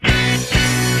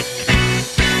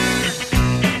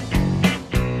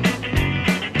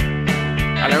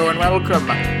welcome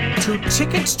to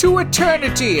Tickets to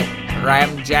Eternity,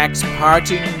 Ramjack's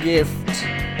parting gift.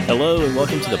 Hello and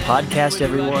welcome to the podcast,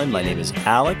 everyone. My name is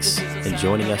Alex, and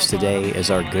joining us today is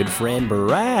our good friend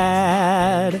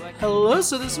Brad. Hello,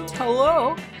 citizens.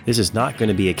 Hello. This is not going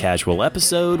to be a casual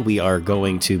episode. We are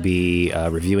going to be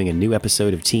reviewing a new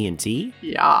episode of TNT.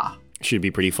 Yeah. Should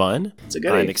be pretty fun. It's a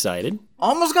good I'm excited.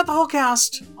 Almost got the whole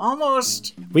cast.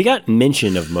 Almost. We got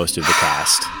mention of most of the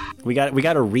cast. We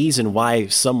got a reason why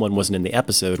someone wasn't in the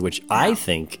episode, which I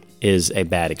think is a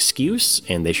bad excuse,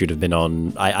 and they should have been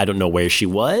on. I don't know where she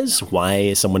was. Why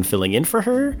is someone filling in for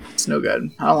her? It's no good.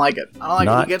 I don't like it.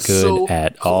 Not it gets good so,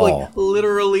 at all. Like,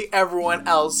 literally everyone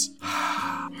else.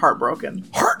 Heartbroken.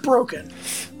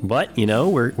 But, you know,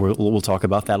 we'll talk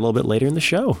about that a little bit later in the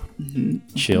show.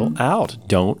 Mm-hmm. Chill out.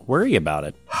 Don't worry about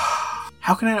it.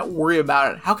 How can I not worry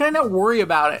about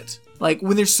it? Like,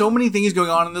 when there's so many things going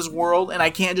on in this world, and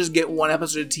I can't just get one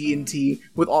episode of TNT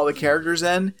with all the characters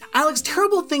in. Alex,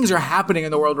 terrible things are happening in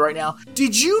the world right now.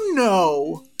 Did you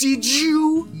know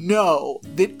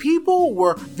that people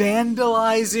were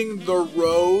vandalizing the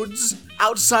roads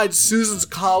outside Susan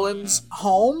Collins'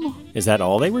 home? Is that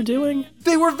all they were doing?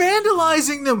 They were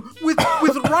vandalizing them with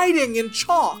writing and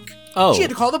chalk. Oh. She had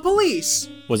to call the police.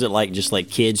 Was it just like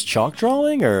kids chalk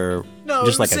drawing, or no,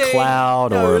 just like a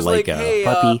cloud, or like a hey,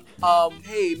 puppy?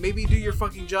 Hey, maybe do your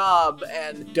fucking job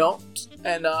and don't,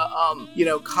 and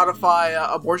codify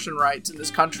abortion rights in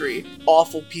this country.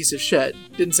 Awful piece of shit.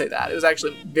 Didn't say that. It was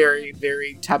actually very,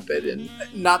 very tepid and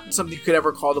not something you could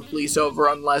ever call the police over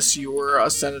unless you were a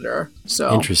senator.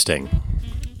 So interesting.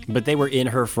 But they were in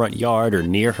her front yard or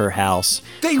near her house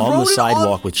on the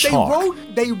sidewalk with chalk.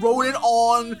 They wrote it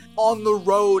on the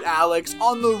road, Alex.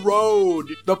 On the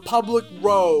road. The public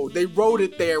road. They wrote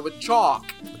it there with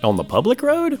chalk. On the public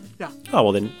road? Yeah. Oh,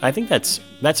 well then, I think that's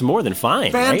more than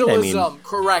fine, vandalism, right? I mean,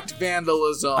 correct,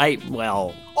 vandalism.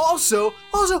 Also,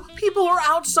 people are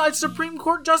outside Supreme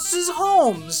Court justices'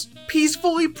 homes,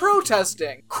 peacefully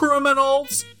protesting.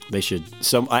 Criminals. They should.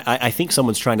 I think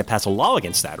someone's trying to pass a law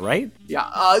against that, right?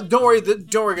 Yeah. Don't worry,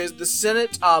 guys. The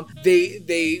Senate,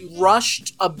 they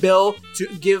rushed a bill to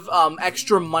give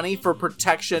extra money for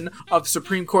protection of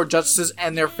Supreme Court justices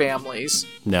and their families.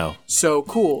 No. So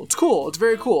cool. It's cool. It's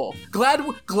very cool.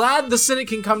 Glad the Senate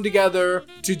can come together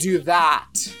to do that.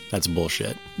 That's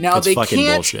bullshit. Now That's fucking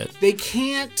bullshit. They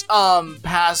can't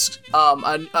pass a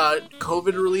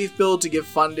COVID relief bill to give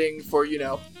funding for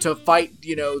to fight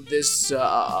this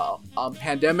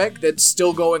pandemic that's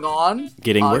still going on.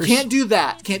 Getting worse. Can't do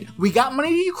that. We got money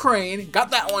to Ukraine.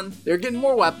 Got that one. They're getting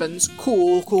more weapons.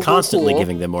 Cool. Constantly cool.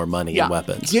 giving them more money and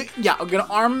weapons. Yeah. I'm gonna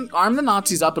arm the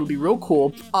Nazis up. It'll be real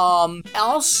cool.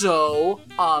 Also,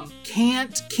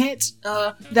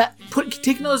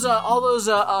 taking those all those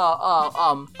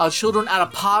children out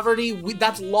of poverty.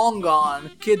 That's long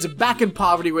gone. Kids are back in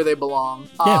poverty where they belong.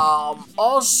 Yeah.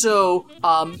 Also,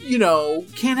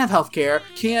 can't have healthcare.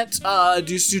 Can't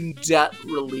do student debt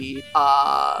relief.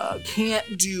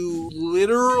 Can't do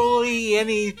literally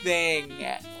anything.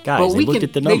 Guys, but we looked can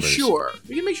at the numbers.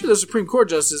 We can make sure the Supreme Court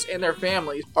justices and their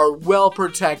families are well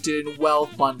protected and well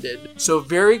funded. So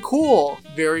very cool.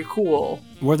 Very cool.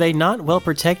 Were they not well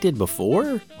protected before?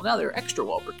 Well, now they're extra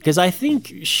well protected. Because I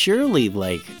think surely,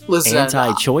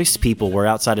 anti-choice people were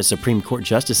outside a Supreme Court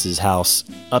justice's house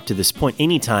up to this point.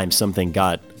 Anytime something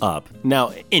got up.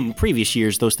 Now, in previous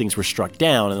years, those things were struck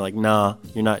down, and nah,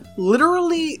 you're not.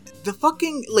 Literally, the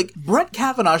fucking Brett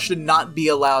Kavanaugh should not be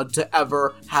allowed to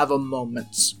ever have a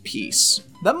moment's peace.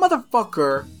 That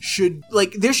motherfucker should,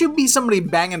 there should be somebody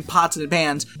banging pots and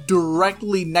pans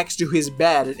directly next to his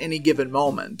bed at any given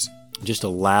moment. Just a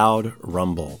loud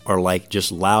rumble, or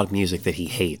just loud music that he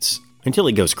hates. Until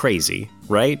he goes crazy,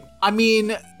 right? I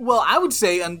mean, well, I would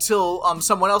say until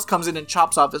someone else comes in and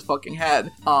chops off his fucking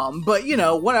head. But,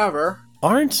 whatever.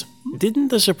 Didn't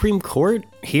the Supreme Court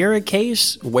hear a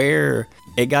case where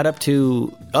it got up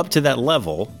to that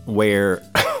level where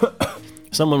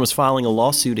someone was filing a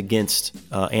lawsuit against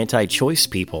anti-choice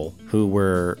people who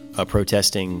were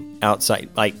protesting outside,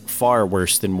 far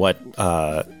worse than what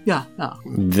the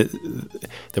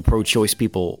pro-choice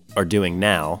people are doing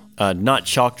now. Not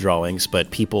chalk drawings,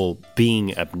 but people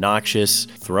being obnoxious,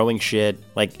 throwing shit,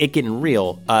 it getting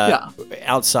real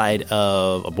outside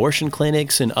of abortion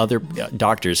clinics and other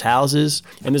doctors' houses.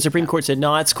 And the Supreme Court said,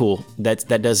 no, that's cool. That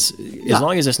does, as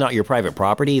long as it's not your private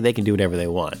property, they can do whatever they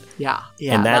want. Yeah.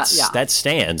 And that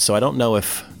stands. So I don't know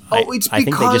if I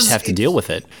think they just have to deal with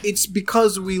it. It's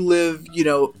because we live,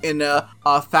 in a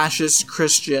fascist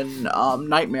Christian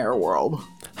nightmare world.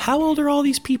 How old are all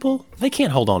these people? They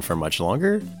can't hold on for much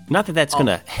longer. Not that that's going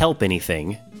to help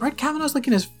anything. Brett Kavanaugh's like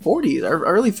in his 40s or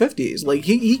early 50s. Like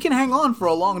he can hang on for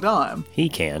a long time. He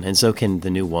can, and so can the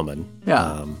new woman.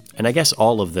 Yeah. And I guess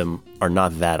all of them are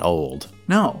not that old.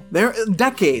 No, they're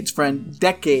decades, friend,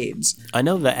 decades. I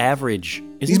know the average.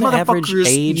 These the average motherfuckers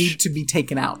age need to be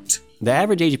taken out. The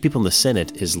average age of people in the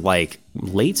Senate is like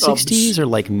late 60s or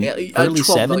like early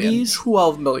 70s?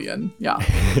 12 million, yeah.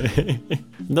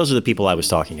 Those are the people I was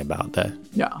talking about.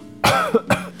 Yeah.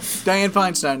 Dianne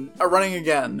Feinstein running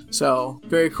again. So,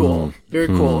 very cool. Very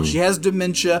cool. She has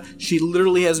dementia. She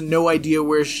literally has no idea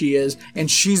where she is. And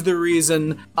she's the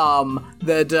reason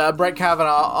that Brett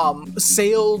Kavanaugh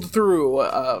sailed through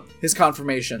his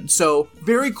confirmation. So,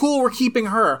 very cool. We're keeping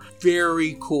her.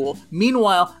 Very cool.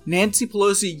 Meanwhile, Nancy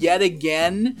Pelosi yet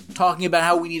again talking about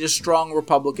how we need a strong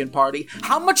Republican Party.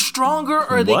 How much stronger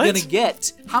are they going to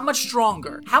get? How much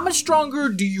stronger? How much stronger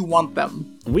do you want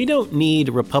them? We don't need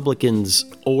Republicans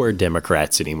or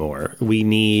Democrats anymore. We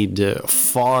need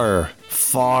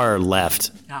far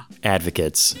left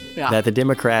advocates that the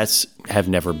Democrats have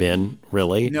never been,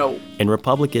 really. No. And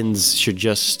Republicans should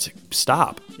just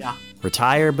stop. Yeah.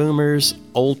 Retire, boomers,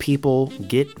 old people,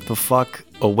 get the fuck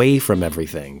away from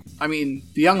everything. I mean,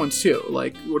 the young ones too.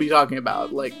 Like, what are you talking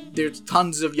about? Like, there's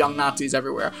tons of young Nazis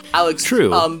everywhere. Alex,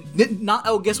 true.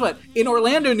 Guess what? In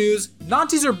Orlando news,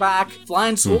 Nazis are back,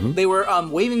 flying. They were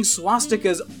waving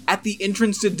swastikas at the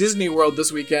entrance to Disney World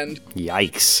this weekend.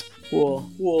 Yikes!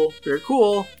 Cool. Very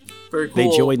cool. Very cool.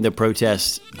 They joined the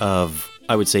protest of.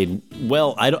 I would say,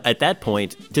 well, at that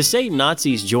point, to say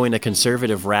Nazis join a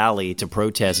conservative rally to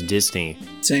protest Disney,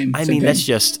 same mean, thing. That's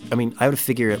just, I would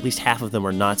figure at least half of them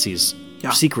are Nazis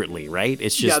secretly, right?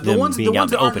 It's just the them ones, being the out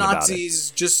ones in the that open aren't about it.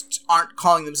 Nazis just aren't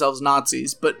calling themselves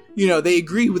Nazis, but, they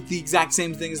agree with the exact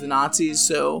same things the Nazis,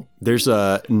 so... There's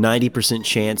a 90%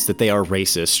 chance that they are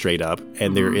racist, straight up,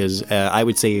 and there is, I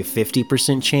would say, a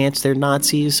 50% chance they're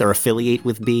Nazis or affiliate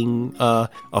with being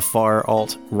a far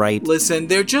alt-right. Listen,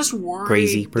 they're just worried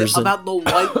crazy person. About the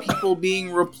white people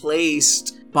being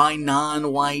replaced by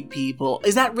non-white people.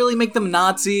 Does that really make them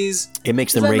Nazis? It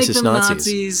makes them racist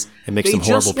Nazis. It makes them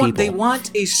horrible people. They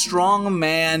want a strong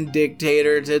man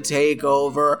dictator to take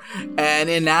over and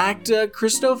enact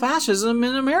Christo-fascism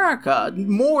in America,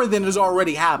 more than is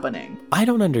already happening. I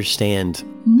don't understand.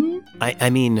 I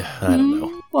mean, I don't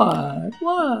know. What?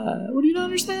 What do you not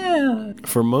understand?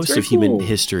 For most of human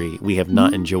history, we have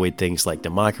not enjoyed things like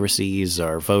democracies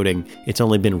or voting. It's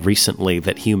only been recently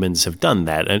that humans have done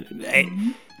that.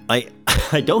 And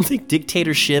I don't think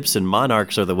dictatorships and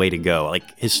monarchs are the way to go. Like,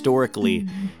 historically,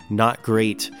 not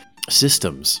great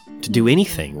systems to do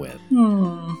anything with.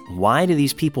 Why do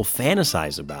these people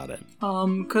fantasize about it?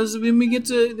 Because we get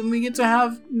to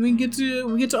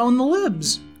own the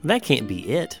libs. That can't be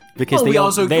it. Because we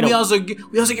also get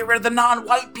rid of the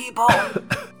non-white people.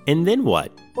 And then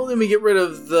what? Well, then we get rid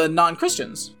of the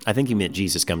non-Christians. I think you meant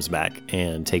Jesus comes back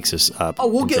and takes us up.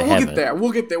 We'll get there.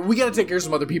 We'll get there. We got to take care of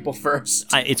some other people first.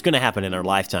 It's going to happen in our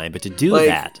lifetime, but to do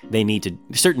that,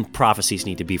 certain prophecies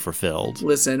need to be fulfilled.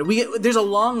 Listen, there's a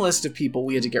long list of people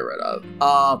we had to get rid of.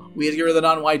 We had to get rid of the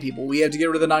non-white people. We had to get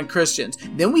rid of the non-Christians.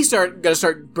 Then we got to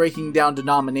start breaking down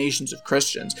denominations of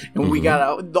Christians, and we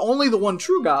got only the one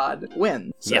true God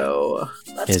wins. So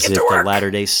let's get to work. The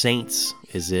Latter-day Saints?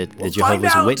 Is it the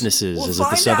Jehovah's Witnesses? Is it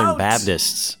the Southern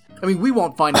Baptists? I mean, we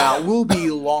won't find out. We'll be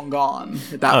long gone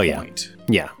at that point.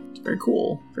 Yeah. Very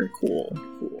cool.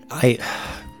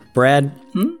 Brad,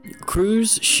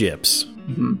 cruise ships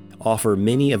offer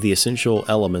many of the essential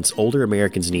elements older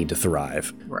Americans need to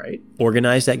thrive. Right.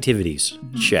 Organized activities,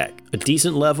 check. A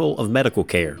decent level of medical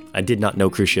care. I did not know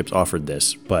cruise ships offered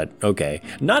this, but okay.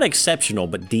 Not exceptional,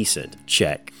 but decent,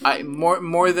 check.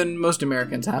 More than most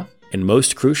Americans have. And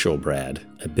most crucial, Brad,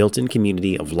 a built-in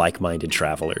community of like-minded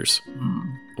travelers.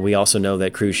 We also know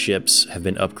that cruise ships have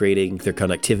been upgrading their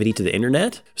connectivity to the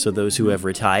internet, so those who have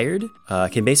retired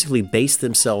can basically base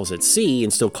themselves at sea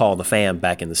and still call the fam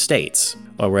back in the States,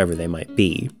 or wherever they might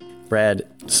be. Brad,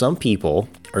 some people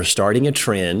are starting a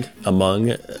trend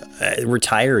among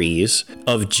retirees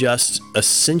of just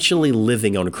essentially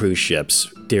living on cruise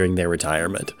ships during their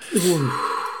retirement.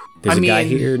 There's a guy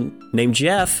here named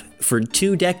Jeff. For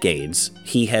 2 decades,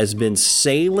 he has been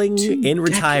sailing in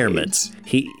retirement.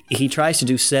 He tries to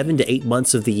do 7 to 8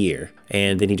 months of the year,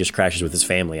 and then he just crashes with his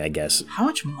family, I guess. How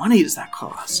much money does that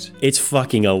cost? It's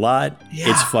fucking a lot. Yeah.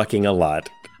 It's fucking a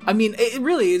lot. I mean, it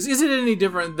really is. Is it any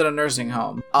different than a nursing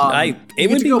home? It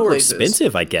would be more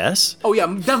expensive, I guess. Oh yeah,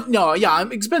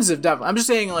 I'm expensive, definitely. I'm just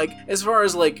saying, like, as far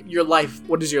as like your life,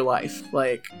 what is your life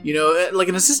like? Like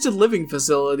an assisted living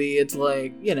facility. It's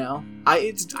like,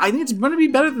 I think it's going to be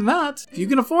better than that if you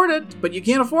can afford it. But you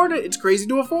can't afford it. It's crazy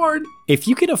to afford. If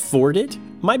you can afford it,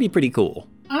 might be pretty cool.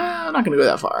 I'm not going to go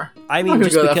that far. I mean,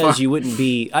 just because you wouldn't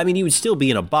be... I mean, you would still be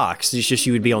in a box. It's just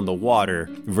you would be on the water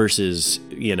versus,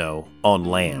 on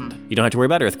land. You don't have to worry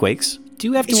about earthquakes. Do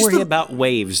you have to worry about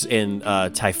waves and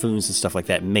typhoons and stuff like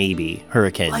that? Maybe.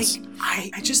 Hurricanes.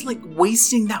 I just like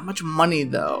wasting that much money,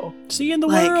 though. See in the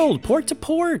world, port to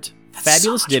port.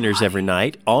 Fabulous dinners money. Every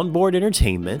night, onboard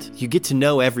entertainment. You get to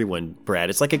know everyone, Brad.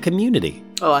 It's like a community.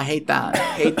 Oh, I hate that.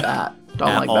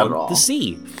 Don't like that at all. The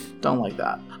sea. Don't like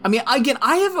that. I mean, again,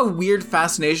 I have a weird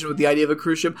fascination with the idea of a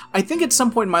cruise ship. I think at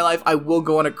some point in my life I will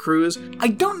go on a cruise. I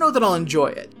don't know that I'll enjoy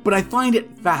it, but I find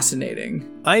it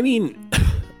fascinating. I mean,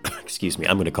 excuse me,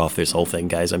 I'm going to cough this whole thing,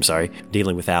 guys. I'm sorry.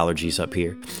 Dealing with allergies up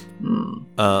here.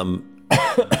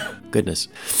 Goodness.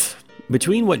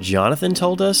 Between what Jonathan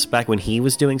told us back when he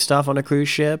was doing stuff on a cruise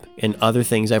ship and other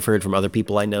things I've heard from other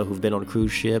people I know who've been on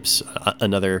cruise ships,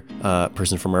 another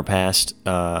person from our past,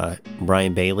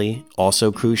 Brian Bailey,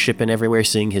 also cruise shipping everywhere,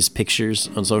 seeing his pictures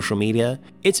on social media.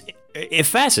 It's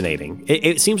fascinating.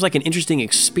 It seems like an interesting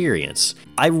experience.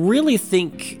 I really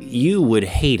think you would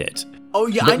hate it. Oh,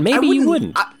 yeah. But maybe you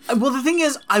wouldn't. Well, the thing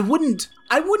is, I wouldn't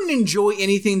enjoy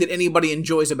anything that anybody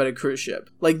enjoys about a cruise ship.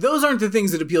 Like, those aren't the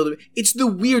things that appeal to me. It's the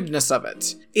weirdness of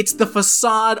it. It's the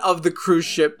facade of the cruise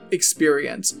ship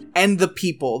experience and the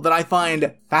people that I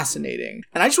find fascinating.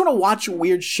 And I just want to watch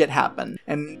weird shit happen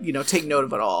and, take note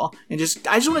of it all. And I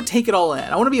just want to take it all in.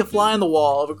 I want to be a fly on the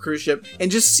wall of a cruise ship and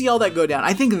just see all that go down.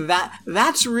 I think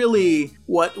that's really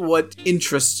what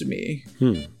interests me.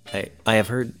 I have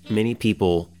heard many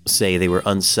people say they were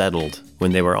unsettled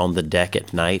when they were on the deck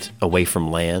at night away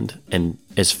from land, and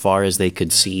as far as they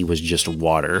could see was just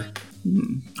water.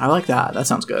 I like that. That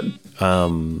sounds good.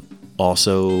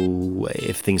 Also,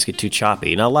 if things get too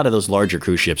choppy. Now, a lot of those larger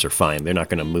cruise ships are fine. They're not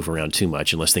going to move around too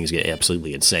much unless things get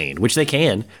absolutely insane, which they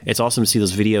can. It's awesome to see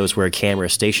those videos where a camera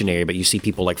is stationary, but you see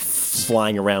people like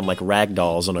flying around like rag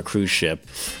dolls on a cruise ship.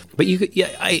 But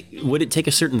would it take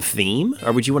a certain theme,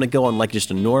 or would you want to go on like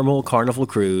just a normal Carnival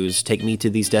cruise, take me to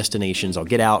these destinations, I'll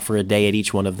get out for a day at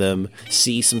each one of them,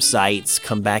 see some sights,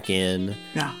 come back in,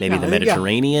 maybe the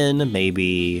Mediterranean,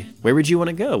 maybe, where would you want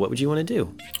to go? What would you want to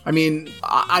do? I mean,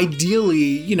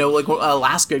 ideally, like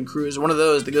Alaska cruise, one of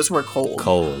those that goes somewhere cold.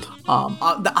 Cold.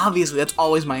 Obviously, that's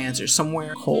always my answer,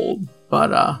 somewhere cold.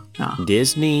 But, no.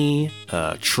 Disney,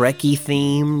 Trekkie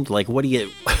themed, like what do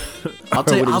you... I'll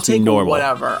take normal?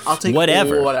 Whatever. I'll take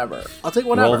whatever. I'll take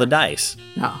whatever. Roll the dice.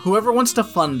 Yeah. Whoever wants to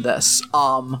fund this,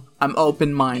 I'm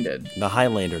open-minded. The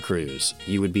Highlander cruise,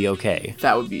 you would be okay.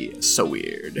 That would be so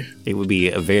weird. It would be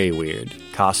very weird.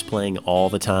 Cosplaying all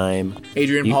the time.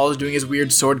 Adrian Paul is doing his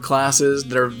weird sword classes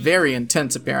that are very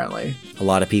intense, apparently. A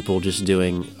lot of people just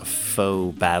doing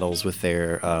faux battles with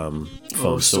their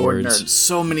faux sword swords. Nerds.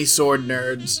 So many sword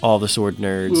nerds. All the sword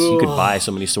nerds. Ugh. You could buy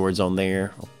so many swords on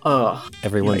there.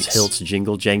 Everyone's hilts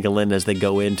jangling as they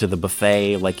go into the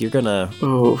buffet. Like, you're gonna...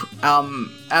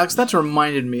 Alex, that's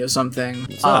reminded me of something.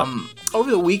 What's up?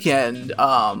 Over the weekend,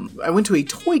 I went to a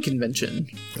toy convention.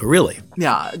 Really?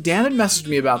 Yeah, Dan had messaged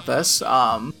me about this.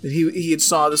 That he had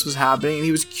saw this was happening, and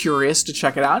he was curious to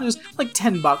check it out. It was like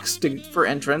 $10 for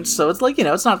entrance, so it's like,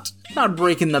 it's not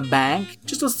breaking the bank.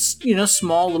 Just a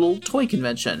small little toy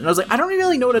convention. And I was like, I don't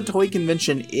really know what a toy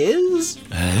convention is,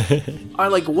 or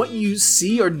like what you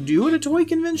see or do at a toy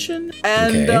convention.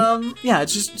 And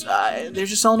it's just they're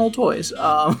just selling old toys.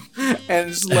 And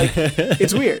it's like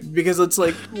it's weird because it's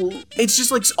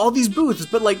just like all these booths,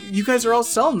 but like you guys are all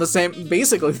selling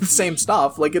basically the same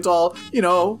stuff. Like it's all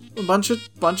a bunch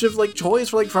of like toys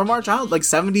for like from our childhood, like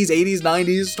 70s, 80s,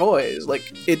 90s toys.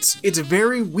 Like it's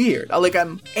very weird.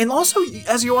 And also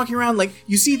as you're walking around, like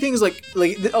you see things like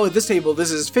at this table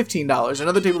this is $15,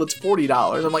 another table it's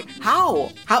 $40. I'm like,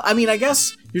 how? I mean, I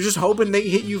guess you're just hoping they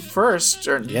hit you first,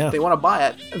 or they want to buy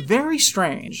it. Very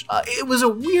strange. It was a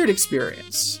weird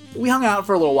experience. We hung out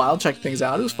for a little while, checked things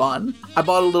out. It was fun. I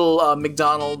bought a little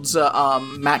McDonald's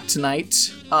Mac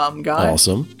Tonight guy.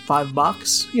 Awesome.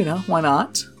 $5. Why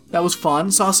not? That was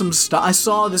fun. Saw some stuff. I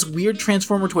saw this weird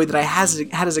Transformer toy that I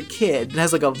had as a kid. It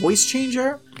has like a voice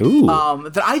changer. Ooh.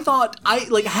 That I thought,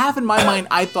 half in my mind,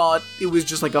 I thought it was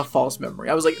just like a false memory.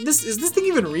 I was like, is this thing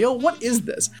even real? What is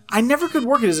this? I never could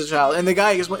work it as a child. And the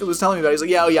guy was telling me about it. He's like,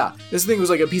 yeah, this thing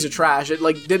was like a piece of trash. It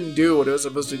like didn't do what it was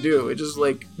supposed to do. It just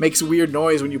like makes a weird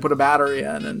noise when you put a battery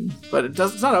in, but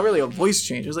it's not really a voice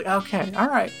change. It was like, okay, all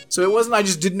right. So it wasn't, I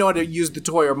just didn't know how to use the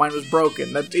toy or mine was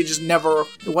broken. That it just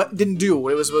didn't do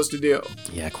what it was supposed to do.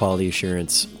 Yeah, quality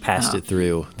assurance passed it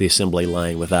through the assembly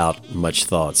line without much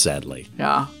thought, sadly.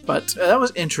 Yeah, but that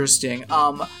was interesting.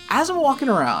 As I'm walking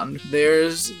around,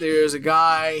 there's a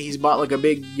guy. He's bought like a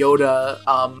big Yoda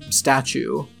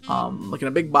statue, like in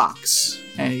a big box.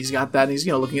 and he's got that, and he's,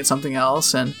 looking at something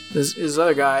else, and this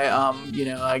other guy,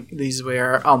 he's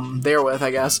there with,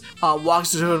 I guess,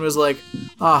 walks to him and was like,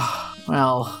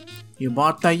 well, you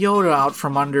bought that Yoda out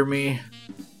from under me.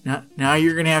 Now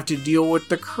you're gonna have to deal with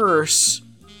the curse.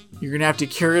 You're gonna have to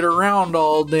carry it around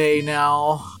all day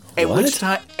now. At which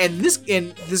time, and this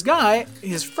guy,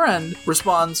 his friend,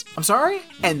 responds, "I'm sorry?"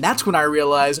 And that's when I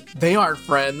realize they aren't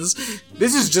friends.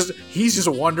 He's just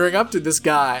wandering up to this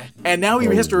guy, and now he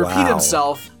has to repeat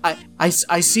himself. I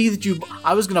see that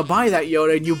I was gonna buy that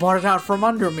Yoda, and you bought it out from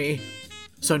under me.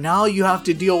 So now you have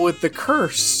to deal with the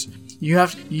curse.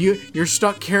 You're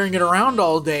stuck carrying it around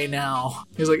all day now.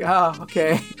 He's like,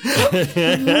 okay.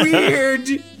 Weird.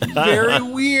 Very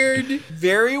weird.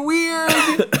 Very weird.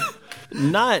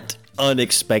 Not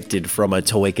unexpected from a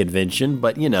toy convention,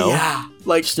 but Yeah.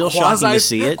 Like, still shocking to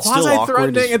see it. Still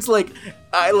awkward. It's like,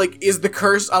 is the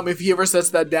curse, if he ever sets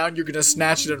that down, you're gonna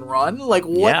snatch it and run? Like,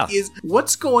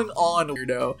 what's going on,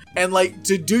 weirdo? And like,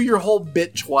 to do your whole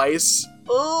bit twice.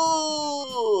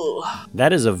 Oh,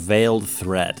 that is a veiled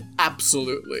threat.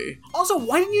 Absolutely. Also,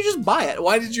 why didn't you just buy it?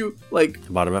 Why did you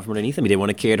bought him up from underneath him? He didn't want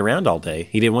to carry it around all day.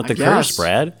 He didn't want the curse,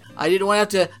 Brad. I didn't want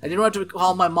to have to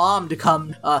call my mom to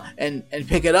come and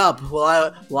pick it up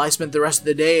while I spent the rest of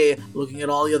the day looking at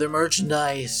all the other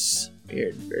merchandise.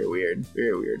 Weird, very weird,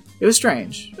 very weird. It was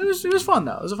strange. It was fun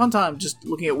though. It was a fun time just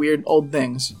looking at weird old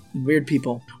things, weird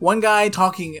people. One guy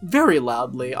talking very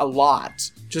loudly, a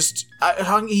lot. Just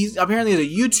he apparently has a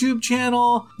YouTube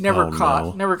channel. Never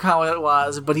caught what it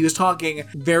was, but he was talking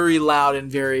very loud and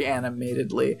very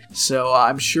animatedly. So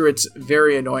I'm sure it's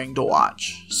very annoying to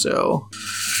watch. So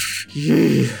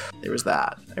there was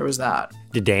that.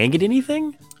 Did Dan get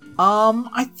anything?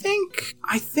 I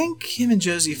think him and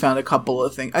Josie found a couple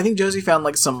of things. I think Josie found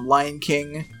like some Lion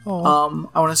King, I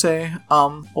want to say,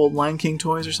 old Lion King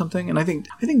toys or something. And I think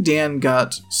Dan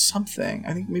got something.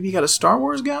 I think maybe he got a Star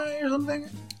Wars guy or something.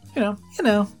 You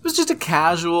know, it was just a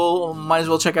casual, might as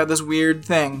well check out this weird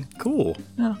thing. Cool.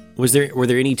 Yeah. Were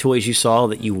there any toys you saw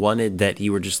that you wanted that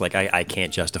you were just like, I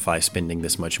can't justify spending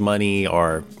this much money,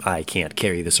 or I can't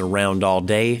carry this around all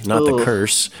day? Not the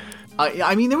curse.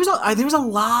 I mean, there was a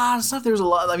lot of stuff. There was a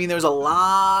lot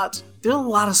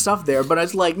of stuff there, but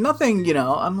it's like nothing,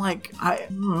 I'm like,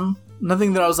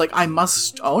 nothing that I was like, I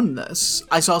must own this.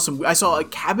 I saw a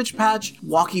Cabbage Patch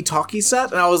walkie-talkie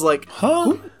set, and I was like,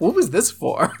 huh? What was this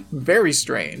for? Very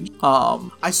strange.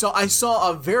 I saw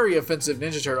a very offensive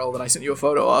Ninja Turtle that I sent you a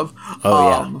photo of.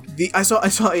 I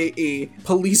saw a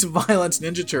police violence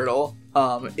Ninja Turtle.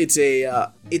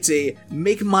 It's a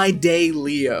Make My Day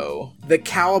Leo, the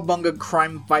Cowabunga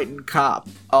crime fighting cop.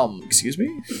 Excuse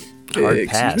me? Hard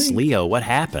pass. Leo, what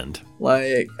happened?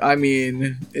 Like, I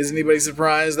mean, is anybody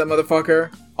surprised that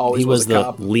motherfucker always was a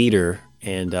cop? The leader,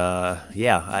 and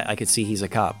I could see he's a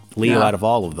cop. Leo out of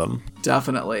all of them.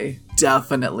 Definitely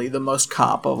the most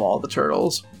cop of all the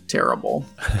turtles. Terrible.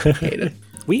 Hate it.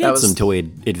 We had some toy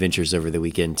adventures over the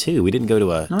weekend, too. We didn't go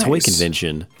to a toy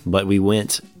convention, but we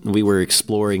were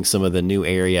exploring some of the new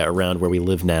area around where we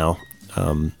live now.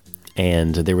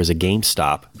 And there was a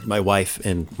GameStop. My wife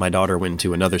and my daughter went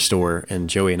into another store, and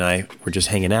Joey and I were just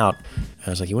hanging out. I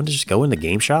was like, you want to just go in the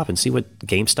GameStop and see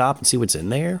GameStop and see what's in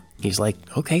there? He's like,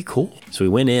 okay, cool. So we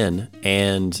went in,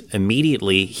 and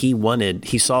immediately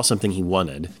he saw something he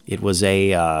wanted. It was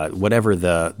a, whatever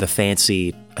the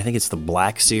fancy, I think it's the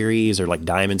Black Series or like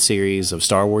Diamond Series of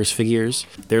Star Wars figures.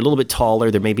 They're a little bit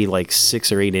taller. They're maybe like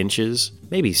 6 or 8 inches,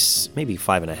 maybe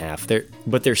 5.5.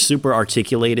 But they're super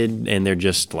articulated, and they're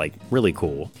just like really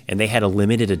cool. And they had a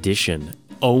limited edition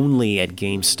only at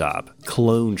GameStop,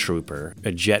 Clone Trooper,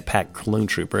 a jetpack Clone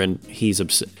Trooper, and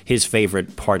his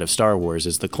favorite part of Star Wars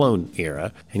is the clone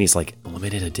era, and he's like,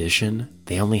 limited edition?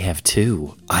 They only have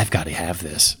 2. I've got to have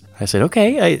this. I said,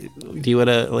 okay, do you want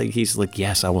to, like, he's like,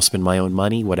 yes, I will spend my own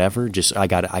money, whatever, just, I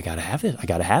gotta have it,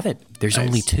 There's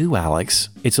only 2, Alex.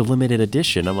 It's a limited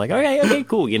edition. I'm like, okay,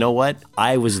 cool. You know what?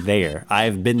 I was there.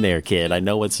 I've been there, kid. I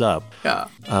know what's up. Yeah.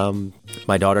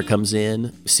 My daughter comes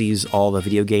in, sees all the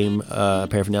video game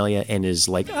paraphernalia, and is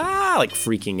like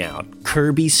freaking out.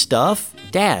 Kirby stuff?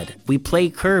 Dad, we play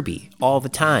Kirby all the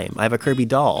time. I have a Kirby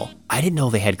doll. I didn't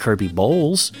know they had Kirby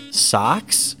bowls,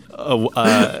 socks,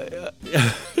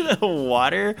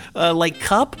 water, like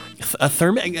cup, a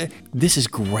thermos. This is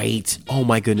great. Oh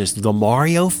my goodness. The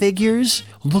Mario figures?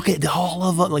 Look at all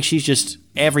of them. Like, she's just,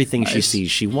 everything she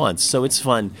sees, she wants. So it's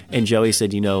fun. And Joey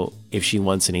said, if she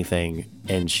wants anything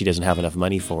and she doesn't have enough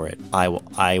money for it,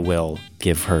 I will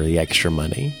give her the extra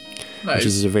money. Nice. Which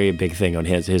is a very big thing on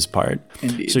his part.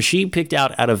 Indeed. So she picked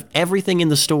out of everything in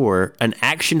the store, an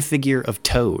action figure of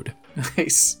Toad.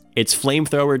 Nice. It's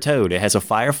Flamethrower Toad. It has a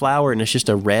fire flower, and it's just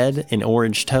a red and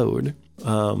orange toad.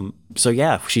 So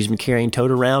yeah, she's been carrying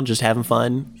Toad around, just having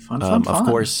fun. Fun. Of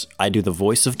course, I do the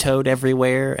voice of Toad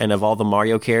everywhere, and of all the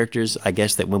Mario characters, I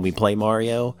guess that when we play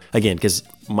Mario, again, because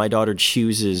my daughter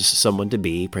chooses someone to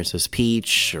be, Princess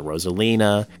Peach or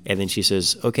Rosalina, and then she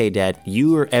says, okay, Dad,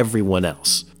 you are everyone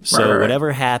else. So Right.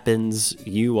 whatever happens,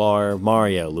 you are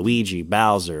Mario, Luigi,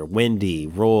 Bowser, Wendy,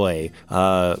 Roy,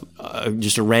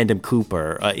 just a random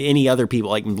Kooper, any other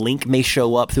people. Like Link may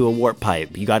show up through a warp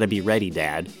pipe. You got to be ready,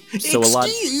 Dad. So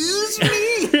Excuse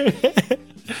me.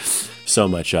 so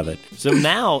much of it. So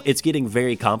now it's getting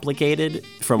very complicated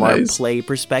from our Nice. play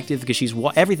perspective because she's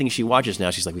everything she watches now.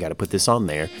 She's like, we got to put this on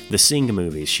there. The Sing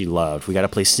movies she loved. We got to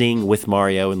play Sing with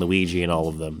Mario and Luigi and all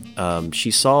of them. She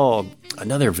saw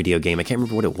another video game. I can't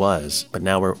remember what it was, but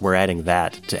now we're adding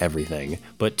that to everything.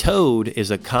 But Toad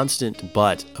is a constant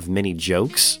butt of many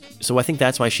jokes. So I think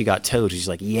that's why she got Toad. She's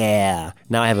like, yeah,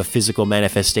 now I have a physical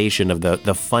manifestation of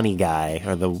the funny guy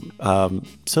or the.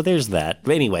 So there's that.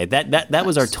 But anyway, that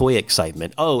was our toy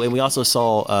excitement. Oh, and we also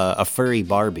saw a furry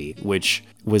Barbie, which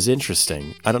was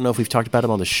interesting. I don't know if we've talked about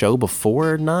them on the show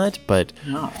before or not, but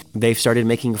they've started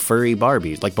making furry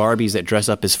Barbies, like Barbies that dress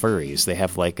up as furries. They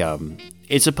have like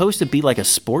it's supposed to be like a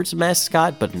sports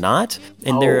mascot, but not.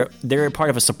 And they're a part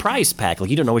of a surprise pack. Like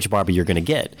you don't know which Barbie you're gonna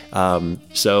get.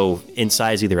 So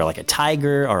inside is either like a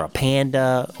tiger or a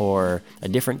panda or a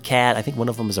different cat. I think one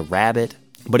of them is a rabbit.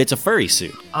 But it's a furry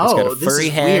suit. It's got a This furry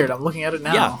is head. weird. I'm looking at it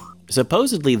now. Yeah.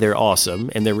 Supposedly they're awesome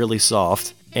and they're really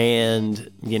soft. And,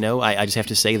 you know, I just have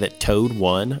to say that Toad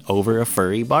won over a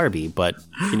furry Barbie. But,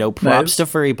 you know, props Nice. to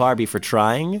furry Barbie for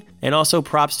trying. And also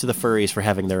props to the furries for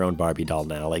having their own Barbie doll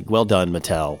now. Like, well done,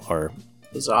 Mattel. Or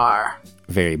Bizarre.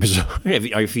 very bizarre.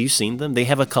 Have you seen them? They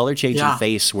have a color changing Yeah.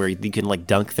 face where you can, like,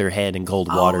 dunk their head in cold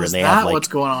water. Is And they that have, like, what's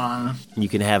going on? you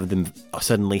can have them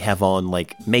suddenly have on,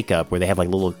 like, makeup where they have, like,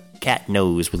 little cat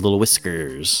nose with little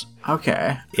whiskers.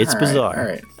 Okay. It's All right, bizarre. all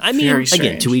right. I mean, Very again,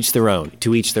 strange. to each their own.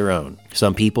 To each their own.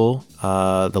 Some people,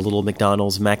 the little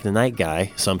McDonald's Mac the Night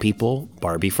guy. Some people,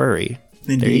 Barbie furry.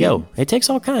 There you Indeed. go. It takes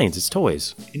all kinds. It's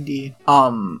toys. Indeed.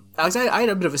 Alex, I had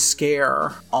a bit of a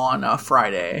scare on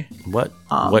Friday. What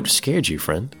scared you,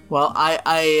 friend? Well,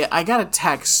 I got a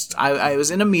text. I was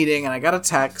in a meeting and I got a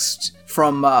text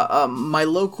from my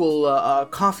local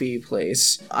coffee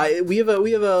place. We have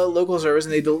a local service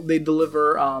and they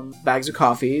deliver bags of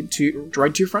coffee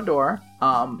right to your front door.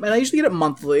 And I usually get it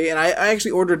monthly, and I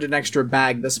actually ordered an extra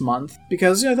bag this month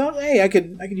because I thought, hey, I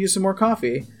could use some more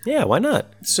coffee. Yeah, why not?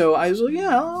 So I was like,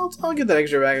 yeah, I'll get that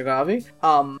extra bag of coffee.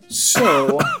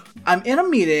 So I'm in a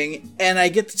meeting and I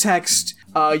get the text,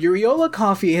 your Yola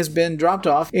coffee has been dropped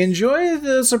off. Enjoy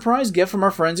the surprise gift from our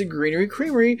friends at Greenery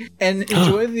Creamery and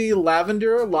enjoy the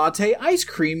lavender latte ice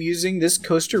cream using this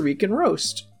Costa Rican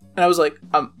roast. And I was like,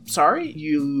 sorry,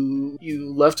 you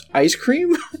left ice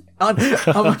cream on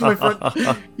my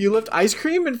front. You left ice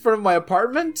cream in front of my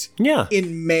apartment? Yeah.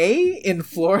 In May in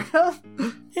Florida?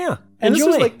 Yeah. And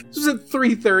Enjoy. this was at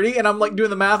 3:30, and I'm like doing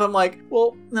the math. I'm like,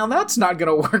 well, now that's not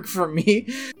gonna work for me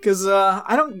because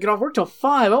I don't get off work till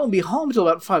 5. I won't be home till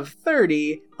about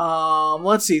 5:30.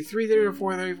 Let's see, 3:30 to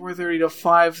 4:30, 4:30 to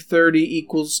 5:30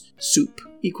 equals soup.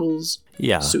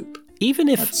 Yeah. Soup. Even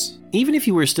if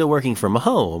you were still working from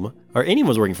home, or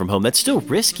anyone's working from home, that's still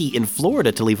risky in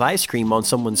Florida to leave ice cream on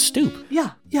someone's stoop.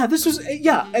 Yeah, this was,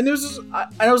 and there was this, and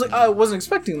I was like, I wasn't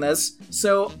expecting this.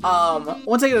 So,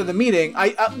 once I get to the meeting,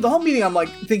 the whole meeting, I'm like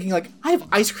thinking, like, I have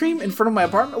ice cream in front of my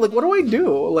apartment. Like, what do I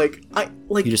do?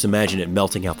 You just imagine it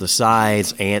melting out the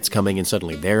sides, ants coming and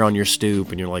suddenly they're on your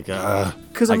stoop, and you're like, I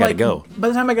gotta go. By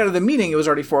the time I got to the meeting, it was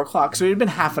already 4:00, so it had been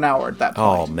half an hour at that point.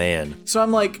 Oh man. So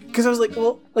I'm like, because I was like,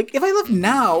 well, like if I left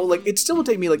now, like it still would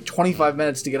take me like 25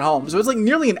 minutes to get home. So it's like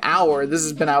nearly an hour this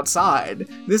has been outside.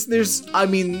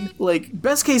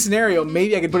 Best case scenario,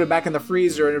 maybe I could put it back in the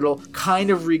freezer and it'll kind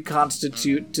of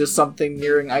reconstitute to something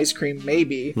nearing ice cream,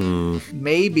 maybe.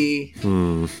 Maybe.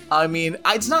 I mean,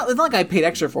 it's not like I paid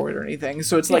extra for it or anything,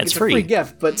 so it's like it's it's a free. free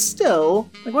gift, but still,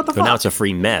 like what the But fuck? now it's a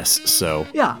free mess, so.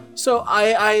 Yeah. So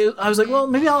I was like, well,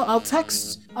 maybe I'll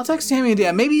text Tammy and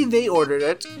Dan. Maybe they ordered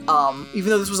it, even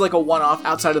though this was like a one-off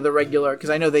outside of the regular, because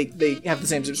I know they have the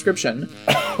same subscription,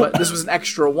 but this was an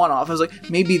extra one-off. I was like,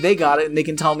 maybe they got it and they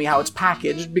can tell me how it's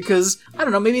packaged, because, I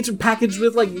don't know, maybe it's packaged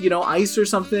with, like, ice or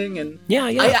something, and...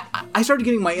 Yeah. I started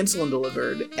getting my insulin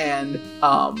delivered, and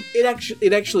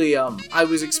it actually I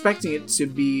was expecting it to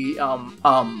be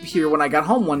here when I got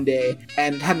home one day,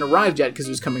 and it hadn't arrived yet because it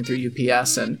was coming through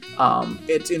UPS, and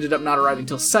it ended up not arriving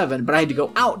till 7. But I had to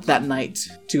go out that night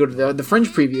to go to the Fringe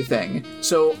preview thing,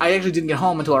 so I actually didn't get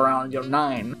home until around 9,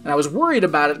 and I was worried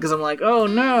about it because I'm like, oh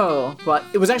no, but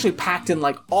it was actually packed in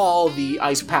like all the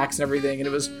ice packs and everything, and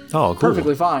it was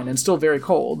perfectly fine and still very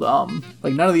cold.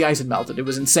 Like none of the ice had melted. It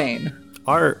was insane.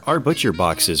 Our butcher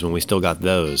boxes, when we still got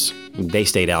those, they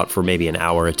stayed out for maybe an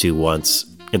hour or two once.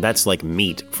 And that's like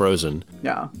meat frozen.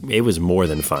 Yeah. It was more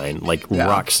than fine. Like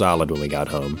rock solid when we got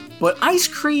home. But ice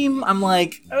cream, I'm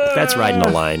like... That's riding a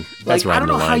line. That's riding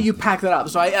a line. I don't know how you pack that up.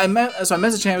 So I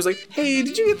messaged him. I was like, hey,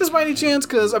 did you get this by any chance?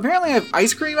 Because apparently I have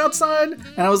ice cream outside.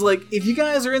 And I was like, if you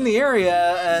guys are in the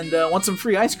area and want some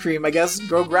free ice cream, I guess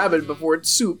go grab it before it's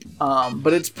soup.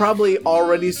 But it's probably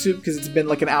already soup because it's been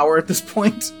like an hour at this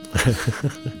point.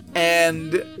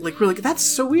 And like we're like, that's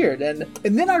so weird. And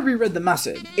then I reread the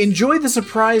message. Enjoy the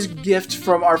surprise gift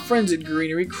from our friends at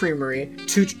Greenery Creamery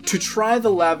to try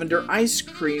the lavender ice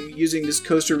cream using this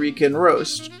Costa Rican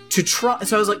roast. To try,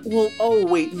 so I was like, well, oh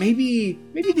wait, maybe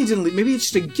they didn't leave, maybe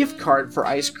it's just a gift card for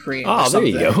ice cream. Oh, there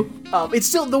you go. It's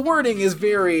still, the wording is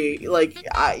very like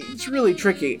it's really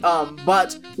tricky.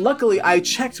 But luckily I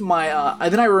checked my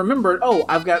then I remembered, oh,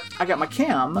 I got my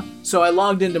cam, so I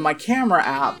logged into my camera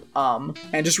app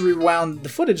and just rewound the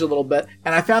footage a little bit,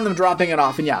 and I found them dropping it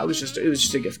off, and yeah, it was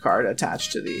just a gift card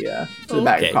attached to the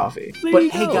bag of coffee. But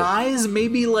hey guys,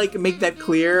 maybe like make that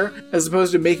clear as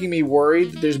opposed to making me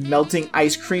worried that there's melting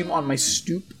ice cream on my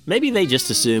stoop. Maybe they just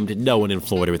assumed no one in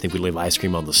Florida would think we leave ice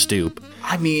cream on the stoop.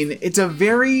 I mean, it's a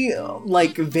very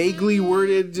like vaguely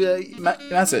worded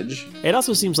message. It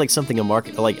also seems like something a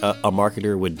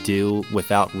marketer would do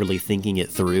without really thinking it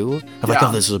through. I'm like,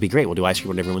 oh, this will be great. We'll do ice cream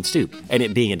on everyone's stoop, and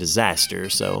it being a disaster.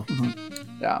 So. Mm-hmm.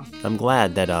 Yeah, I'm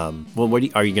glad that. Well,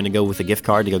 are you going to go with a gift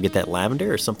card to go get that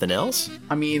lavender or something else?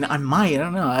 I mean, I might. I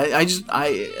don't know.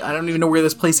 I don't even know where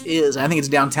this place is. I think it's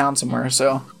downtown somewhere.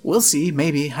 So we'll see.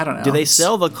 Maybe, I don't know. Do they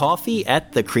sell the coffee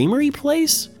at the creamery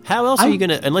place? How else are you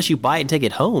gonna? Unless you buy it and take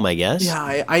it home, I guess.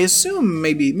 Yeah, I assume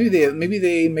maybe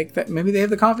they make that. Maybe they have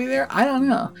the coffee there. I don't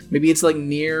know. Maybe it's like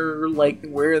near like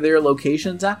where their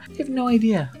location's at. I have no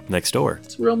idea. Next door.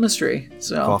 It's a real mystery.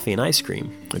 So coffee and ice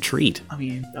cream, a treat. I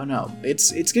mean, I don't know.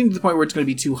 It's getting to the point where it's going to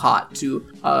be too hot to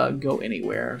go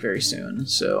anywhere very soon.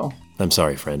 So I'm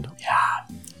sorry, friend. Yeah.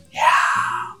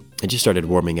 It just started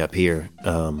warming up here,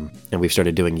 and we've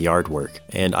started doing yard work.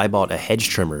 And I bought a hedge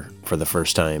trimmer for the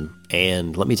first time.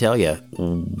 And let me tell you,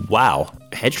 wow,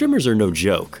 hedge trimmers are no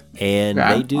joke. And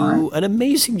they do an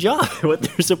amazing job at what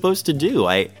they're supposed to do.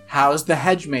 How's the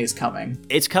hedge maze coming?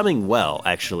 It's coming well,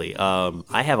 actually.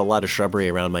 I have a lot of shrubbery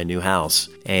around my new house,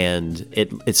 and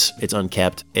it's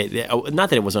unkept. Not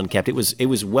that it was unkept. It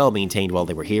was well maintained while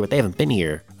they were here, but they haven't been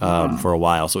here for a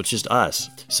while, so it's just us.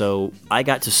 So I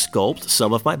got to sculpt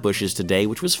some of my bushes today,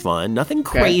 which was fun. Nothing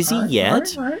crazy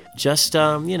yet. Right. Just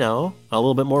a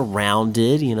little bit more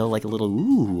rounded. Like a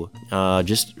little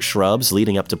just shrubs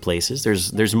leading up to places.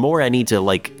 There's more I need to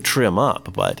like trim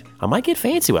up, but I might get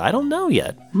fancy with it. I don't know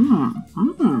yet.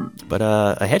 But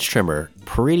a hedge trimmer,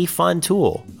 pretty fun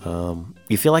tool.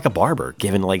 You feel like a barber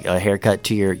giving like a haircut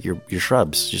to your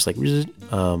shrubs, just like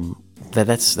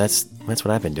that's what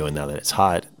I've been doing now that it's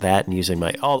hot. That and using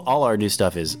all our new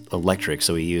stuff is electric,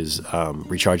 so we use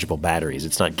rechargeable batteries.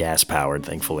 It's not gas powered,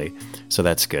 thankfully, so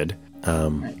that's good.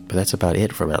 But that's about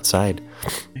it from outside.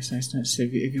 Nice. So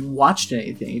if you watched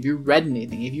anything, if you read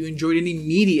anything, if you enjoyed any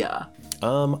media.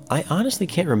 I honestly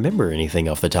can't remember anything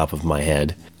off the top of my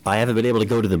head. I haven't been able to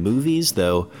go to the movies,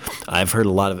 though I've heard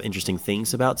a lot of interesting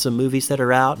things about some movies that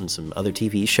are out and some other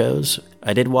TV shows.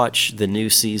 I did watch the new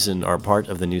season, or part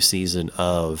of the new season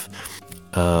of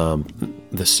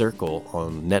The Circle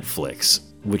on Netflix,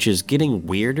 which is getting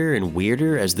weirder and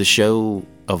weirder as the show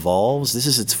evolves. This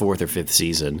is its 4th or 5th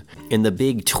season. And the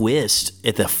big twist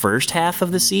at the first half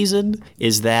of the season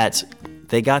is that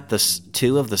they got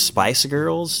two of the Spice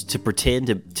Girls to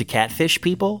pretend to catfish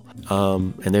people.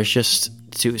 And there's just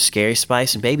two, Scary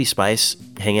Spice and Baby Spice,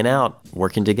 hanging out,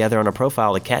 working together on a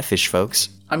profile to catfish folks.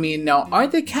 I mean, now, are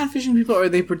they catfishing people or are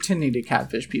they pretending to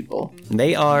catfish people?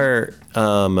 They are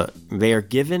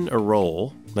given a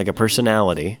role, like a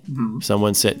personality. Mm-hmm.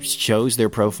 Someone chose their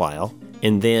profile,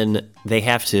 and then they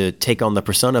have to take on the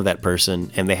persona of that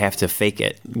person, and they have to fake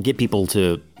it, get people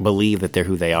to believe that they're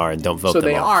who they are and don't vote them off. So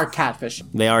they are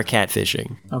catfishing. They are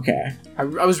catfishing. Okay. I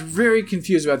was very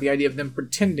confused about the idea of them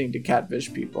pretending to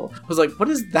catfish people. I was like, what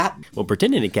is that? Well,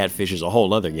 pretending to catfish is a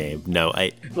whole other game. No,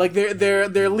 Like,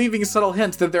 they're leaving subtle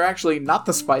hints that they're actually not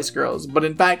the Spice Girls, but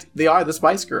in fact, they are the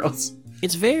Spice Girls.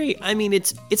 It's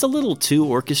it's a little too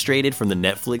orchestrated from the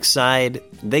Netflix side.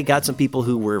 They got some people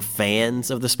who were fans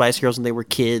of the Spice Girls when they were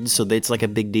kids, so it's like a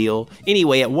big deal.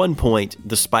 Anyway, at one point,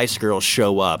 the Spice Girls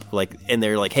show up, and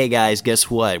they're like, hey guys,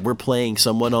 guess what? We're playing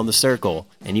someone on the circle,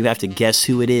 and you have to guess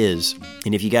who it is.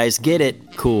 And if you guys get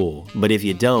it, cool. But if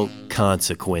you don't,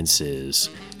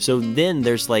 consequences. So then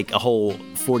there's like a whole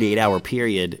 48-hour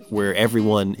period where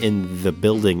everyone in the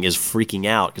building is freaking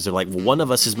out because they're like, well, one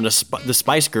of us has been the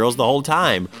Spice Girls the whole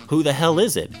time. Who the hell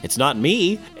is it? It's not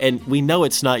me. And we know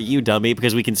it's not you, dummy,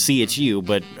 because we can see it's you.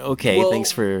 But okay, well,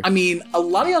 thanks for... I mean, a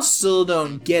lot of y'all still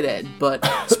don't get it, but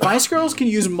Spice Girls can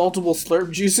use multiple Slurp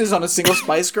juices on a single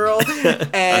Spice Girl.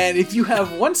 And if you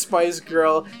have one Spice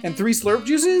Girl and 3 Slurp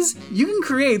juices, you can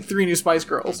create 3 new Spice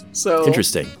Girls. So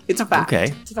interesting. It's a fact.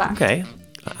 Okay. It's a fact. Okay.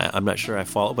 I'm not sure I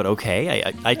follow, but okay,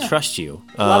 I trust you.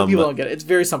 A lot of people don't get it. It's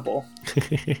very simple.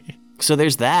 So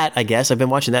there's that, I guess. I've been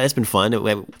watching that. It's been fun.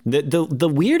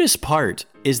 The weirdest part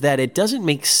is that it doesn't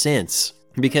make sense.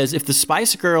 Because if the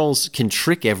Spice Girls can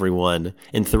trick everyone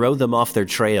and throw them off their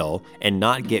trail and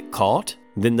not get caught,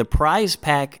 then the prize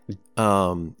pack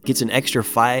gets an extra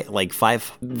five.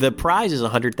 The prize is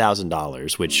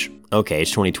 $100,000, which, okay, it's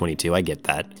 2022. I get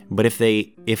that. But if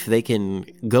they can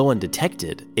go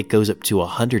undetected, it goes up to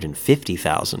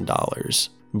 $150,000.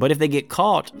 But if they get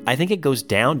caught, I think it goes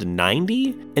down to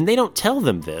 90, and they don't tell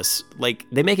them this. Like,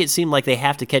 they make it seem like they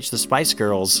have to catch the Spice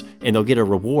Girls and they'll get a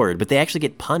reward, but they actually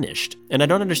get punished. And I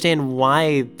don't understand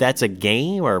why that's a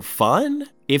game or fun.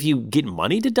 If you get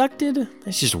money deducted,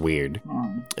 that's just weird.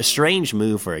 A strange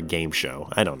move for a game show.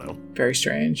 I don't know. Very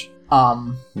strange.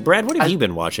 Brad, what have you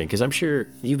been watching? Because I'm sure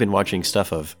you've been watching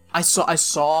stuff of... I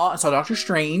saw Doctor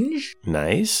Strange.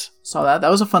 Nice. Saw that. That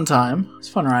was a fun time. It's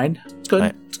a fun ride. It's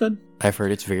good. It's good. I've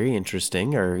heard it's very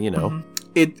interesting, or, you know... Mm-hmm.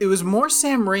 It was more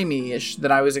Sam Raimi-ish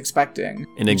than I was expecting.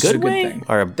 In a good way? Thing.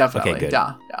 Or definitely, okay, good.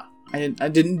 Yeah. I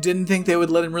didn't think they would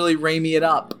let him really Raimi it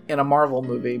up in a Marvel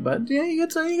movie, but yeah, you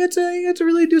get to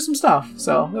really do some stuff.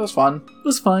 So that was fun. It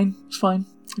was fine. I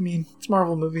mean, it's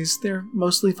Marvel movies. They're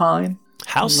mostly fine.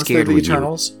 How scared were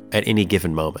you at any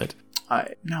given moment?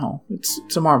 No, it's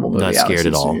a Marvel movie. Not scared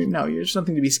at all. No, there's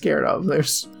nothing to be scared of.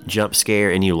 There's jump scare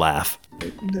and you laugh.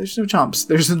 There's no jumps.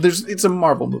 It's a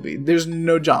Marvel movie. There's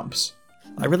no jumps.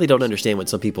 I really don't understand what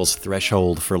some people's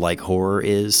threshold for like horror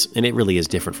is, and it really is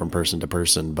different from person to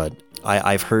person, but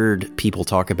I've heard people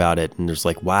talk about it and it's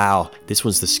like, wow, this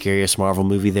one's the scariest Marvel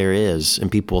movie there is. And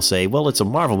people say, well, it's a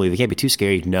Marvel movie, it can't be too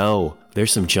scary. No,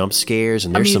 there's some jump scares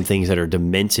and there's some things that are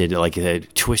demented,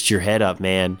 like twist your head up,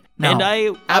 man. No, and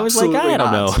I was like, I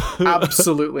don't know.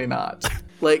 Absolutely not.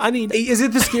 Like, I mean, is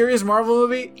it the scariest Marvel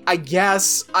movie? I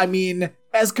guess. I mean,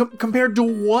 as compared to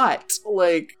what?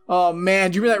 Like, oh man,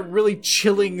 do you remember that really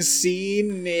chilling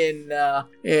scene in The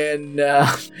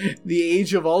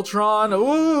Age of Ultron?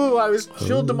 Ooh, I was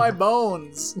chilled to my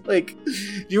bones. Like,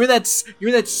 you remember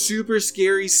that super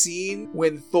scary scene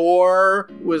when Thor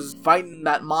was fighting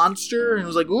that monster and it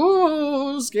was like,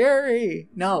 ooh, scary.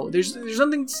 No, there's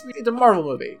nothing. It's a Marvel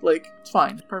movie. Like, it's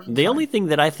fine. Perfect. The only thing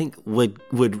that I think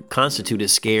would constitute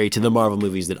as scary to the Marvel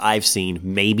movies that I've seen,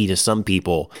 maybe to some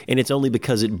people, and it's only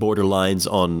because it borderlines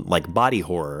on like body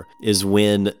horror, is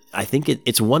when I think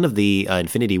it's one of the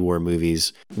Infinity War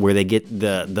movies where they get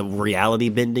the reality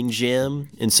bending gem,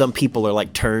 and some people are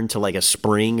like turned to like a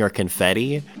spring or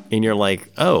confetti, and you're like,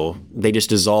 oh, they just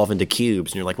dissolve into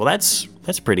cubes, and you're like, well, that's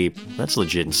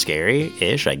legit and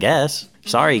scary-ish, I guess.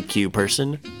 Sorry, Q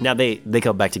person. Now they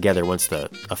come back together once the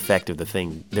effect of the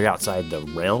thing, they're outside the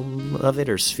realm of it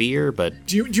or sphere, but...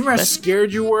 Do you remember how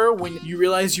scared you were when you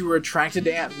realized you were attracted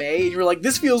to Aunt May? And you were like,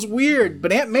 this feels weird,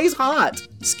 but Aunt May's hot.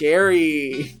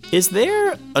 Scary. Is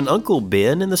there an Uncle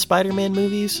Ben in the Spider-Man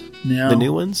movies? No. The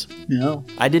new ones? No.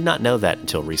 I did not know that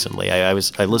until recently. I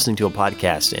was listening to a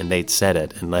podcast and they said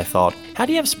it, and I thought, how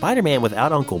do you have Spider-Man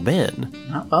without Uncle Ben?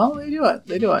 Well, they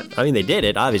do it. I mean, they did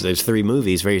it. Obviously, there's 3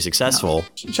 movies, very successful. No.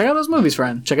 Check out those movies,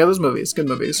 friend. Check out those movies. Good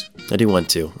movies. I do want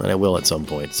to, and I will at some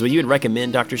point. So you would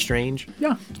recommend Doctor Strange?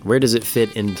 Yeah. Where does it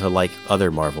fit into, like, other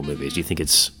Marvel movies? Do you think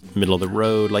it's middle of the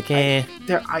road? Like, I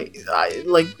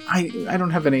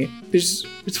don't have any.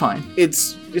 It's fine.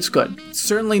 It's It's good.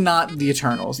 Certainly not the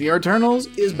Eternals. The Eternals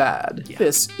is bad. Yeah.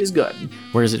 This is good.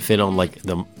 Where does it fit on like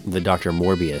the Dr.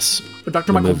 Morbius? But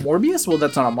Dr. Michael Morbius? Well,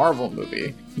 that's not a Marvel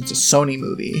movie. It's a Sony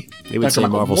movie. It would say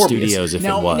Marvel Studios if it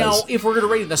was. Now, if we're going to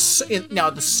rate the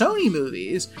Sony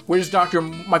movies, where does Dr.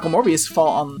 Michael Morbius fall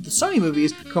on the Sony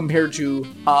movies compared to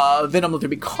Venom Let There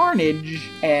Be Carnage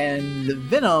and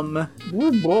Venom?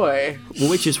 Oh boy.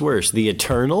 Which is worse, the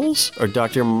Eternals or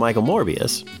Dr. Michael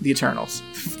Morbius? The Eternals.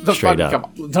 Straight up. Come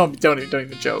on. Don't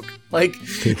even joke. Like,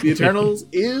 the Eternals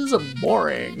is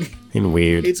boring. And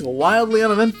weird. It's wildly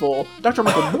uneventful. Dr.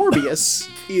 Michael Morbius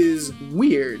is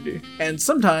weird and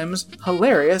sometimes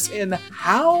hilarious in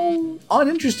how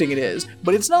uninteresting it is,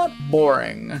 but it's not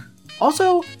boring.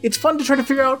 Also, it's fun to try to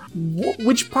figure out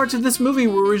which parts of this movie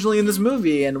were originally in this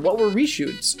movie and what were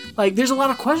reshoots. Like, there's a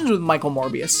lot of questions with Michael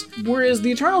Morbius. Whereas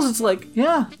the Eternals, it's like,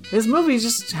 yeah, this movie's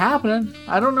just happening.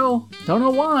 I don't know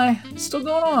why. It's still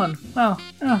going on. Oh,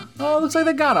 yeah. Oh, looks like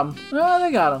they got him. Oh,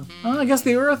 they got him. Oh, I guess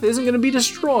the Earth isn't going to be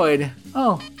destroyed.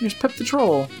 Oh, here's Pip the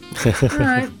Troll. All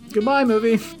right. Goodbye,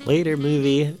 movie. Later,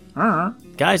 movie.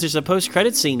 Guys, there's a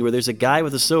post-credit scene where there's a guy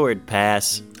with a sword.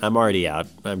 Pass. I'm already out.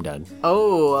 I'm done.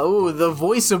 Oh, the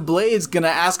voice of Blade's gonna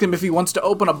ask him if he wants to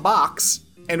open a box.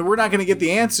 And we're not gonna get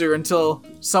the answer until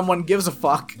someone gives a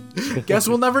fuck. Guess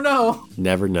we'll never know.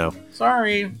 Never know.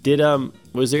 Sorry.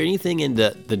 Was there anything in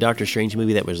the Doctor Strange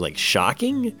movie that was, like,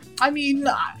 shocking? I mean,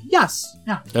 yes.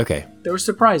 Yeah. Okay. There were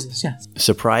surprises, yes.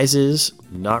 Surprises,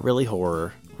 not really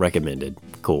horror. Recommended.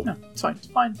 Cool. Yeah, it's fine. It's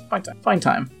fine. Fine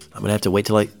time. I'm gonna have to wait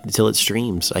till it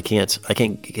streams. I can't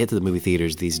get to the movie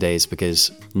theaters these days because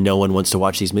no one wants to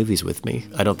watch these movies with me.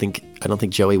 I don't think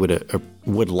Joey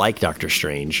would like Doctor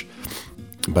Strange,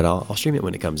 but I'll stream it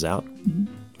when it comes out. Mm-hmm.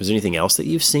 Was there anything else that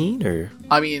you've seen, or?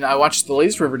 I mean, I watched the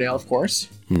latest Riverdale, of course.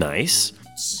 Nice.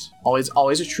 It's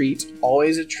always a treat.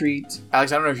 Always a treat.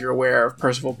 Alex, I don't know if you're aware of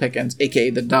Percival Pickens, aka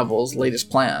the Devil's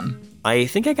latest plan. I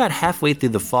think I got halfway through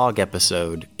the Fog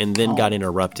episode and then got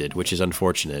interrupted, which is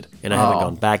unfortunate, and I haven't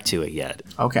gone back to it yet.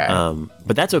 Okay.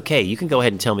 But that's okay. You can go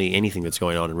ahead and tell me anything that's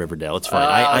going on in Riverdale. It's fine.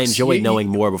 I enjoy knowing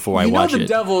more before I watch it. You know the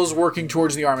Devil's working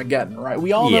towards the Armageddon, right?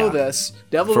 We all know this.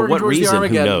 Devil's For working what towards reason? the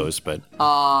Armageddon. Who knows? But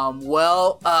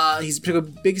he's took a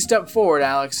big step forward,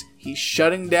 Alex. He's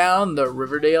shutting down the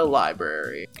Riverdale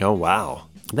Library. Oh wow,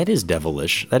 that is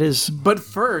devilish. That is. But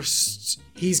first,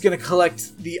 he's going to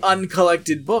collect the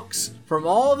uncollected books from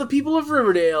all the people of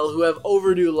Riverdale who have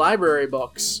overdue library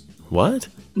books. What?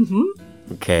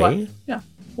 Mm-hmm. Okay. What? Yeah.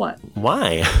 What?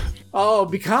 Why? Oh,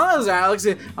 because, Alex,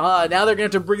 now they're going to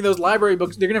have to bring those library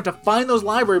books. They're going to have to find those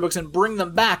library books and bring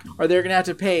them back, or they're going to have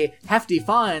to pay hefty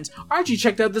fines. Archie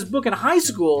checked out this book in high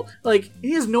school. Like,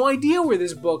 he has no idea where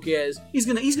this book is. He's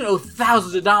gonna owe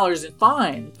thousands of dollars in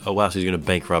fines. Oh, wow, so he's going to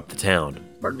bankrupt the town.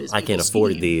 I can't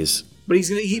afford these.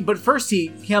 But first he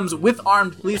comes with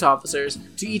armed police officers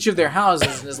to each of their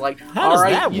houses and is like, How does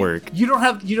that work? You don't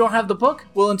have the book?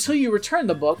 Well, until you return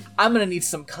the book, I'm gonna need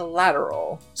some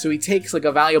collateral. So he takes like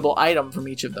a valuable item from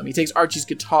each of them. He takes Archie's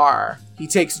guitar. He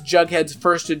takes Jughead's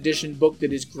first edition book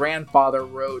that his grandfather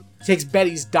wrote. He takes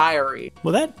Betty's diary.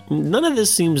 Well, none of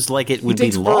this seems like it would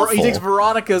be lawful. He takes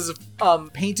Veronica's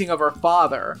painting of her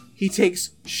father. He takes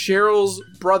Cheryl's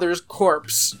brother's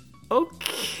corpse.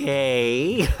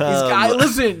 Okay.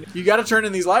 Listen, you gotta turn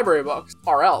in these library books,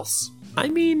 or else. I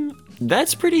mean,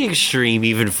 that's pretty extreme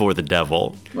even for the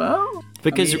Devil. Well,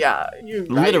 because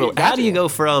literally, how do you go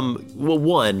from, well,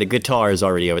 one, the guitar is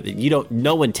already over.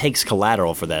 No one takes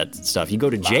collateral for that stuff. You go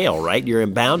to jail, right? You're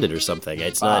impounded or something.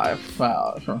 It's not.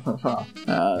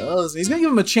 Listen, he's gonna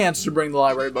give him a chance to bring the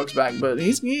library books back, but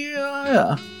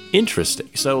yeah. Interesting.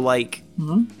 So, like,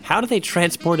 how do they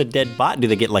transport a dead body? Do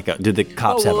they get do the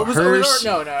cops have a hearse?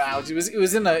 No, Alex. It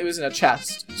was in a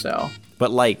chest. So.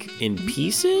 But like in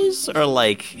pieces, or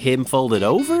like him folded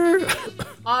over?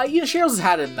 Cheryl's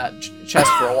had it in that chest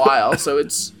for a while, so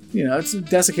it's it's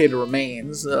desiccated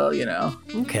remains.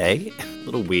 Okay, a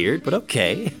little weird, but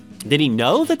okay. Did he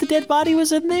know that the dead body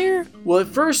was in there? Well, at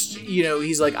first,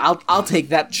 he's like, I'll take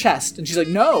that chest. And she's like,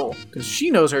 no, because she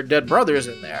knows her dead brother's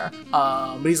in there.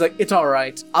 But he's like, it's all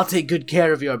right. I'll take good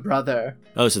care of your brother.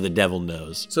 Oh, so the Devil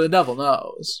knows. So the Devil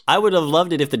knows. I would have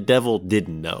loved it if the Devil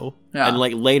didn't know. Yeah. And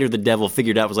like later the Devil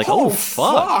figured out, was like, oh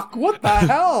fuck. What the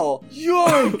hell?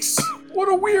 Yikes. What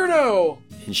a weirdo.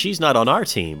 And she's not on our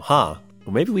team, huh?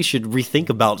 Well, maybe we should rethink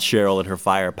about Cheryl and her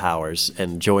fire powers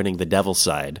and joining the Devil's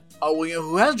side. Oh, well,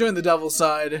 who has joined the Devil's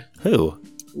side? Who?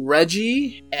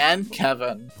 Reggie and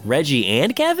Kevin. Reggie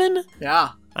and Kevin? Yeah.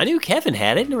 I knew Kevin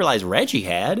had it. I didn't realize Reggie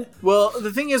had. Well,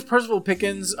 the thing is, Percival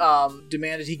Pickens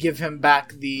demanded he give him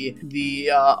back the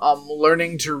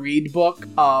learning to read book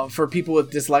for people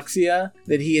with dyslexia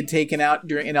that he had taken out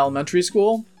in elementary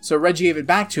school. So Reggie gave it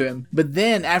back to him. But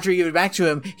then, after he gave it back to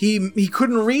him, he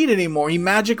couldn't read anymore. He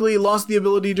magically lost the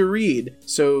ability to read.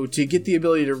 So to get the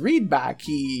ability to read back,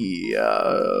 he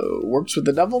works with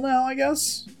the devil now, I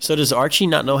guess. So does Archie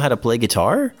not know how to play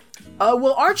guitar?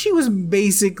 Well, Archie was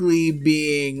basically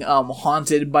being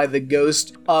haunted by the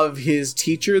ghost of his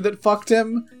teacher that fucked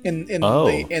him in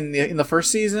the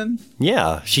first season.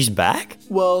 Yeah, she's back?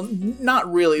 Well,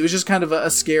 not really. It was just kind of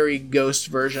a scary ghost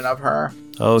version of her.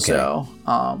 Okay. So,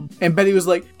 and Betty was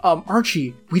like,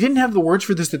 Archie, we didn't have the words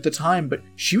for this at the time, but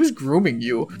she was grooming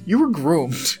you. You were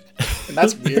groomed. And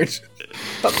that's weird.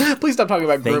 Please stop talking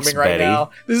about grooming right Betty.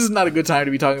 now. This is not a good time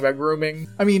to be talking about grooming.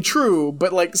 I mean, true,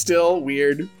 but like still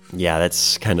weird. Yeah,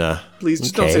 that's kind of... Please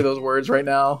just don't say those words right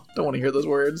now. Don't want to hear those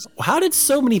words. How did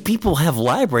so many people have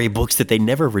library books that they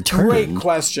never returned?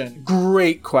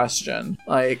 Great question.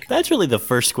 Like, that's really the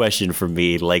first question for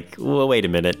me. Like, well, wait a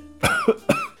minute.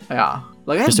 Yeah.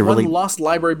 Like, I had one lost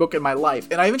library book in my life,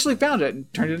 and I eventually found it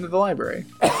and turned it into the library.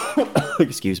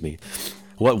 Excuse me.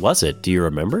 What was it? Do you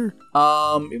remember?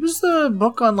 It was the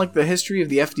book on, like, the history of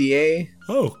the FDA.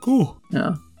 Oh, cool.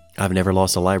 Yeah. I've never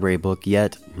lost a library book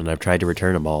yet, and I've tried to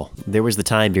return them all. There was the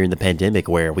time during the pandemic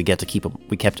where we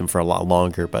kept them for a lot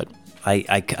longer, but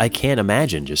I can't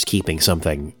imagine just keeping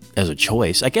something as a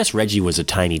choice. I guess Reggie was a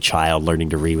tiny child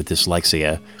learning to read with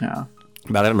dyslexia. Yeah.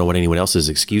 But I don't know what anyone else's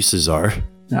excuses are.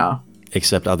 Yeah.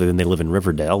 Except other than they live in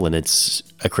Riverdale, and it's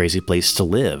a crazy place to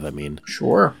live. I mean,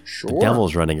 sure. The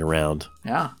devil's running around.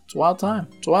 Yeah, it's a wild time.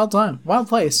 It's a wild time. Wild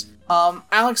place.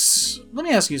 Alex, let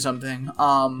me ask you something.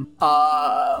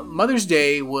 Mother's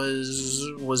Day was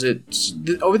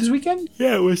it over this weekend?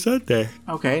 Yeah, it was Sunday.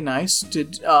 Okay, nice.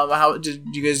 Did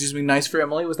you guys do something nice for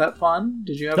Emily? Was that fun?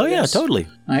 Did you have? Oh yeah, totally.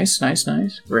 Nice.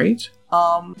 Great.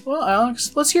 Well,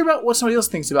 Alex, let's hear about what somebody else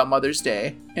thinks about Mother's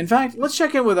Day. In fact, let's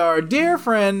check in with our dear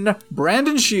friend,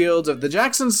 Brandon Shields of the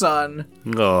Jackson Sun.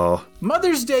 Oh.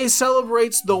 Mother's Day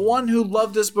celebrates the one who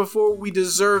loved us before we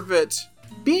deserve it.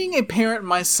 Being a parent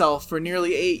myself for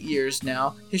nearly 8 years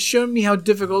now has shown me how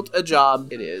difficult a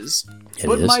job it is.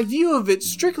 But my view of it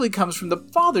strictly comes from the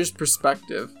father's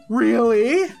perspective.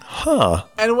 Really? Huh.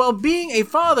 And while being a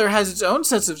father has its own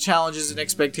sets of challenges and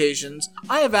expectations,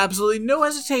 I have absolutely no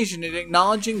hesitation in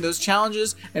acknowledging those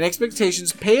challenges and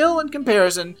expectations pale in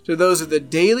comparison to those of the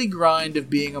daily grind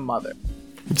of being a mother.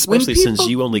 Especially since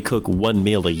you only cook one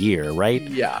meal a year, right?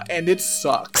 Yeah, and it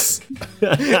sucks.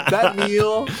 That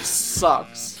meal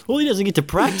sucks. Well, he doesn't get to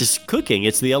practice cooking.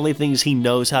 It's the only things he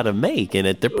knows how to make, and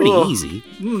they're pretty easy.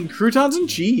 Croutons and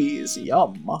cheese.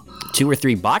 Yum. 2 or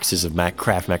 3 boxes of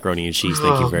Kraft macaroni and cheese,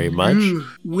 thank you very much.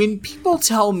 When people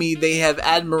tell me they have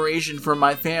admiration for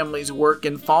my family's work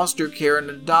in foster care and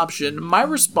adoption, my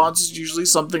response is usually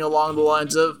something along the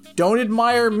lines of, don't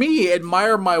admire me,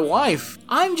 admire my wife.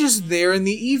 I'm just there in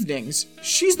the evenings.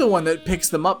 She's the one that picks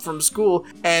them up from school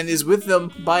and is with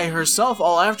them by herself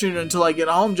all afternoon until I get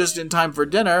home just in time for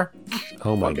dinner.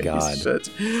 Oh my God.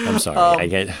 I'm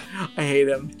sorry. I hate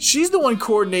him. She's the one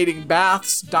coordinating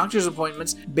baths, doctor's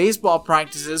appointments, baseball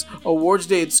practices, awards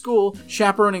day at school,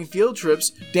 chaperoning field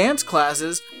trips, dance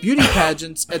classes, beauty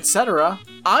pageants, etc.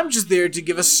 I'm just there to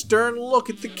give a stern look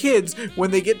at the kids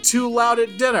when they get too loud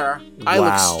at dinner. I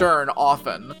look stern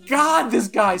often. God, this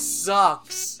guy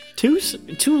sucks. Too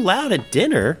loud at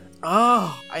dinner?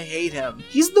 Oh, I hate him.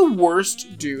 He's the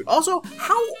worst dude. Also,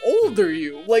 how old are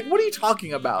you? Like, what are you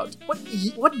talking about?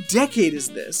 What decade is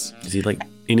this? Is he like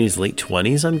in his late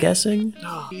 20s, I'm guessing?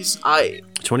 Oh,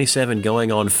 27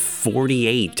 going on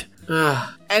 48.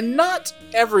 And not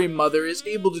every mother is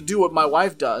able to do what my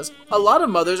wife does. A lot of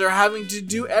mothers are having to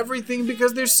do everything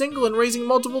because they're single and raising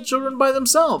multiple children by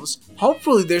themselves.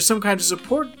 Hopefully there's some kind of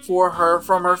support for her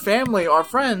from her family or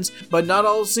friends, but not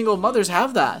all single mothers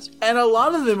have that. And a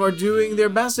lot of them are doing their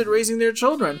best at raising their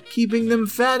children, keeping them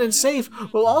fed and safe,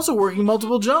 while also working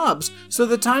multiple jobs. So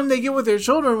the time they get with their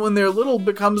children when they're little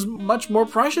becomes much more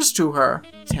precious to her.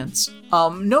 Tense.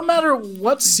 No matter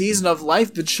what season of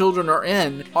life the children are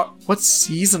in, what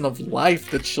season of life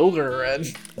the children are in?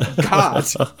 God.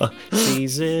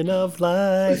 Season of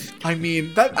life. I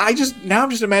mean, I'm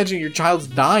just imagining your child's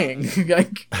dying.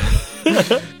 Like,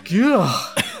 yeah.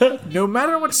 No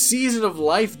matter what season of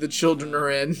life the children are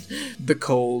in, the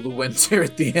cold winter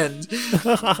at the end,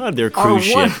 Their cruise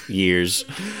ship years.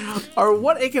 or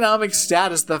what economic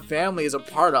status the family is a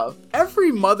part of,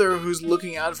 every mother who's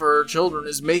looking out for her children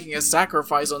is making a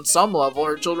sacrifice on some level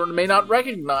her children may not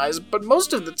recognize, but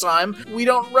most of the time, we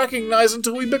don't recognize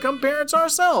until we become parents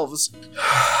ourselves.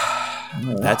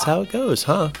 That's how it goes,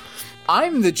 huh?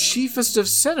 I'm the chiefest of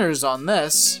sinners on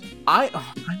this. I'm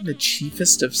the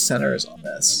chiefest of sinners on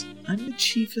this. I'm the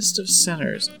chiefest of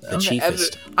sinners.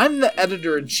 I'm the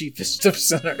editor-in-chiefest of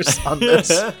sinners on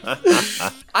this.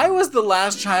 I was the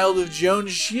last child Joan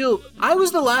Shields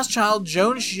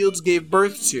gave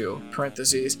birth to,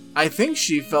 parentheses. I think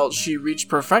she felt she reached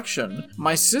perfection.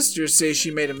 My sisters say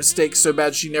she made a mistake so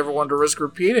bad she never wanted to risk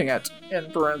repeating it,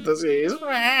 in parentheses.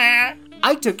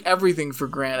 I took everything for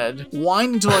granted,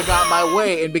 whined until I got my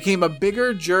way, and became a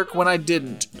bigger jerk when I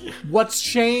didn't. What's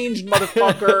changed,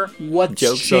 motherfucker? What's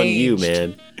Joke's changed? on you,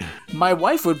 man. My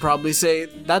wife would probably say,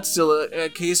 that's still a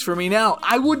case for me now.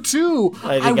 I would too.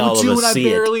 I would too, and I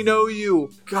barely know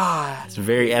you. God. It's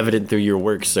very evident through your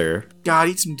work, sir. God,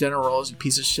 eat some dinner rolls, you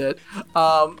piece of shit.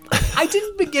 I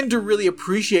didn't begin to really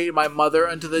appreciate my mother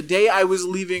until the day I was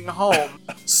leaving home.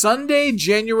 Sunday,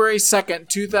 January 2nd,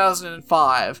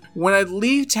 2005, when I'd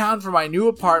leave town for my new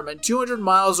apartment 200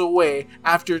 miles away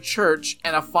after church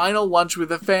and a final lunch with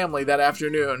the family that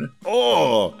afternoon.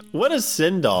 Oh, what a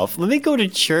send-off. Let me go to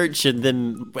church and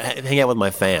then hang out with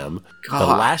my fam. God.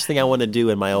 The last thing I want to do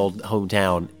in my old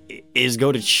hometown is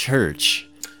go to church.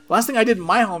 Last thing I did in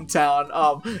my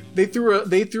hometown, they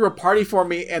threw a party for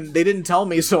me and they didn't tell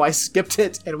me, so I skipped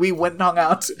it and we went and hung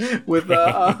out with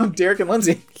Derek and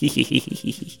Lindsay.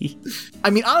 I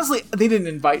mean, honestly, they didn't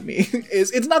invite me.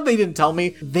 It's not they didn't tell me;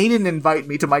 they didn't invite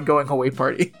me to my going away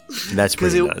party. That's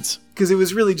pretty nuts. Because it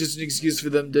was really just an excuse for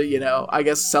them to, I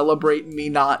guess celebrate me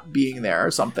not being there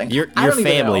or something. Your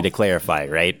family, to clarify,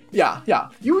 right? Yeah.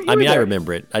 You I mean, there. I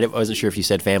remember it. I wasn't sure if you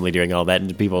said family during all that,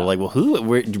 and people were like, "Well,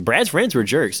 who? Brad's friends were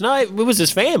jerks." No, it was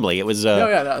his family. It was.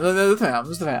 The fam. It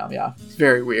was the fam. Yeah, it's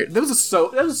very weird. That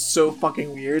was so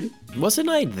fucking weird. Wasn't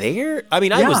I there? I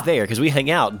mean, I was there because we hang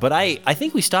out, but I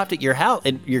think we stopped at your house,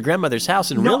 at your grandmother's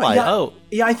house, and realized,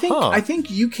 I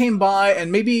think you came by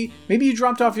and maybe you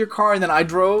dropped off your car and then I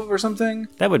drove or something.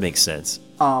 That would make sense.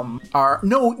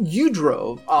 No, you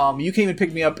drove. You came and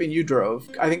picked me up and you drove.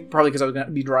 I think probably because I was going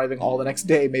to be driving all the next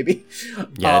day, maybe.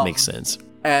 Yeah, that makes sense.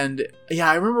 And yeah,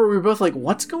 I remember we were both like,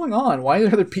 what's going on? Why are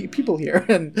there other people here?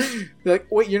 And they're like,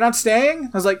 wait, you're not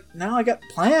staying? I was like, no, I got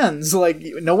plans. Like,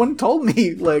 no one told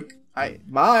me. Like,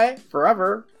 bye,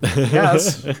 forever.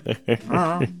 Yes.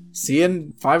 See you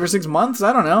in 5 or 6 months?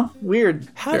 I don't know. Weird.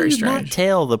 How Very do you strange. not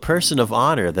tell the person of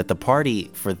honor that the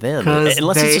party for them,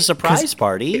 unless it's a surprise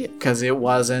party? Because it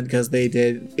wasn't, because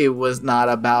it was not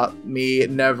about me.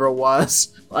 It never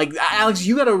was. Like, Alex,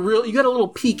 you got a little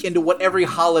peek into what every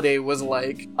holiday was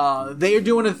like. They are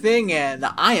doing a thing and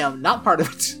I am not part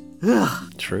of it.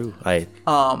 True. Blah,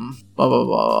 blah, blah,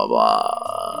 blah,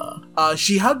 blah.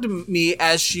 She hugged me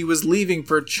as she was leaving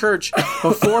for church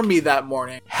before me that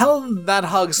morning. Held that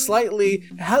hug slightly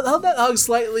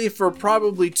for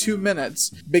probably 2 minutes.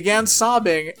 Began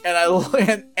sobbing,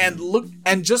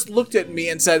 and just looked at me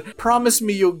and said, "Promise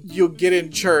me you'll get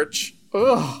in church."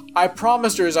 Ugh. I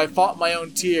promised her as I fought my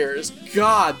own tears.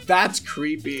 God, that's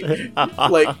creepy. The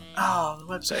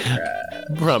website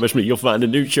crashed. Promise me you'll find a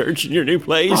new church in your new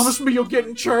place. Promise me you'll get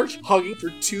in church. Hugging for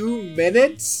 2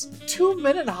 minutes?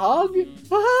 2-minute hug?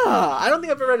 I don't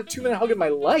think I've ever had a 2-minute hug in my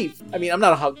life. I mean, I'm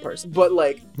not a hug person, but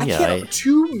I can't.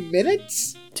 2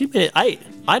 minutes? 2 minutes? I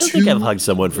don't think I've hugged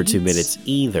someone for 2 minutes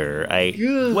either.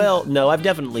 Well, no, I've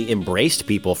definitely embraced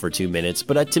people for 2 minutes,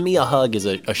 but to me, a hug is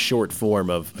a short form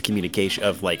of a communication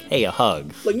of like, hey, a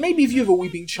hug. Like maybe if you have a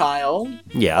weeping child.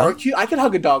 Yeah. Or I could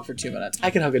hug a dog for 2 minutes.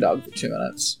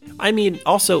 I mean,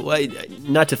 also,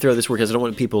 not to throw this word because I don't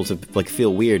want people to like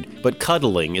feel weird, but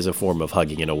cuddling is a form of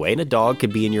hugging in a way. And a dog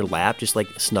could be in your lap, just like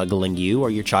snuggling you, or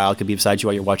your child could be beside you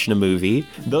while you're watching a movie.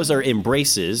 Those are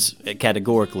embraces,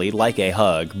 categorically, like a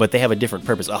hug, but they have a different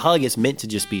purpose. A hug is meant to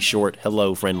just be short,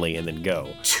 hello, friendly, and then go.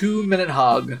 2-minute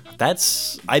hug.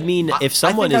 If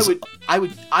someone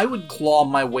I would claw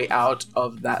my way out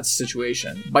of that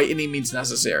situation by any means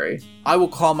necessary. I will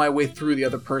claw my way through the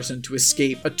other person to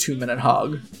escape a 2-minute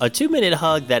hug. A 2-minute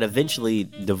hug that eventually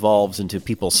devolves into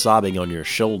people sobbing on your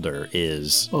shoulder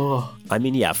is, I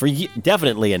mean, yeah, for you,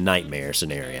 definitely a nightmare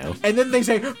scenario. And then they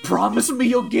say, promise me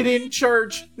you'll get in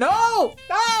church. No!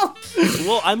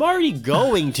 Well, I'm already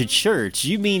going to church.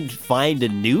 You mean find a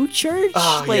new church?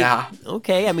 Oh, yeah.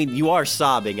 Okay, I mean, you are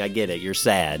sobbing. I get it. You're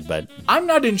sad, but... I'm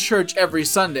not in church every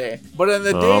Sunday, but in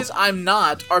the days I'm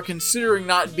not, or considering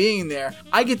not being there,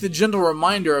 I get the gentle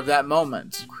reminder of that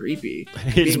moment. Creepy.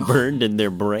 It's burned in their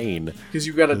brain. Because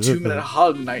you've got a 2-minute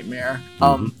hug nightmare.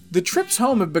 The trips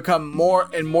home have become more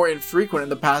and more infrequent in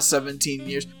the past 17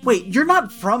 years. Wait, you're not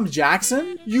from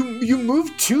Jackson? You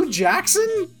moved to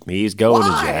Jackson? He's going to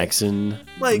Jackson.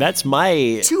 Like, that's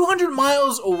my 200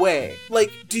 miles away.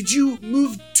 Like, did you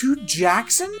move to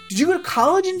Jackson? Did you go to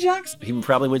college in Jackson? He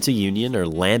probably went to Union or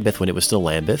Lambeth when it was still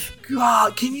Lambeth.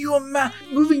 God, can you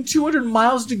imagine moving 200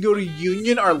 miles to go to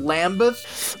Union or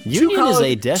Lambeth? Union is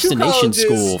a destination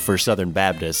school for Southern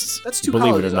Baptists. That's 2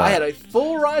 believe colleges. It or not. I had a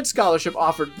full ride scholarship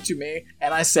offered to me,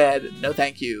 and I said, no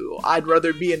thank you. I'd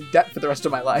rather be in debt for the rest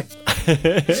of my life.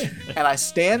 And I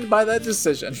stand by that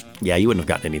decision. Yeah, you wouldn't have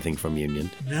gotten anything from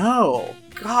Union. No.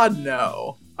 God,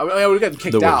 no. I mean, I would have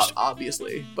gotten kicked out,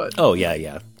 obviously, but... Oh,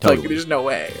 yeah, totally. Like, there's no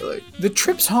way. Like, the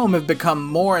trips home have become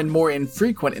more and more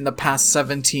infrequent in the past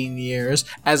 17 years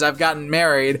as I've gotten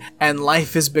married and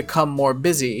life has become more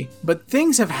busy. But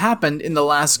things have happened in the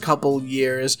last couple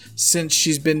years since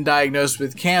she's been diagnosed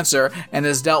with cancer and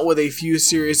has dealt with a few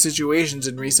serious situations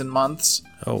in recent months.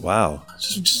 Oh, wow.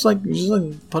 Just like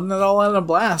putting it all out in a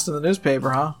blast in the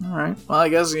newspaper, huh? All right. Well, I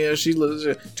guess, she lives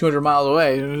 200 miles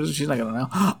away. She's not going to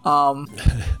know.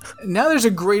 Now there's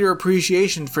a greater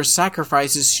appreciation for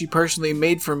sacrifices she personally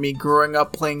made for me growing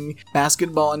up playing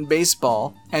basketball and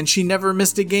baseball. And she never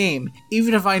missed a game,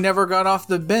 even if I never got off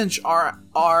the bench or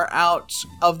out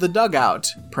of the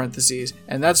dugout, parentheses.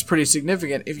 And that's pretty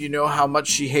significant if you know how much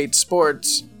she hates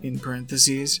sports, in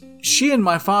parentheses. She and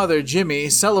my father, Jimmy,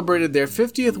 celebrated their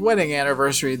 50th wedding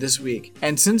anniversary this week,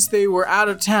 and since they were out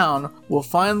of town, we'll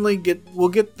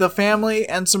get the family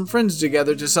and some friends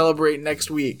together to celebrate next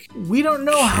week. We don't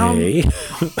know how...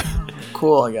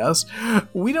 Cool, I guess.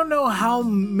 We don't know how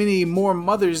many more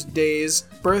Mother's Days,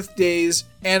 birthdays,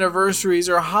 anniversaries,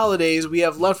 or holidays we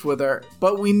have left with her,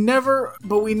 but we never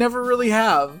really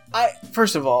have.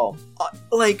 First of all,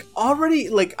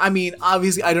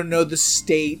 obviously I don't know the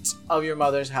state of your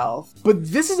mother's health, but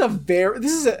it's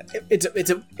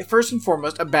first and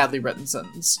foremost a badly written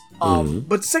sentence.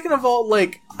 But second of all,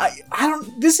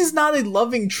 this is not a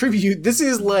loving tribute.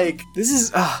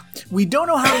 We don't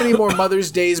know how many more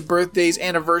Mother's Days, birthdays,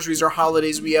 anniversaries, or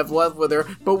holidays we have left with her,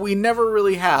 but we never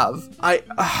really have.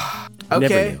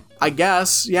 Okay, I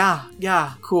guess.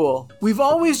 Yeah, cool. We've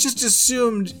always just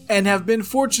assumed and have been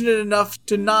fortunate enough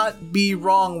to not be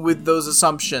wrong with those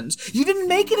assumptions. You didn't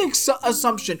make an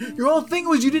assumption. Your whole thing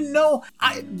was you didn't know.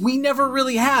 We never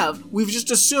really have. We've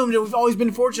just assumed, and we've always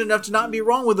been fortunate enough to not be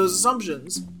wrong with those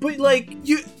assumptions. But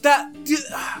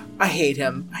I hate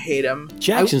him.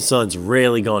 Jackson's son's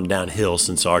really gone downhill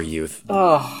since our youth.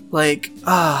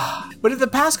 But if the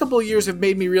past couple of years have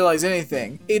made me realize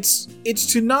anything, it's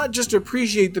to not just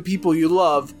appreciate the people you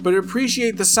love, but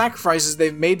appreciate the sacrifices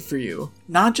they've made for you.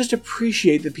 Not just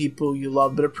appreciate the people you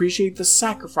love, but appreciate the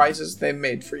sacrifices they've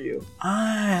made for you.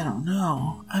 I don't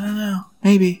know.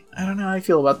 Maybe. I don't know how I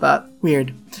feel about that.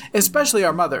 Weird. Especially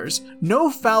our mothers. No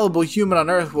fallible human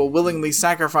on earth will willingly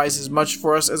sacrifice as much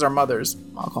for us as our mothers.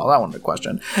 I'll call that one into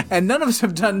question. And none of us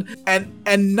have done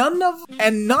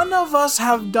none of us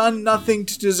have done nothing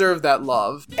to deserve that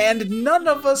love. And none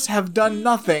of us have done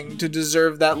nothing to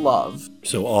deserve that love.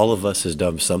 So all of us has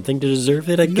done something to deserve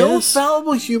it, I guess? No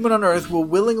fallible human on earth will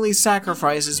willingly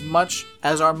sacrifice as much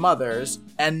as our mothers,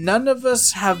 and none of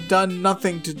us have done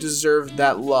nothing to deserve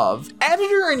that love.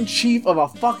 Editor-in-chief of a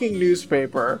fucking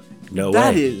newspaper. No way.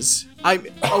 That is...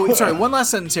 one last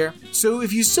sentence here. So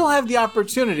if you still have the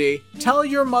opportunity, tell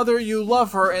your mother you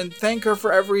love her and thank her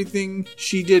for everything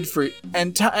she did for you.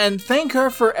 And thank her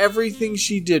for everything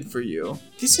she did for you.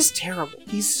 This is terrible.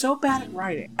 He's so bad at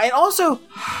writing. And also,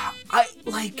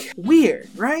 weird,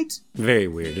 right? Very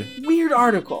weird. Weird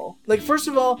article. First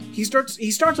of all, he starts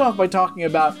off by talking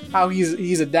about how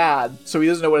he's a dad, so he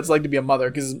doesn't know what it's like to be a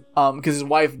mother because his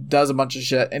wife does a bunch of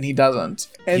shit and he doesn't.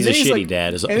 And he's a shitty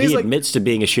dad. He admits to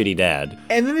being a shitty dad.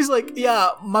 And then he's like,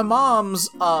 yeah, my mom's,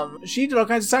 she did all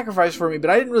kinds of sacrifice for me, but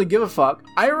I didn't really give a fuck.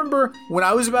 I remember when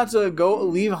I was about to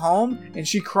leave home and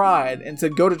she cried and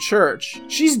said, go to church.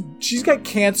 She's got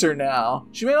cancer now.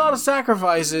 She made a lot of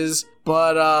sacrifices,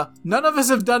 but none of us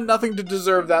have done nothing to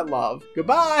deserve that love.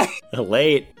 Goodbye.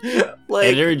 Late. Like,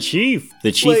 Editor-in-Chief.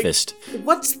 The chiefest.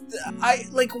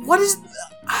 What is...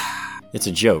 It's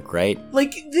a joke, right?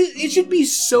 Like, it should be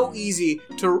so easy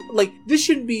to, like, this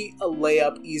should be a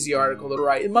layup, easy article to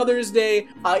write. In Mother's Day,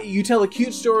 you tell a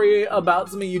cute story about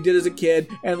something you did as a kid,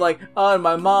 and like,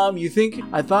 my mom,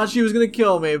 I thought she was gonna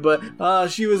kill me, but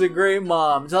she was a great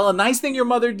mom. Tell a nice thing your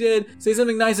mother did, say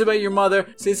something nice about your mother,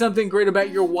 say something great about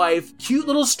your wife, cute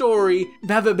little story,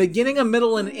 have a beginning, a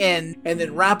middle, and end, and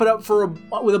then wrap it up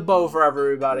with a bow for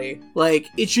everybody. Like,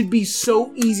 it should be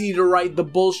so easy to write the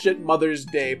bullshit Mother's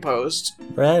Day post.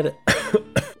 Brad,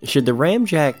 should the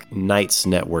Ramjack Nights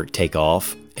network take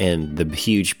off and the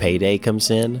huge payday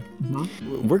comes in,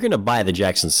 we're going to buy the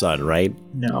Jackson Sun, right?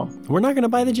 No. We're not going to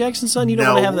buy the Jackson Sun? You don't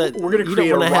want to have that? We're going to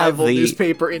create a rival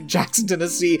newspaper in Jackson,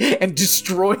 Tennessee and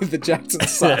destroy the Jackson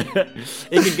Sun.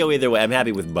 It could go either way. I'm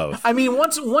happy with both. I mean,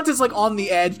 once it's like on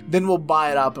the edge, then we'll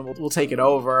buy it up and we'll take it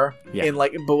over. Yeah. And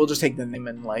like, but we'll just take the name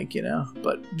and like, you know,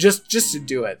 but just to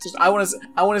do it. I want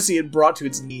to see it brought to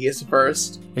its knees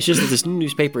first. It's just that this new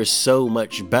newspaper is so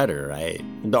much better, right?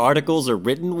 The articles are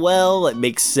written well. It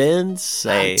makes sense.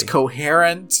 It's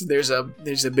coherent. There's a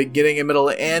beginning, a middle,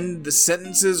 and end. The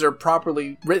sentences are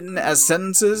properly written as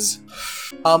sentences.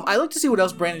 I like to see what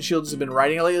else Brandon Shields has been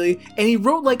writing lately, and he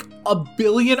wrote like 1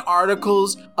 billion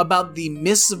articles about the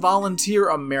Miss Volunteer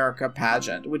America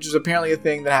pageant, which is apparently a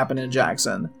thing that happened in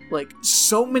Jackson. Like,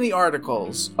 so many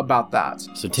articles about that.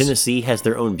 So Tennessee has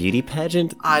their own beauty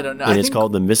pageant? I don't know. And it's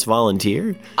called the Miss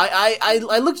Volunteer?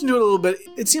 I looked into it a little bit.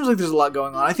 It seems like there's a lot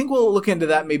going on. I think we'll look into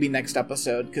that maybe next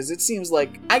episode, because it seems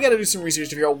like I gotta do some research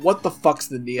to figure out what the fuck's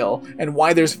the deal and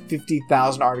why there's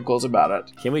 50,000 articles about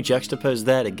it. Can we juxtapose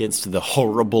that against the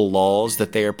horrible laws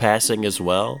that they are passing as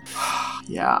well?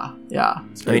 Yeah.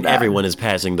 I mean, everyone is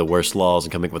passing the worst laws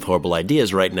and coming up with horrible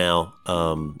ideas right now.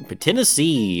 But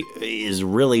Tennessee is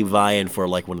really vying for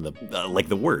like one of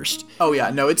the worst. Oh yeah,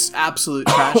 no, it's absolute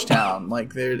trash town.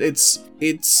 Like it's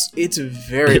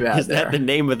very bad. Is that the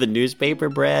name of the newspaper,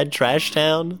 Brad? Trash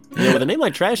Town? You know, with a name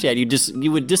like Trash Town,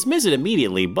 you would dismiss it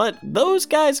immediately. But those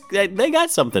guys, they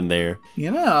got something there.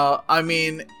 You know, I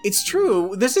mean, it's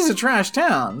true. This is a trash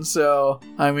town, so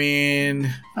I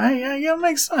mean, it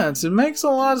makes sense. It makes a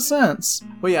lot of sense.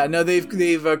 Well, yeah, no, they've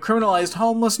criminalized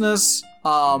homelessness.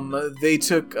 They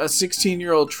took a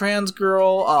 16-year-old trans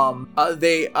girl.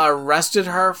 They arrested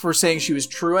her for saying she was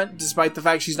truant, despite the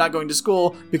fact she's not going to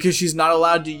school, because she's not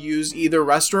allowed to use either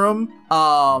restroom.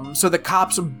 So the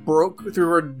cops broke through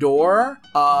her door,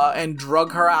 and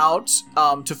drug her out,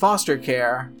 to foster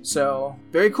care. So,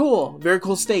 very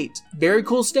cool state. Very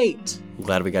cool state. I'm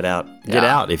glad we got out. Get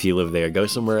out if you live there. Go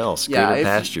somewhere else. Greener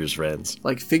pastures, friends.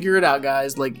 Like, figure it out,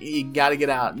 guys. Like, you gotta get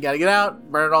out. You gotta get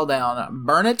out. Burn it all down.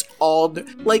 Burn it all.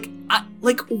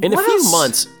 In a few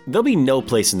months, there'll be no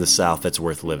place in the South that's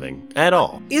worth living at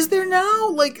all. Is there now?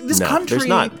 Like, this country. There's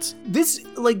not.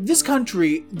 This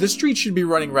country, the streets should be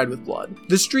running red with blood.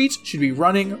 The streets should be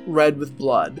running red with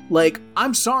blood. Like,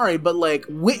 I'm sorry, but like,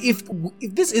 if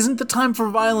this isn't the time for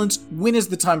violence, when is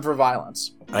the time for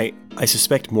violence? I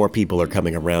suspect more people are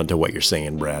coming around to what you're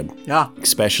saying, Brad. Yeah.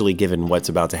 Especially given what's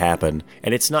about to happen.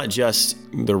 And it's not just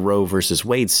the Roe versus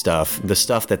Wade stuff, the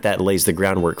stuff that lays the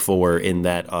groundwork for in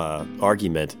that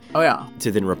argument. Oh, yeah.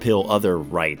 To then repeal other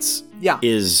rights. Yeah.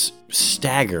 Is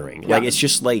staggering. Yeah. Like, it's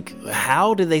just like,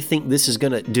 how do they think this is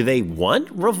gonna, do they want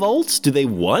revolts? Do they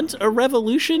want a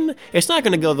revolution? It's not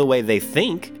gonna go the way they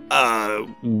think.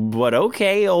 But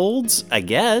okay, olds, I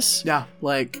guess. Yeah,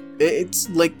 it's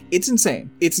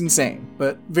insane. It's insane.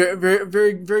 But very, very,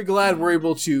 very, very glad we're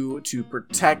able to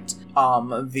protect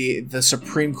the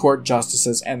Supreme Court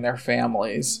justices and their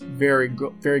families. Very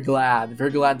glad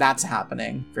that's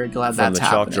happening. Very glad that's happening. From the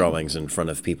chalk drawings in front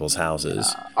of people's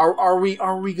houses. Are we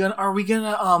gonna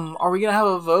have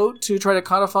a vote to try to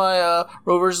codify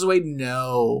Roe versus Wade?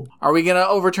 No. Are we gonna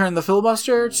overturn the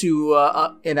filibuster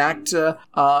to enact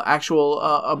actual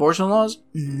abortion laws?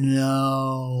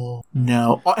 No.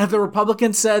 Have the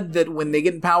Republicans said that when they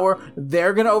get in power,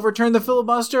 they're gonna overturn the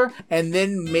filibuster and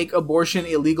then make abortion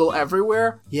illegal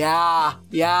everywhere? Yeah.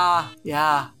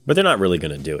 But they're not really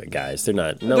going to do it, guys. They're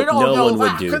not. No one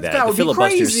would do that. The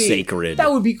filibuster's sacred.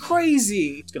 That would be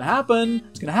crazy. It's going to happen.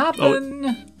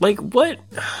 Oh, like, what?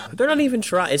 They're not even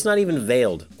trying. It's not even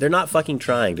veiled. They're not fucking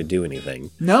trying to do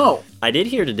anything. No. I did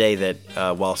hear today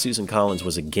that while Susan Collins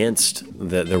was against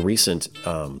the recent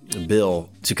bill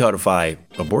to codify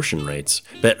abortion rights,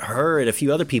 that her and a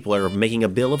few other people are making a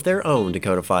bill of their own to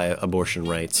codify abortion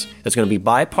rights that's going to be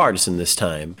bipartisan this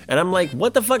time. And I'm like,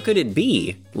 what the fuck could it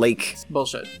be? Like, it's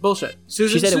bullshit. Bullshit. She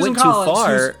said it went too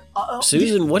far.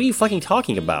 Susan, what are you fucking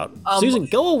talking about? Susan,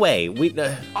 go away.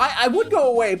 I would go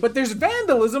away, but there's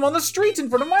vandalism on the streets in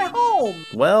front of my home.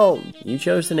 Well, you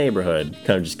chose the neighborhood.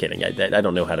 I'm just kidding. I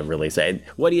don't know how to really say it.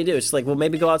 What do you do? It's like, well,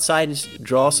 maybe go outside and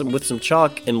draw with some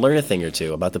chalk and learn a thing or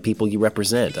two about the people you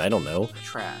represent. I don't know.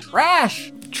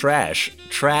 Trash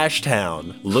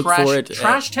town. Look for it.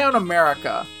 Trash town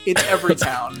America. It's every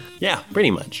town. Yeah,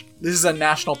 pretty much. This is a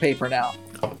national paper now.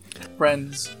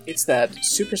 Friends, it's that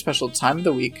super special time of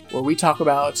the week where we talk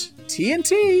about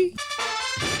TNT.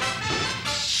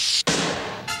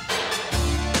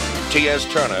 T.S.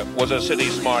 Turner was a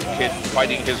city-smart kid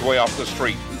fighting his way off the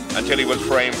street until he was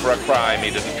framed for a crime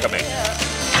he didn't commit.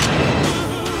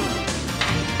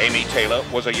 Amy Taylor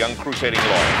was a young crusading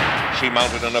lawyer. She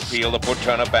mounted an appeal to put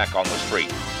Turner back on the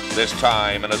street, this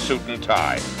time in a suit and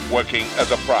tie, working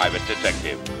as a private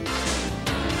detective.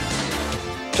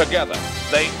 Together,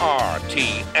 they are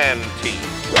TNT.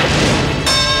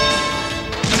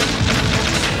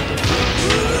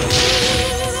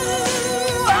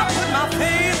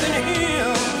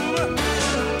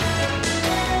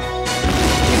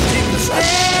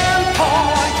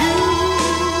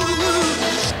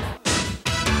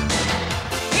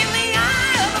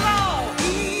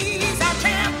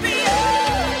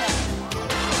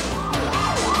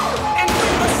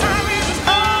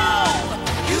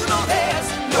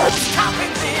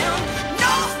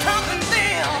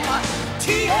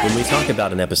 When we talk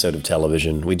about an episode of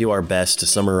television, we do our best to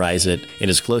summarize it in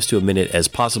as close to a minute as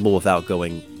possible without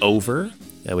going over,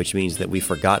 which means that we've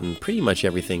forgotten pretty much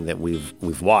everything that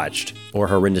we've watched, or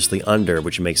horrendously under,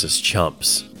 which makes us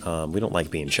chumps. We don't like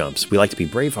being chumps. We like to be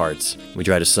bravehearts. We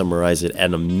try to summarize it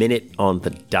at a minute on the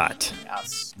dot.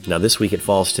 Yes. Now this week it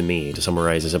falls to me to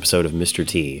summarize this episode of Mr.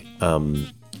 T.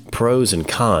 Pros and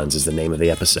Cons is the name of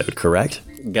the episode, correct?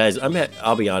 Guys,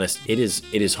 I'll be honest, it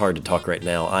is hard to talk right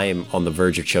now. I am on the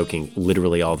verge of choking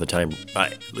literally all the time,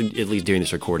 at least during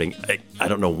this recording. I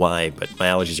don't know why, but my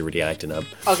allergies are really acting up.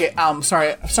 Okay,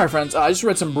 sorry friends. I just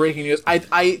read some breaking news.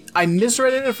 I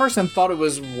misread it at first and thought it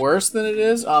was worse than it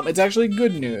is. It's actually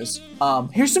good news.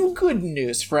 Here's some good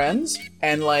news, friends.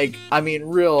 And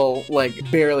real,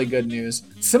 barely good news.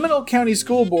 Seminole County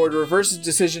School Board reverses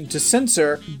decision to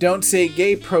censor Don't Say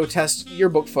Gay protest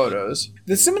yearbook photos.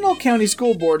 The Seminole County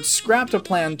School Board scrapped a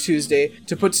plan Tuesday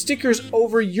to put stickers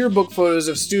over yearbook photos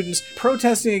of students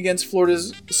protesting against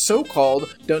Florida's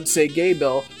so-called Don't Say Gay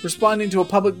bill, responding to a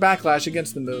public backlash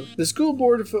against the move. The school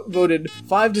board voted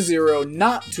 5-0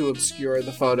 not to obscure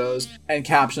the photos and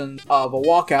captions of a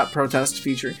walkout protest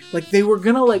featuring. They were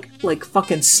gonna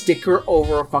fucking sticker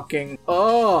over a fucking...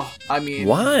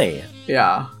 Why?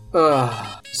 Yeah.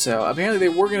 So apparently they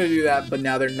were going to do that, but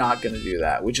now they're not going to do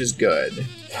that, which is good.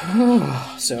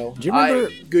 So, do you remember,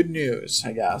 good news,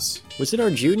 I guess. Was it our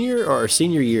junior or our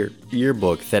senior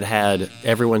yearbook that had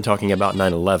everyone talking about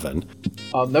 9/11?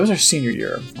 That was our senior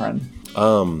year, friend.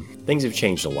 Things have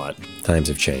changed a lot. Times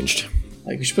have changed.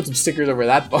 We should put some stickers over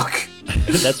that book.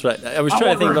 That's what I was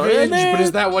trying to think revenge, about. But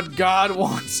is that what God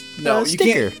wants? No, you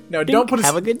sticker. Can't. No, don't put a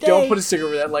have a good day. Don't put a sticker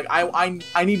over that.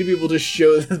 I need to be able to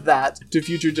show that to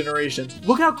future generations.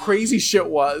 Look how crazy shit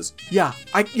was. Yeah.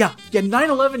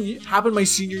 9/11 happened my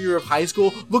senior year of high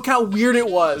school. Look how weird it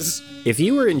was. If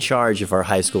you were in charge of our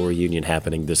high school reunion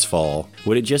happening this fall,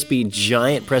 would it just be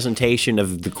giant presentation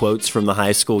of the quotes from the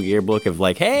high school yearbook of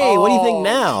hey, what do you think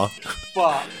now?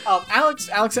 Fuck. Alex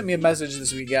sent me a message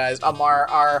this week, guys.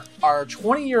 Our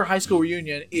 20-year high school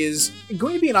reunion is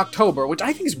going to be in October, which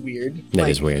I think is weird. That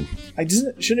is weird.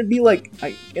 Shouldn't it be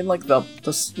in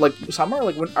the summer,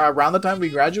 when around the time we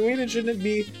graduated? Shouldn't it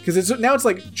be? Because it's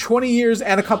 20 years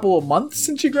and a couple of months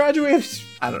since you graduated.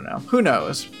 I don't know. Who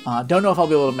knows? Don't know if I'll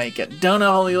be able to make it.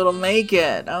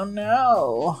 Oh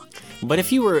no. But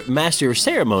if you were master of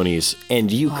ceremonies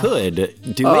and you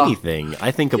could do anything,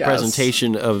 I think a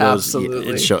presentation of those...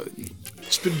 Absolutely.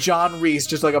 John Reese,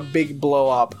 just like a big blow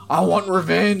up. I want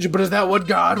revenge, but is that what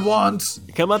God wants?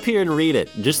 Come up here and read it.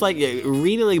 Just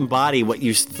really embody what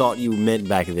you thought you meant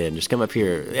back then. Just come up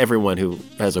here, everyone who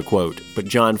has a quote. But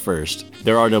John first.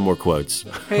 There are no more quotes.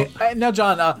 Hey, now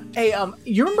John,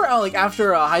 you remember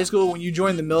after high school when you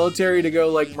joined the military to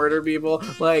go murder people?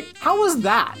 How was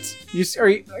that?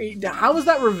 How was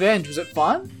that revenge? Was it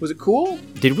fun? Was it cool?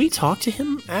 Did we talk to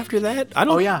him after that? I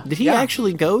don't. Oh yeah. Did he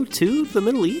actually go to the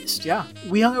Middle East? Yeah,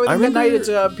 we hung out with him that night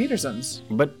at Peterson's.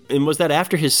 And was that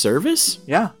after his service?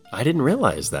 Yeah. I didn't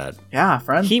realize that. Yeah,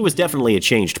 friend. He was definitely a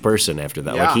changed person after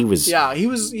that. Yeah. He was. Yeah, he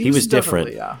was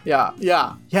different. Yeah.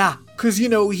 Because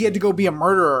he had to go be a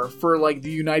murderer for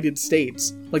the United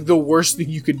States, the worst thing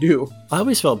you could do. I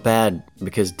always felt bad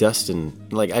because Dustin,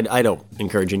 like, I don't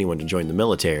encourage anyone to join the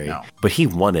military, but he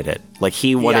wanted it. Like,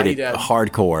 he wanted it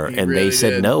hardcore, and really they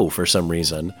said no for some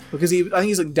reason. Because I think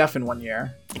he's like deaf in 1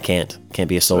 year. You can't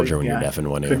be a soldier when you're deaf in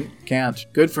 1 ear. Can't.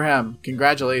 Good for him.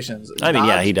 Congratulations. I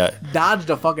mean, he dodged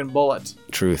a fucking bullet.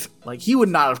 Truth. Like, he would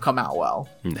not have come out well.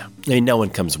 No. I mean, no one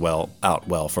comes out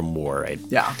well from war, right?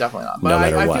 Yeah, definitely not. But no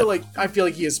matter I what. I feel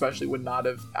like he especially would not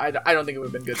have. I don't think it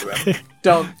would have been good to him.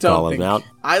 Don't call think. him out.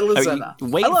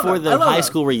 Wait for the high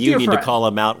school reunion to call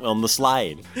him out on the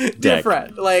slide. Dear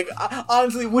friend, like,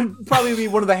 honestly, would probably be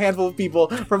one of the handful of people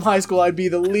from high school I'd be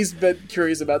the least bit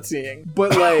curious about seeing.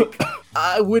 But like,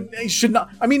 I should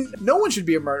not. I mean, no one should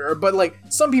be a murderer. But like,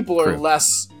 some people are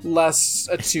less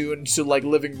attuned to like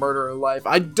living murderer life.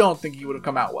 I don't think he would have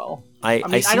come out well. I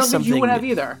don't think you would have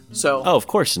either. So. Oh, of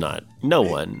course not. No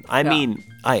one. I mean,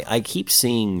 I keep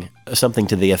seeing something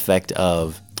to the effect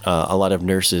of a lot of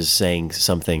nurses saying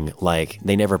something like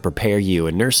they never prepare you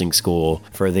in nursing school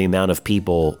for the amount of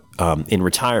people on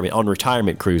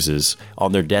retirement cruises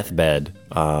on their deathbed,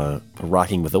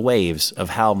 rocking with the waves, of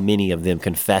how many of them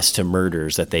confess to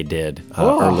murders that they did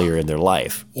earlier in their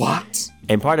life. What?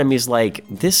 And part of me is like,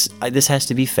 this has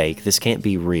to be fake. This can't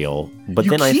be real. But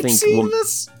then I think,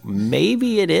 this?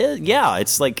 Maybe it is. Yeah,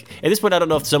 it's like, at this point, I don't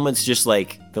know if someone's just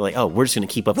like, they're like, oh, we're just going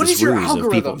to keep up this ruse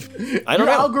of people. I don't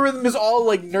know. Your algorithm is all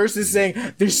like nurses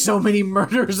saying, there's so many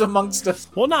murders amongst us.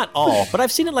 Well, not all, but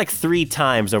I've seen it like 3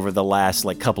 times over the last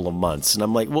like couple of months. And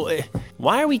I'm like, well,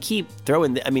 why are we keep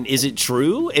throwing, I mean, is it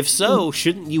true? If so,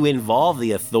 shouldn't you involve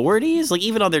the authorities? Like,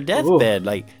 even on their deathbed,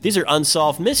 like, these are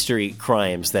unsolved mystery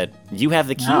crimes that you have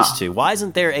the keys to. Why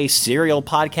isn't there a serial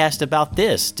podcast about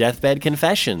this? Deathbed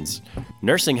Confessions,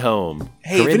 Nursing Home,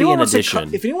 Caribbean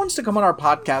Edition. If anyone wants to come on our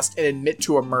podcast and admit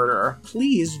to a murder,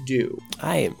 please do.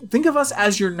 Think of us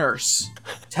as your nurse.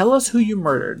 Tell us who you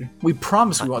murdered. We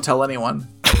promise we won't tell anyone.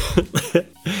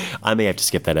 I may have to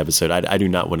skip that episode. I do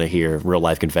not want to hear real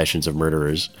life confessions of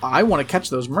murderers. I want to catch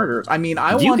those murderers. I mean,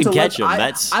 I want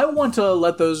to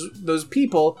let those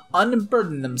people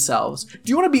unburden themselves. Do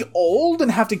you want to be old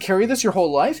and have to carry this your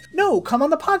whole life? No, come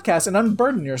on the podcast and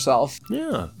unburden yourself.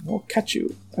 Yeah. We'll catch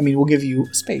you. I mean, we'll give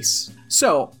you space.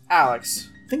 So, Alex,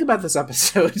 think about this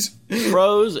episode.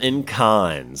 Pros and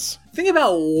cons. Think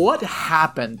about what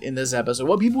happened in this episode.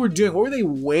 What people were doing. What were they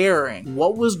wearing?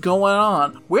 What was going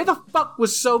on? Where the fuck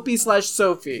was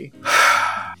Soapy/Sophie?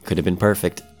 Could have been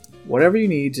perfect. Whatever you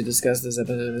need to discuss this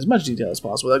episode in as much detail as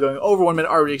possible without going over 1 minute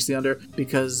already the under,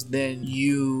 because then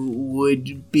you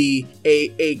would be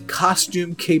a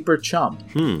costume caper chump.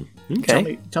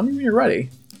 Okay. Tell me when you're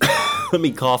ready. Let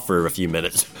me cough for a few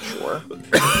minutes. Sure.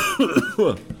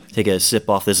 Take a sip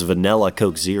off this vanilla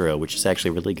Coke Zero, which is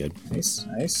actually really good.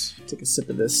 Nice. Take a sip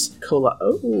of this cola.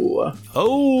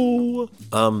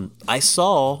 I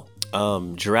saw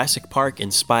Jurassic Park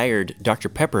inspired Dr.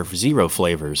 Pepper Zero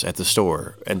flavors at the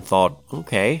store and thought,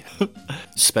 okay,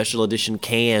 special edition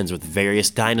cans with various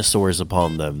dinosaurs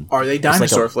upon them. Are they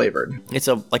dinosaur flavored? It's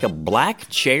like a black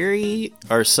cherry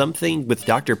or something with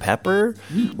Dr. Pepper.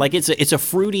 Like it's a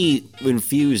fruity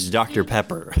infused Dr.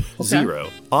 Pepper Zero.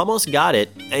 Almost got it.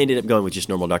 I ended up going with just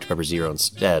normal Dr. Pepper Zero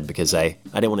instead because I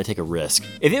didn't want to take a risk.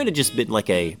 If it would have just been like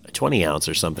a 20 ounce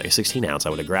or something, a 16 ounce, I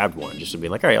would have grabbed one just to be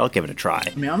like, all right, I'll give it a try.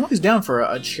 I mean, I'm always down for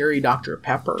a cherry Dr.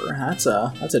 Pepper. That's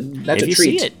a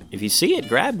treat. If you see it,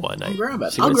 grab one. I'll grab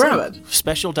it.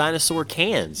 Special dinosaur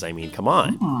cans. I mean, come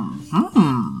on.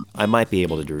 I might be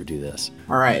able to do this.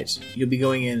 All right. You'll be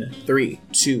going in 3,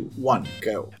 2, 1,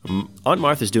 go. Aunt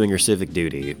Martha's doing her civic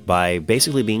duty by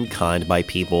basically being conned by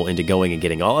people into going and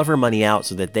getting all of her money out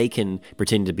so that they can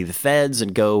pretend to be the feds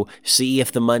and go see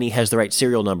if the money has the right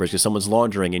serial numbers because someone's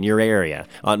laundering in your area.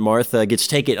 Aunt Martha gets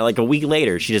taken like a week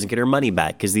later. She doesn't get her money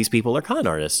back because these people are con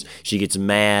artists. She gets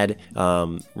mad.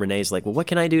 Renee's like, well, what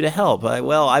can I do to help? I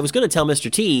was going to tell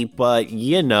Mr. T, but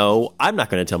I'm not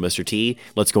going to tell Mr. T.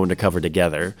 Let's go undercover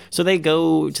together. So they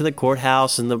go to the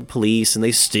courthouse and the police and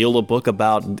they steal a book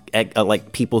about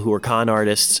like people who are con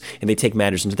artists and they take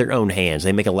matters into their own hands.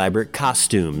 They make elaborate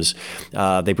costumes.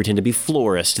 They pretend to be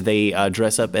florists. They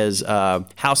dress up as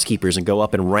housekeepers and go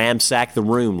up and ransack the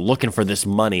room looking for this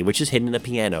money, which is hidden in a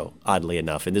piano, oddly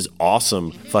enough, in this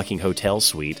awesome fucking hotel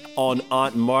suite on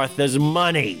Aunt Martha's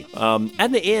money.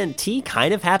 At the end, T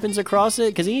kind of happens across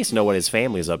it because he needs to know what his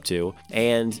family is up to.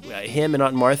 And him and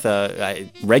Aunt Martha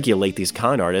regulate these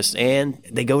con artists and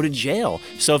they go to jail.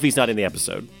 Sophie's not in the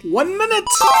episode. 1 minute!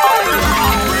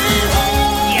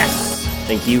 Yes!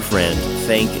 Thank you, friend.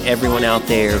 Thank everyone out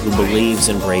there who believes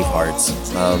in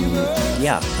Bravehearts.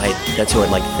 That's who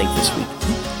I'd like to thank this week.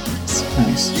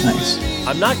 Nice.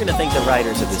 I'm not going to thank the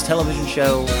writers of this television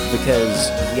show because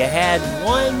you had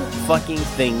one fucking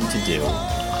thing to do.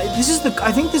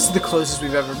 I think this is the closest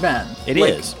we've ever been. It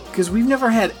is. Because we've never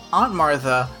had Aunt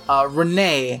Martha,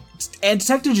 Renee, and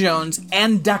Detective Jones,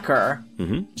 and Decker.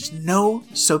 Mm-hmm. Just no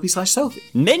Soapy/Sophie.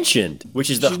 Mentioned, which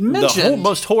is the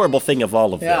most horrible thing of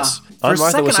all of this. For a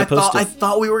second, I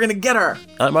thought we were going to get her.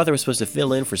 Aunt Martha was supposed to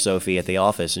fill in for Sophie at the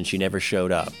office, and she never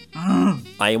showed up.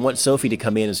 I want Sophie to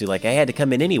come in and say, like, I had to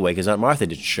come in anyway because Aunt Martha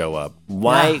didn't show up.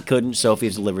 Why couldn't Sophie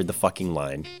have delivered the fucking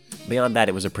line? Beyond that,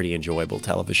 it was a pretty enjoyable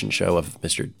television show of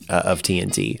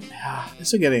TNT. Yeah,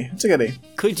 it's a goodie.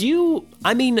 Could you?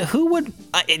 I mean, who would?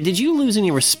 Did you lose any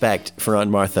respect for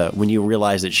Aunt Martha when you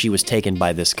realized that she was taken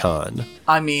by this con?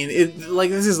 I mean,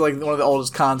 this is like one of the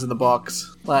oldest cons in the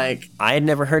books. Like, I had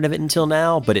never heard of it until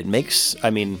now, but it makes. I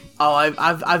mean,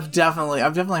 I've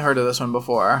definitely heard of this one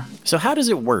before. So how does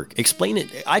it work? Explain it.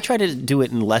 I try to do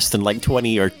it in less than like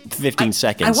 20 or 15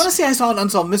 seconds. I want to say I saw an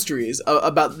Unsolved Mysteries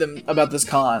about this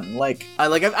con. Like,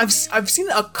 I've seen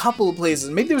it a couple of places.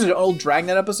 Maybe there was an old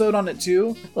Dragnet episode on it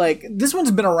too. Like, this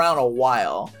one's been around a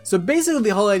while. So basically, the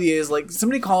whole idea is like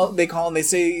somebody they call and they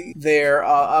say they're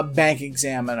a bank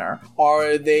examiner,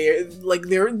 or they're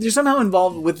somehow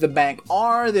involved with the bank,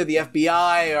 or they're the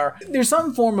FBI, or there's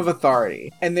some form of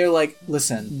authority, and they're like,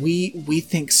 listen, we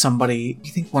think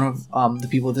one of the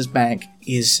people at this bank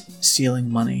is stealing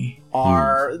money,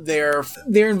 or they're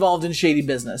involved in shady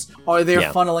business, or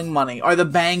they're funneling money, or the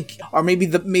bank, or maybe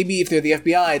if they're the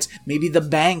FBI, it's maybe the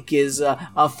bank is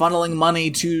funneling money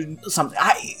to something,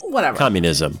 whatever.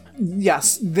 Communism.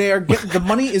 Yes, the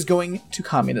money is going to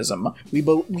communism.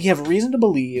 We have reason to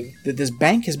believe that this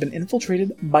bank has been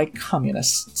infiltrated by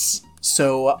communists.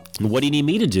 So, what do you need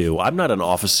me to do? I'm not an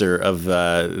officer of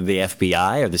the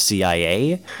FBI or the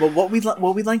CIA. Well, what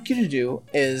we'd like you to do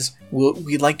is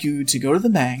we'd like you to go to the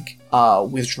bank,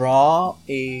 withdraw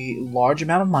a large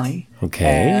amount of money.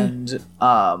 Okay. And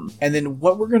then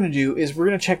what we're going to do is we're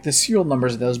going to check the serial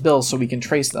numbers of those bills so we can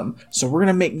trace them. So we're going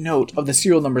to make note of the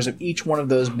serial numbers of each one of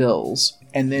those bills.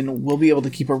 And then we'll be able to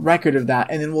keep a record of that.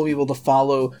 And then we'll be able to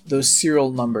follow those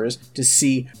serial numbers to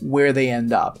see where they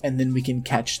end up. And then we can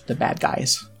catch the bad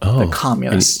guys, the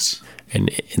communists. And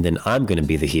then I'm going to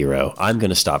be the hero. I'm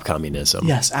going to stop communism.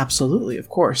 Yes, absolutely, of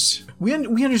course. We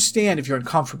understand if you're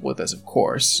uncomfortable with this, of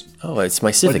course. Oh, it's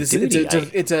my civic duty.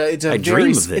 It's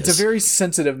a very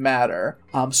sensitive matter.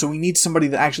 So we need somebody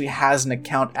that actually has an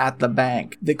account at the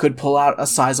bank that could pull out a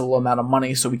sizable amount of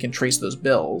money so we can trace those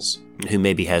bills. Who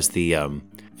maybe has the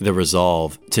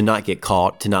resolve to not get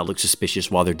caught, to not look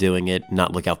suspicious while they're doing it,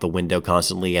 not look out the window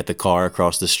constantly at the car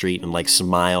across the street and like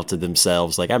smile to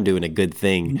themselves like I'm doing a good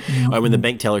thing. Mm-hmm. Or when the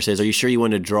bank teller says, are you sure you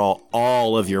want to draw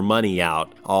all of your money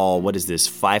out? What is this,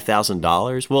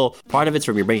 $5,000? Well, part of it's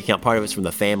from your bank account, part of it's from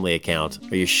the family account.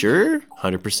 Are you sure?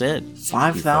 100%.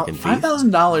 $5,000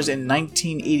 in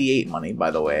 1988 money,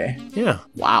 by the way. Yeah.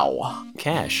 Wow.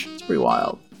 Cash. It's pretty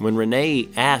wild. When Renee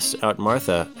asked Aunt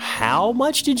Martha, how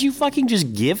much did you fucking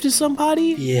just give to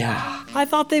somebody? Yeah. I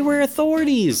thought they were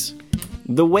authorities.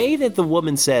 The way that the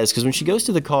woman says, because when she goes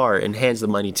to the car and hands the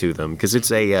money to them, because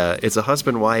it's a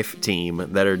husband-wife team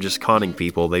that are just conning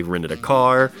people. They've rented a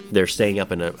car. They're staying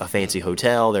up in a fancy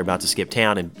hotel. They're about to skip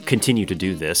town and continue to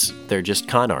do this. They're just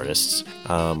con artists.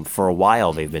 For a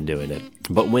while, they've been doing it.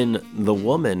 But when the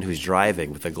woman who's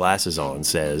driving with the glasses on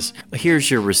says,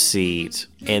 here's your receipt,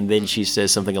 and then she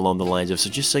says something along the lines of, so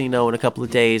just so you know, in a couple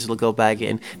of days, it'll go back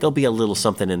and there'll be a little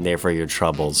something in there for your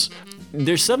troubles.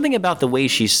 There's something about the way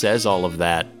she says all of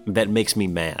that that makes me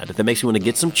mad. That makes me want to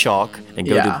get some chalk and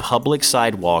go to public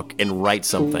sidewalk and write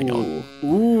something on.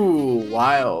 Ooh,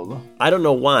 wild. I don't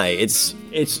know why. It's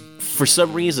for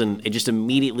some reason, it just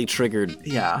immediately triggered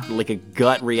like a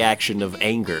gut reaction of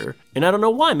anger. And I don't know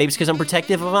why. Maybe it's because I'm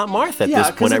protective of Aunt Martha at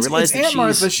this point. I realize that Aunt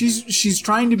Martha, she's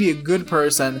trying to be a good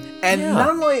person, and not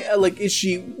only is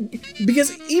she,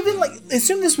 because even like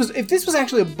assume if this was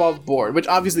actually above board, which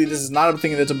obviously this is not a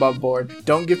thing that's above board.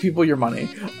 Don't give people your money,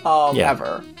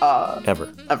 ever,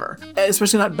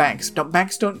 especially not banks.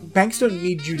 Banks don't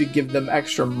need you to give them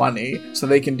extra money so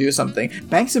they can do something.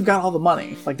 Banks have got all the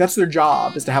money. Like that's their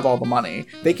job, is to have all the money.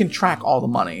 They can track all the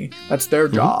money. That's their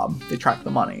job. They track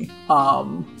the money.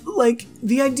 Like,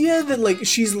 the idea that, like,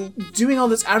 she's doing all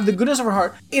this out of the goodness of her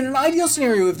heart, in an ideal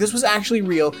scenario, if this was actually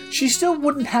real, she still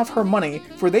wouldn't have her money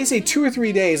for, they say, 2 or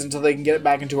 3 days until they can get it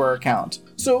back into her account.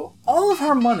 So all of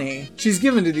her money she's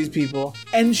given to these people,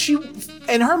 and she,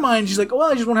 in her mind, she's like,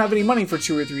 well, I just won't have any money for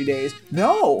 2 or 3 days.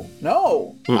 No.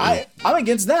 I'm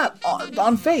against that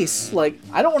on face. Like,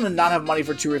 I don't want to not have money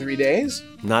for 2 or 3 days.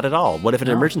 Not at all. What if an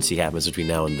emergency happens between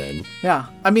now and then? Yeah.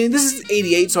 I mean, this is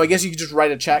 88, so I guess you could just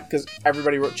write a check because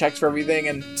everybody wrote checks for everything,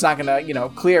 and it's not going to,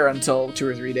 clear until 2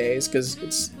 or 3 days because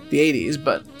it's the 80s,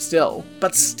 but still,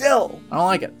 I don't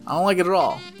like it. I don't like it at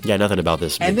all. Yeah, nothing about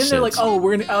this makes And then they're sense. like, "Oh,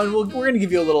 we're gonna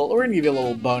give you a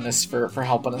little bonus for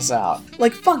helping us out."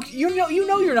 Like, fuck, you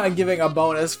know you're not giving a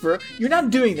bonus you're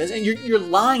not doing this, and you're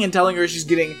lying and telling her she's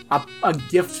getting a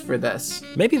gift for this.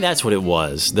 Maybe that's what it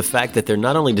was. The fact that they're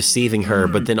not only deceiving her,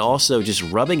 but then also just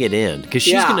rubbing it in, because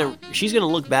she's gonna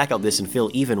look back on this and feel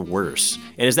even worse.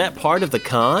 And is that part of the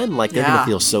con? Like, they're gonna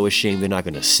feel so ashamed they're not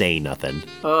gonna say nothing.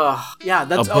 Yeah,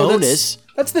 that's a bonus.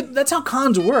 That's how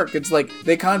cons work. It's like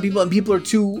they con people and people are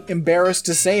too embarrassed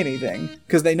to say anything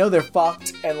because they know they're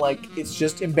fucked, and like it's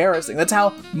just embarrassing. That's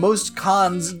how most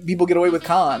people get away with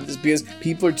cons, is because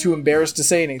people are too embarrassed to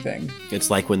say anything. It's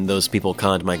like when those people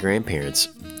conned my grandparents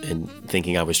and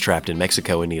thinking I was trapped in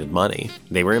Mexico and needed money.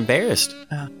 They were embarrassed.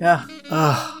 Yeah.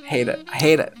 Hate it. I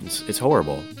hate it. It's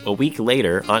horrible. A week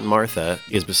later, Aunt Martha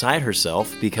is beside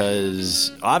herself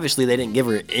because obviously they didn't give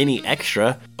her any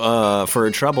extra for her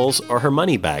troubles or her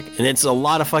money back. And it's a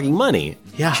lot of fucking money.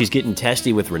 Yeah. She's getting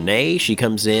testy with Renee. She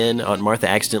comes in. Aunt Martha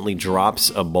accidentally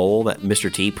drops a bowl that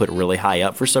Mr. T put really high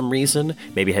up for some reason.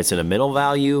 Maybe it had sentimental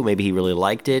value. Maybe he really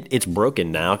liked it. It's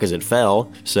broken now because it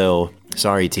fell. So,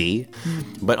 sorry, T.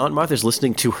 But Aunt Martha's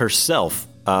listening to herself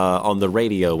on the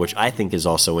radio, which I think is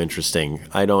also interesting.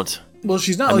 Well,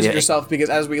 she's not listening to herself because,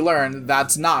 as we learned,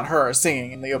 that's not her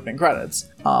singing in the opening credits.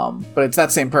 But it's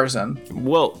that same person.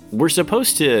 Well, we're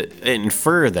supposed to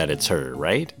infer that it's her,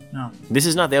 right? No. This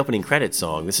is not the opening credits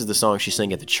song. This is the song she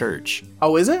sang at the church.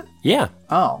 Oh, is it? Yeah.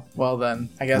 Oh, well then,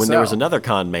 I guess When there was another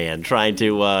con man trying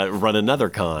to run another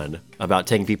con about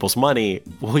taking people's money,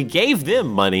 we gave them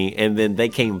money, and then they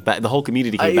came back. The whole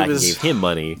community came back and gave him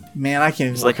money. Man, I can't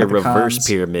even. It's like a reverse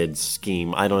pyramid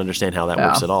scheme. I don't understand how that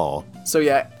works at all. So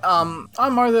yeah,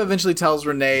 Aunt Martha eventually tells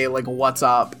Renee like what's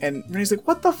up, and Renee's like,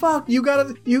 "What the fuck? You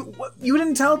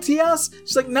didn't tell TS?"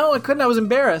 She's like, "No, I couldn't. I was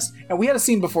embarrassed." And we had a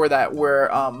scene before that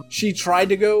where she tried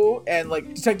to go, and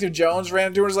like Detective Jones ran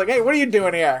into her and was like, "Hey, what are you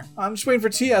doing here?" "I'm just waiting for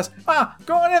TS."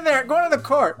 Go on in there. Go on in the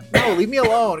court." "No, leave me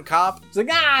alone, cop." He's like,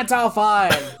 "It's all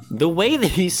fine." The way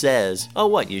that he says, "Oh,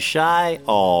 what, you shy?"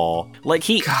 Oh, like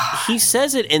he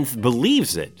says it and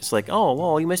believes it. It's like, "Oh,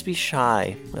 well, you must be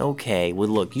shy." Okay, well,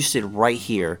 look, you sit right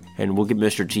here, and we'll get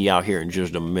Mr. T out here in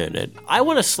just a minute. I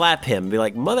want to slap him and be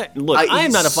like, "Mother, look, I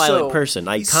am not a violent person.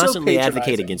 I constantly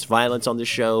advocate against violence on this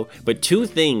show, but 2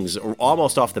 things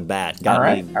almost off the bat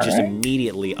got me just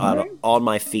immediately on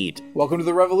my feet." Welcome to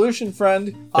the revolution,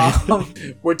 friend.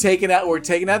 We're taking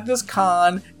out this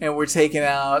con, and we're taking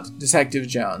out Detective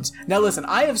Jones. Now listen,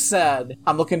 I have said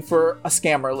I'm looking for a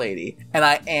scammer lady, and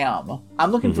I am.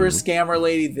 I'm looking for a scammer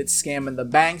lady that's scamming the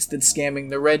banks, that's scamming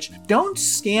the rich. Don't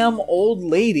scam old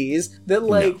ladies that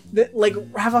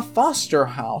have a foster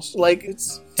house. Like,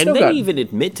 it's and they even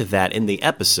admit to that in the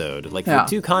episode. Like, the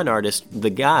 2 con artists, the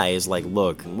guy is like,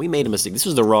 "Look, we made a mistake. This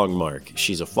was the wrong mark.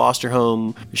 She's a foster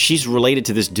home. She's related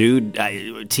to this dude,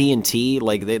 TNT.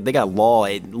 Like, they got law.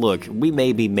 Look, we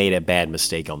maybe made a bad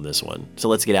mistake on this one. So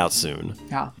let's get out soon."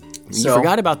 Yeah. You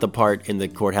forgot about the part in the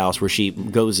courthouse where she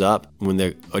goes up when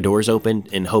the door's open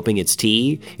and hoping it's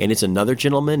T, and it's another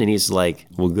gentleman, and he's like,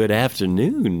 "Well, good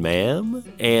afternoon, ma'am."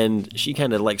 And she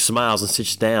kind of like smiles and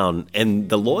sits down, and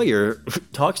the lawyer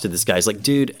talks to this guy. He's like,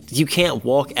 "Dude, you can't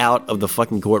walk out of the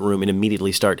fucking courtroom and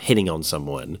immediately start hitting on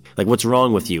someone. Like, what's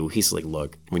wrong with you?" He's like,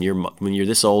 "Look, when you're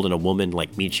this old and a woman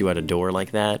like meets you at a door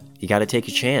like that, you got to take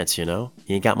a chance, you know?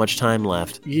 You ain't got much time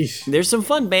left." Yeesh. There's some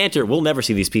fun banter. We'll never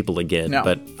see these people again,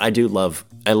 but I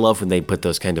love when they put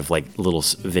those kind of like little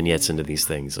vignettes into these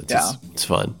things. It's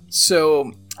fun.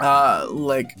 So,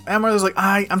 like, Aunt Martha's like,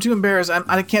 I'm too embarrassed.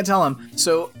 I can't tell him.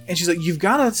 So, and she's like, "You've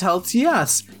got to tell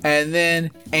TS." And then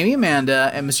Amy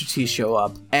Amanda and Mr. T show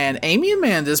up, and Amy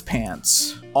Amanda's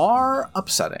pants are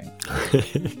upsetting.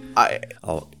 I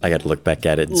got to look back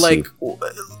at it and see. Like,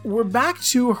 we're back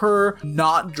to her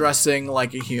not dressing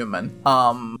like a human.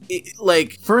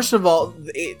 First of all,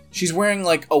 she's wearing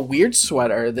like a weird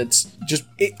sweater that's just,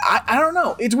 I don't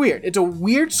know. It's weird. It's a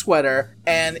weird sweater,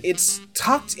 and it's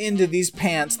tucked into these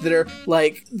pants that are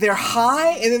like, they're high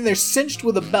and then they're cinched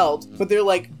with a belt, but they're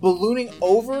like ballooning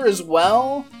over as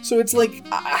well. So it's like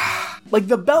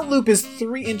the belt loop is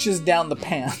 3 inches down the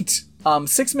pant.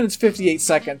 6 minutes 58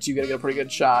 seconds, you gotta get a pretty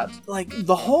good shot. Like,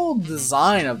 the whole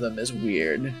design of them is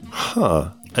weird. Huh.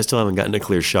 I still haven't gotten a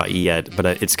clear shot yet, but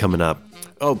it's coming up.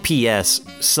 Oh, P.S.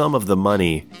 Some of the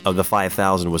money of the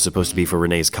 $5,000 was supposed to be for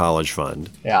Renee's college fund.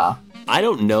 Yeah. I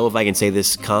don't know if I can say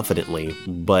this confidently,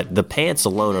 but the pants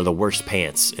alone are the worst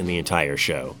pants in the entire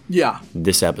show. Yeah.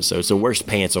 This episode. So worst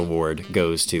pants award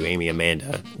goes to Amy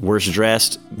Amanda. Worst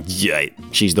dressed? Yeah,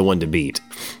 she's the one to beat.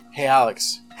 Hey,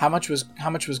 Alex, how much was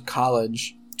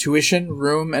college tuition,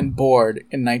 room, and board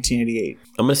in 1988?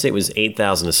 I'm going to say it was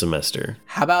 $8,000 a semester.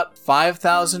 How about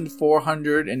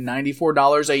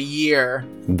 $5,494 a year?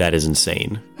 That is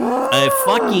insane. A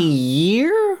fucking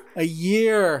year? A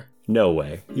year. No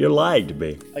way. You're lying to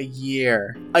me. A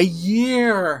year. A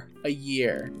year. A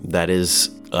year. That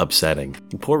is upsetting.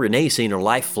 Poor Renee seeing her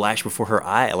life flash before her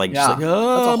eye. Like, yeah. just like,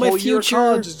 oh, that's a my whole year of future.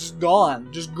 college is just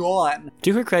gone. Just gone.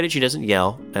 To her credit, she doesn't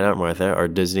yell at Aunt Martha or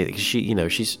does anything.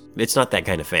 It's not that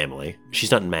kind of family.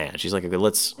 She's not mad. She's like, okay,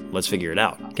 let's figure it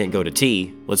out. Can't go to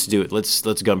tea. Let's do it.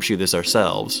 Let's gumshoe this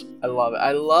ourselves. I love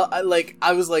it.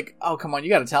 I was like, oh, come on, you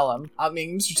gotta tell him. I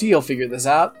mean, Mr. T will figure this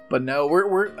out. But no,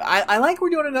 I like we're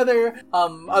doing another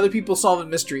other people solving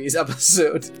mysteries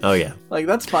episode. Oh yeah. Like,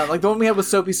 that's fun. Like the one we had with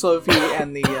Sophie Slofi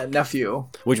and the nephew.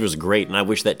 Which was great, and I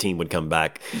wish that team would come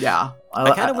back. Yeah.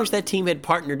 I kind of wish that team had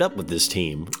partnered up with this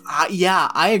team.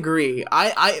 Yeah, I agree.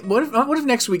 What if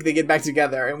next week they get back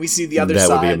together and we see the other side?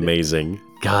 That would be amazing.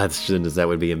 God, that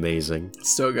would be amazing.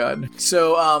 So good.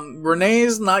 So,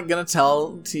 Renee's not gonna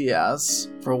tell T.S.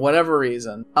 for whatever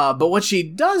reason. But what she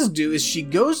does do is she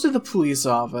goes to the police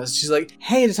office. She's like,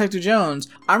 hey, Detective Jones,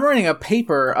 I'm writing a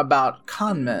paper about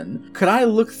con men. Could I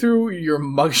look through your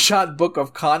mugshot book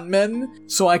of con men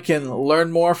so I can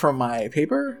learn more from my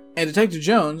paper? And Detective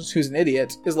Jones, who's an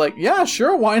idiot, is like, yeah,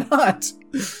 sure, why not?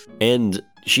 And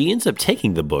she ends up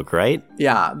taking the book, right?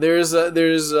 Yeah, there's a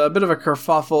bit of a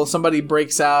kerfuffle. Somebody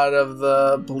breaks out of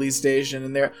the police station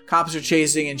and their cops are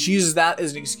chasing, and she uses that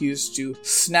as an excuse to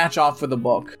snatch off with the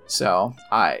book. So,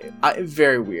 I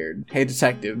very weird. Hey,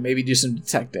 detective, maybe do some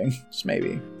detecting. Just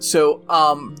maybe. So,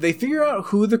 they figure out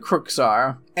who the crooks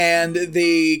are, and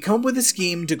they come up with a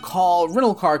scheme to call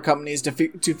rental car companies to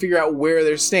figure out where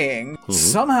they're staying. Mm-hmm.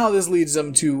 Somehow this leads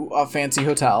them to a fancy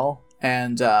hotel.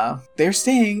 And they're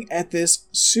staying at this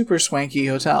super swanky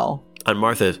hotel. Aunt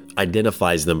Martha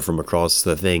identifies them from across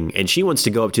the thing, and she wants to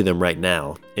go up to them right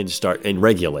now and start and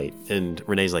regulate. And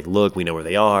Renee's like, look, we know where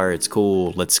they are. It's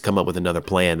cool. Let's come up with another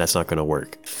plan. That's not going to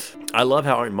work. I love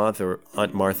how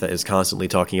Aunt Martha is constantly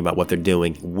talking about what they're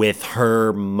doing with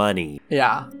her money.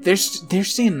 Yeah, they're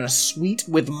staying in a suite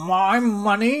with my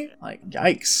money. Like,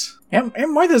 yikes. Aunt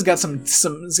Martha's got some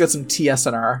TS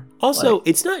in her. Also, like,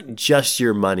 it's not just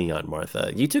your money, Aunt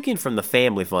Martha. You took in from the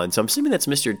family fund, so I'm assuming that's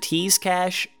Mr. T's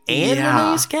cash and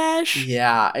Renee's cash?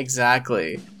 Yeah,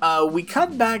 exactly. We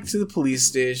cut back to the police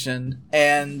station,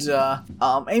 and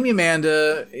Amy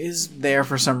Amanda is there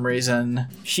for some reason.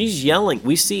 She's yelling.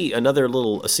 We see another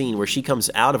little scene where she comes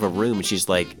out of a room and she's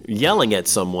like yelling at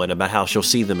someone about how she'll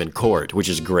see them in court, which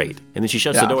is great. And then she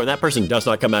shuts the door, and that person does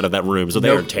not come out of that room. So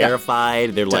they're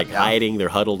terrified. They're like hiding. They're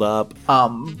huddled up.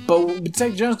 But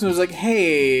Detective Jones was like,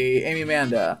 hey, Amy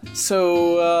Amanda.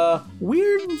 So,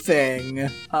 weird thing.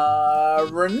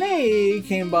 Renee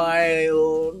came by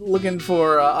looking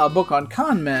for a book on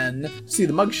con men. See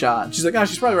the mugshot. She's like, oh,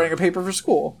 she's probably writing a paper for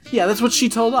school. Yeah, that's what she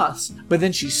told us. But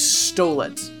then she stole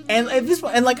it. And at this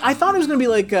point, I thought it was gonna be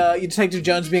like Detective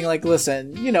Jones being like,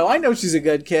 listen, I know she's a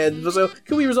good kid, so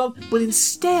can we resolve? But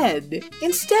instead,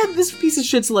 this piece of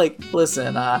shit's like,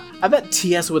 listen, I bet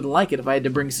TS wouldn't like it if I had to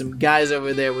bring some guys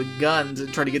over there with guns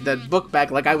and try to get that book back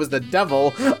like I was the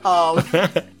devil.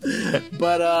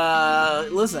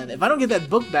 But listen, if I don't get that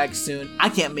book back soon, I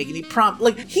can't make any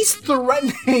Like, he's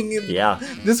threatening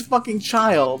this fucking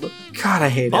child. God, I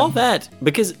hate him. All that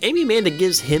because Amy Amanda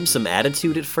gives him some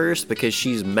attitude at first because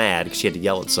she's mad because she had to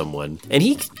yell at someone. And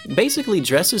he basically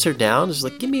dresses her down. He's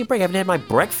like, give me a break. I haven't had my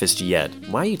breakfast yet.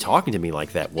 Why are you talking to me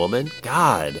like that, woman?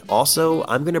 God. Also,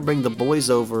 I'm going to bring the boys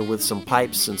over with some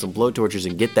pipes and some blowtorches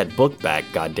and get that book back,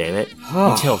 goddammit.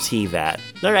 You tell T that.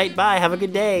 All right, bye. Have a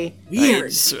good day.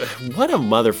 Weird. What a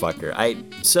motherfucker.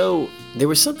 So there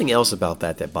was something else about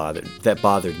that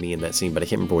bothered me in that scene, but I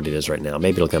can't remember what it is right now.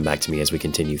 Maybe it'll come back to me as we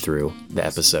continue through the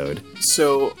episode.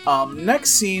 So,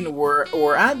 next scene,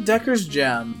 we're at Decker's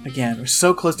gym. Again, we're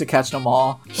so close to catching them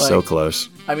all. So close.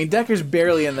 I mean, Decker's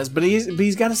barely in this, but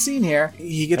he's got a scene here.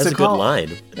 He gets That's a call. Good line.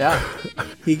 Yeah,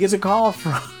 he gets a call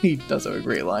from. He does have a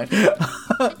great line.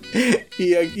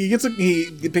 He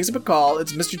picks up a call.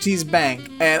 It's Mr. T's bank,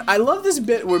 and I love this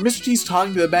bit where Mr. T's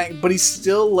talking to the bank, but he's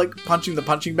still like punching the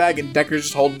punching bag, and Decker's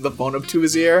just holding the phone up to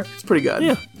his ear. It's pretty good.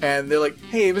 Yeah. And they're like,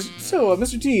 "Hey,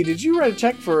 Mr. T, did you write a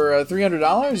check for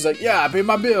 $300?" He's like, "Yeah, I paid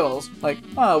my bills." Like,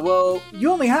 "Oh, well,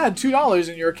 you only had $2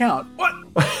 in your account." What?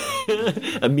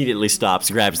 Immediately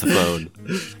stops, grabs the phone.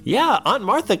 Yeah, Aunt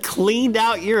Martha cleaned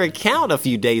out your account a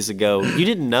few days ago. You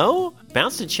didn't know?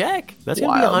 Bounced a check. That's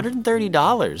going to be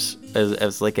 $130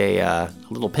 as like a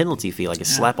little penalty fee, like a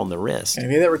slap on the wrist.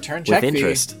 And that return check with fee.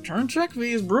 interest. Return check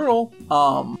fee is brutal.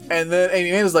 And then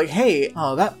Amy Amanda's like, "Hey,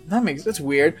 that's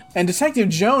weird." And Detective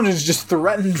Jones has just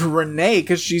threatened Renee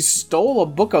because she stole a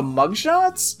book of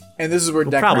mugshots. And this is where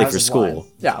Decker probably has for his school. line.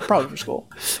 Yeah, probably for school.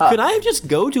 Could I just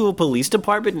go to a police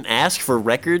department and ask for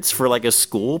records for like a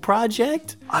school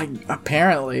project?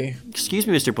 Apparently. Excuse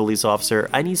me, Mr. Police Officer,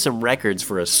 I need some records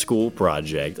for a school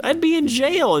project. I'd be in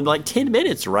jail in like 10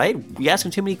 minutes, right? You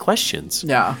asking too many questions.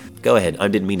 Yeah. Go ahead. I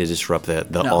didn't mean to disrupt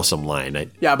the awesome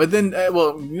line. Yeah, but then,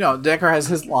 Decker has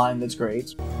his line that's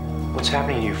great. What's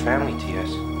happening to your family, T.S.?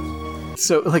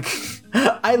 So,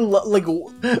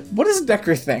 what does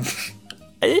Decker think?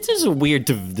 It's just a weird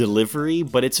delivery,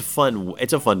 but it's a fun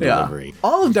delivery.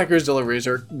 All of Decker's deliveries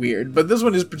are weird, but this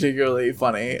one is particularly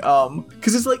funny.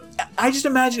 Because it's like, I just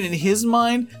imagine in his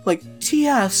mind, like,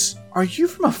 T.S., are you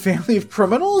from a family of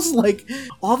criminals? Like,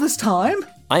 all this time?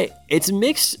 It's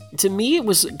mixed. To me, it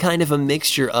was kind of a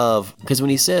mixture of, because when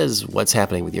he says, "What's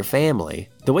happening with your family?"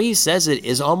 the way he says it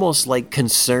is almost like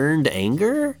concerned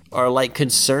anger or like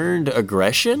concerned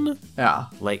aggression. Yeah.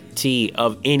 Like, T,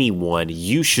 of anyone,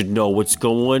 you should know what's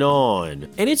going on.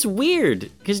 And it's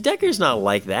weird, because Decker's not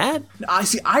like that.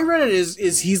 I read it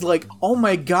as he's like, "Oh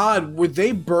my God, were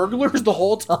they burglars the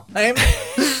whole time?"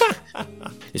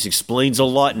 This explains a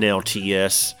lot now,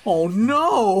 T.S. Oh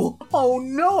no,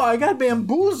 I got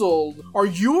bamboozled. Are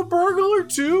you a burglar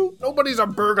too? Nobody's a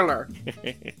burglar.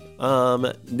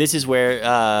 This is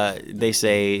where they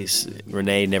say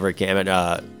Renee never came,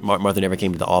 Martha never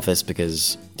came to the office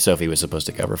because Sophie was supposed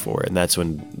to cover for it. And that's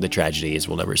when the tragedy is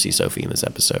we'll never see Sophie in this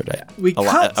episode.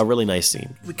 A really nice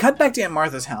scene. We cut back to Aunt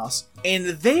Martha's house, and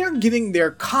they are getting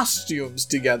their costumes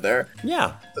together.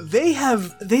 Yeah. They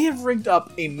have rigged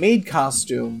up a maid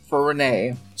costume for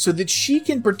Renee so that she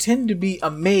can pretend to be a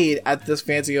maid at this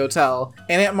fancy hotel.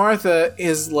 And Aunt Martha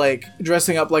is like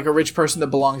dressing up like a rich person that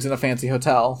belongs in a fancy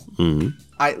hotel. Mm-hmm.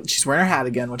 She's wearing her hat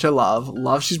again, which I love.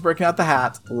 Love she's breaking out the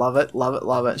hat. Love it, love it,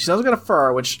 love it. She's also got a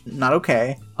fur, which not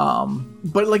okay.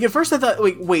 But like at first I thought,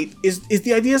 wait, is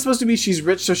the idea supposed to be she's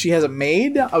rich so she has a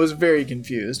maid? I was very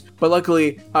confused. But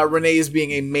luckily, Renee is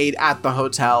being a maid at the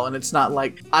hotel, and it's not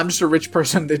like I'm just a rich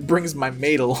person that brings my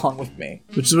maid along with me,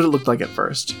 which is what it looked like at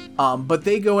first. But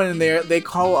they go in there, they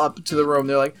call up to the room.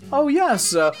 They're like, "Oh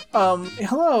yes,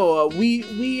 hello, we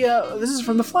this is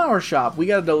from the flower shop. We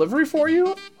got a delivery for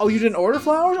you. Oh, you didn't order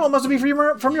flowers? Oh, it must be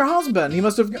from your husband. He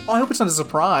must have. Oh, I hope it's not a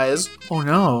surprise. Oh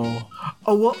no.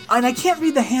 Oh well, and I can't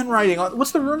read the handwriting.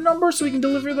 What's the room number so we can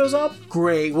deliver those up?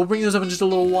 Great, we'll bring those up in just a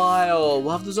little while.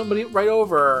 We'll have somebody right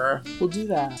over. We'll do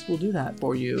that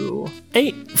for you."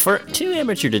 Hey, for two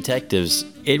amateur detectives,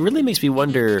 it really makes me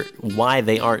wonder why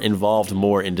they aren't involved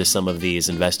more into some of these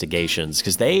investigations,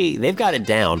 because they've got it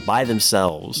down by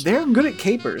themselves. They're good at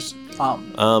capers.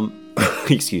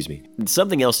 Excuse me.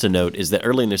 Something else to note is that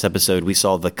early in this episode, we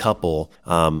saw the couple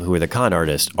who are the con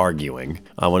artists arguing.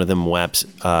 One of them wipes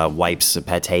a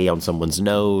pate on someone's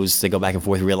nose. They go back and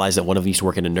forth, realize that one of them used to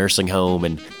work in a nursing home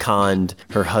and conned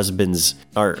her husband's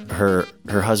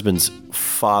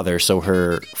father, so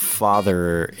her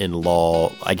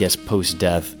father-in-law, I guess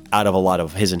post-death, out of a lot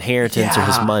of his inheritance or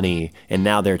his money, and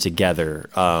now they're together.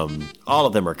 All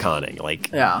of them are conning.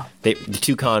 The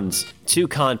two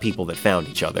con people that found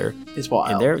each other. It's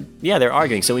wild. And they're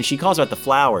arguing. So when she calls about the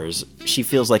flowers, she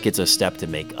feels like it's a step to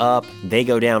make up. They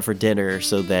go down for dinner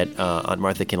so that Aunt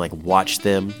Martha can watch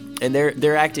them. And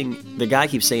they're acting, the guy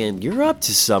keeps saying, "You're up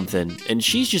to something." And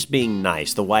she's just being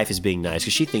nice. The wife is being nice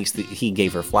because she thinks that he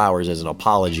gave her flowers as an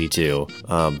apology to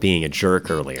being a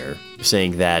jerk earlier,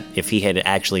 saying that if he had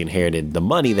actually inherited the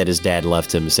money that his dad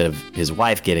left him instead of his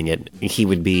wife getting it, he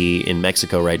would be in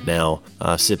Mexico right now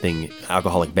sipping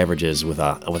alcoholic beverages with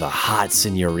a hot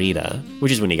senorita,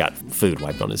 which is when he got food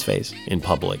wiped on his face in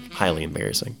public. Highly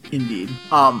embarrassing. Indeed.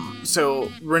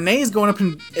 So Renee is going up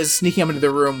and is sneaking up into the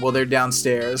room while they're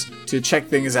downstairs to check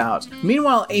things out.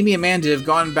 Meanwhile, Amy and Amanda have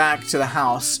gone back to the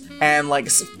house and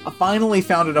finally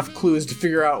found enough clues to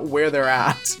figure out where they're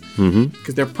at.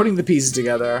 because they're putting the pieces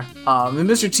together. And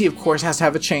Mr. T, of course, has to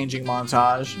have a changing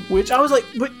montage, which I was like,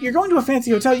 but you're going to a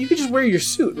fancy hotel, you could just wear your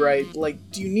suit, right?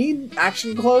 Like, do you need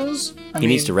action clothes? He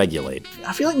needs to regulate.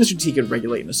 I feel like Mr. T could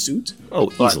regulate in a suit.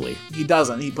 Oh, easily. He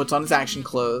doesn't. He puts on his action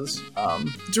clothes.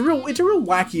 It's a real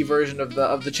wacky version of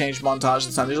the change montage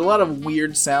this time. There's a lot of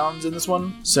weird sounds in this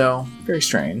one, so very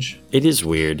strange. It is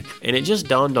weird, and it just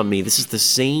dawned on me, this is the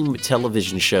same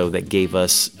television show that gave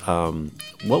us,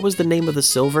 what was the name of the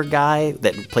silver guy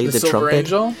that played the Silver trumpet?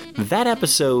 Angel? That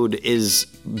episode is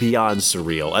beyond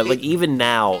surreal. Like, even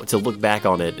now, to look back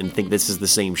on it and think this is the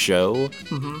same show,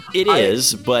 it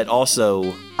is, but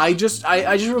also... I just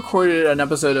recorded an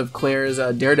episode of Claire's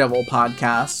Daredevil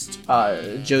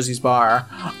podcast, Josie's Bar,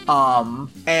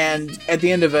 and at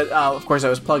the end of it, of course, I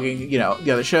was plugging, the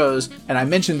other shows, and I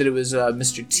mentioned that it was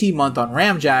Mr. T month on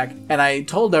Ramjack, and I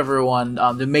told everyone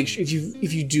to make sure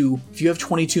if you have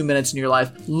 22 minutes in your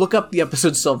life, look up the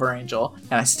episode Silver Angel,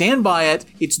 and I stand by it.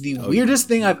 It's the weirdest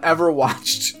thing I've ever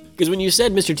watched. Because when you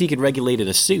said Mr. T could regulate in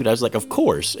a suit, I was like, of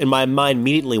course. And my mind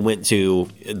immediately went to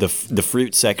the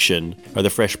fruit section, or the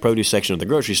fresh produce section of the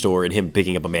grocery store, and him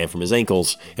picking up a man from his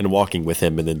ankles and walking with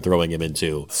him and then throwing him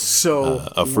into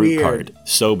a fruit cart.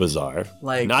 So bizarre.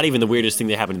 Like, not even the weirdest thing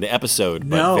that happened in the episode,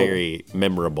 but very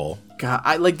memorable. God,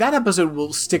 that episode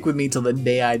will stick with me till the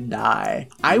day I die.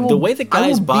 The way the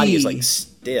guy's body is like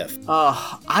stiff.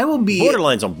 I will be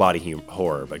borderlines on body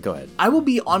horror, but go ahead. I will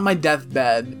be on my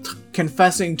deathbed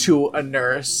confessing to a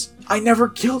nurse, I never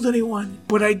killed anyone,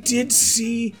 but I did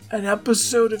see an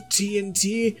episode of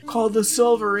TNT called The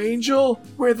Silver Angel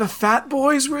where the fat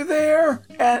boys were there,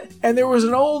 and there was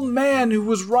an old man who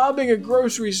was robbing a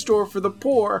grocery store for the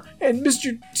poor, and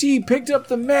Mr. T picked up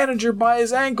the manager by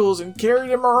his ankles and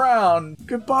carried him around.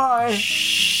 Goodbye.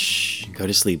 Shh. Go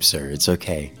to sleep, sir. It's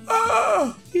okay.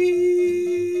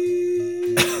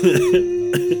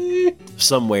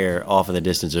 Somewhere off in the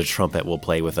distance, a trumpet will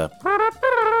play with a...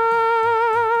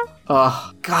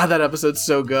 Oh, God, that episode's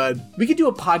so good. We could do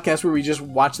a podcast where we just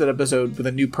watch that episode with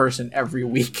a new person every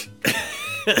week.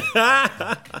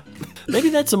 Maybe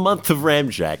that's a month of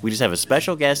Ramjack. We just have a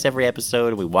special guest every episode,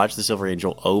 and we watch the Silver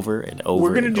Angel over and over We're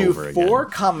going to do 4 again.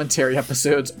 Commentary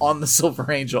episodes on the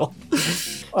Silver Angel.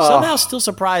 Somehow still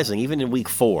surprising, even in week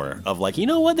 4, of like, you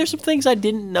know what, there's some things I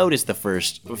didn't notice the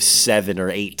first 7 or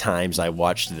 8 times I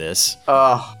watched this.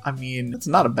 I mean, it's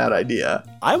not a bad idea.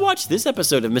 I watched this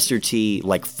episode of Mr. T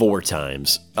like 4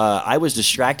 times. I was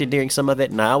distracted during some of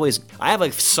it, and I have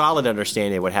a solid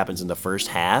understanding of what happens in the first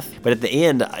half, but at the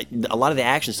end, a lot of the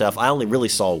action stuff I only really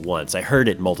saw once. I heard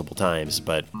it multiple times,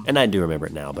 and I do remember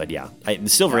it now, but yeah. The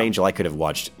Silver Angel I could have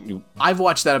watched. I've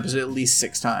watched that episode at least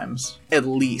 6 times. At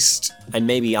least. And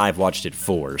maybe I've watched it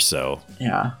 4, so.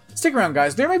 Yeah. Stick around,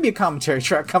 guys. There may be a commentary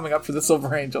track coming up for the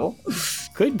Silver Angel.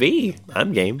 Could be.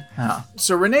 I'm game. Yeah.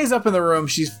 So Renee's up in the room.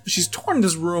 She's torn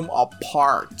this room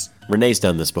apart. Renee's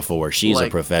done this before. She's a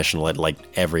professional at like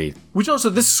every... Which also,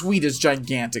 this suite is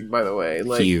gigantic, by the way.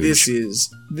 Like, huge.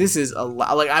 This is a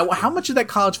lot. Like, how much of that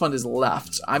college fund is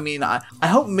left? I mean, I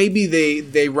hope maybe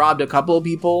they robbed a couple of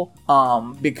people,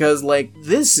 because like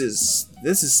this is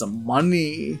some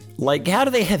money. Like, how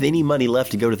do they have any money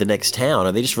left to go to the next town?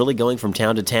 Are they just really going from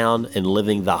town to town and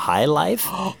living the high life?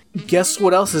 Guess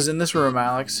what else is in this room,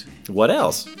 Alex? What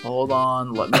else? Hold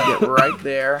on, let me get right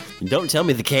there. Don't tell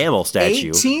me the camel statue.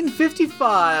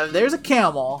 1855. There's a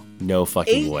camel. No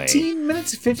fucking way. 18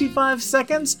 minutes, 55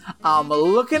 seconds. I'm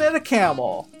looking at a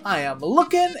camel. I am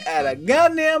looking at a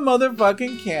goddamn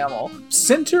motherfucking camel.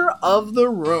 Center of the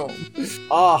room.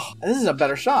 Oh, this is a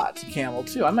better shot. Camel,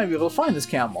 too. I might be able to find this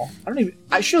camel.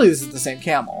 Surely this is the same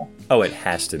camel. Oh, it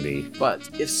has to be. But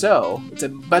if so, it's a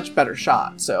much better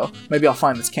shot. So maybe I'll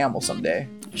find this camel someday.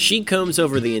 She combs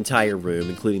over the entire room,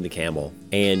 including the camel,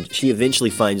 and she eventually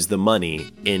finds the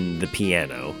money in the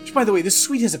piano. Which, by the way, this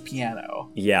suite has a piano.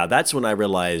 Yeah, that's when I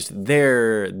realized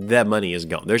that money is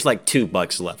gone. There's like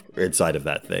 $2 left inside of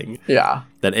that thing. Yeah.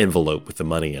 That envelope with the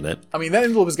money in it. I mean, that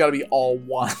envelope has got to be all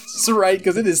ones, right?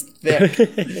 Because it is thick.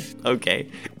 Okay.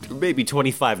 Maybe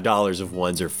 $25 of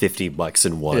ones or $50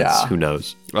 in ones. Yeah. Who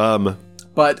knows?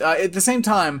 But at the same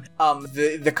time,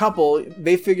 the couple,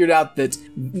 they figured out that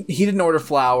he didn't order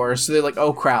flowers, so they're like,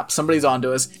 oh crap, somebody's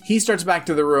onto us. He starts back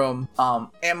to the room.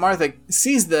 Aunt Martha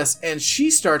sees this, and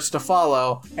she starts to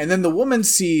follow, and then the woman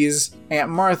sees Aunt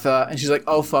Martha, and she's like,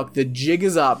 oh fuck, the jig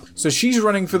is up. So she's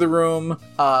running for the room.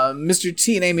 Mr.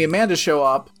 T and Amy Amanda show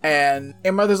up, and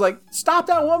Aunt Martha's like, stop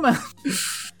that woman.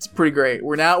 It's pretty great.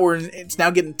 It's now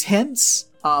getting tense.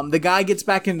 The guy gets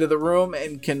back into the room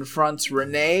and confronts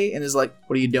Renee and is like,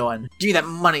 what are you doing? Give me that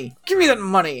money. Give me that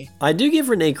money. I do give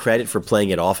Renee credit for playing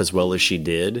it off as well as she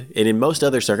did. And in most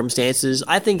other circumstances,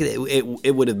 I think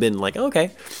it would have been like,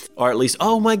 okay. Or at least,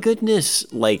 oh my goodness.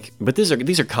 Like, but these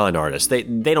are con artists. They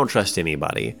don't trust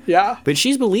anybody. Yeah. But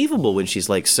she's believable when she's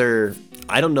like, sir,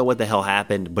 I don't know what the hell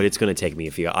happened, but it's going to take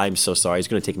me I'm so sorry. It's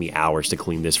going to take me hours to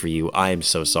clean this for you. I am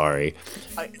so sorry.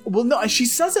 Well, no, she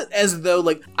says it as though,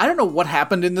 like, I don't know what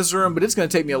happened in this room, but it's going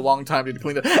to take me a long time to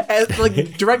clean it. As,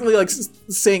 like, directly, like,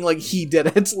 saying, like, he did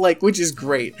it, like, which is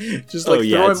great. Just, like,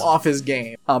 throw him off his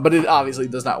game. But it obviously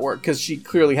does not work, because she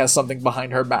clearly has something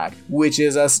behind her back, which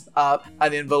is an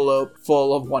envelope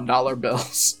full of $1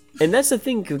 bills. And that's the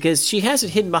thing, because she has it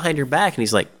hidden behind her back, and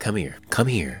he's like, come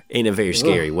here, in a very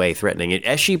scary way, threatening it.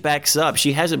 As she backs up,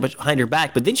 she has it behind her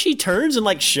back, but then she turns and,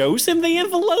 like, shows him the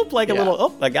envelope, like a little,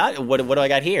 oh, I got it. What do I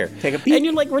got here? Take a peek. And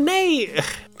you're like, Renee,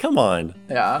 come on.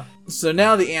 Yeah. So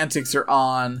now the antics are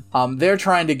on. They're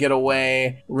trying to get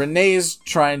away. Renee's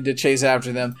trying to chase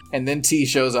after them, and then T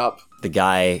shows up. The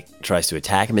guy tries to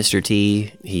attack Mr.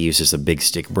 T. He uses a big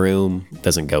stick broom.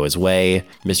 Doesn't go his way.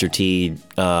 Mr. T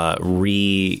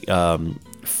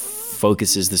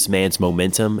focuses this man's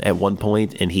momentum at one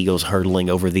point, and he goes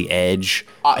hurtling over the edge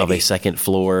of a second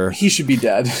floor. He should be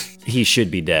dead. He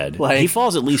should be dead. Like, he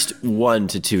falls at least 1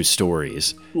 to 2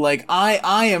 stories. Like,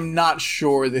 I am not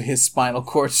sure that his spinal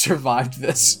cord survived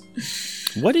this.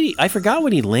 What did he... I forgot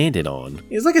what he landed on.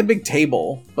 It's like a big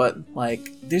table, but, like,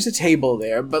 there's a table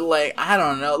there, but, like, I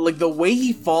don't know. Like, the way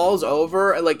he falls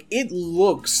over, like, it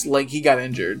looks like he got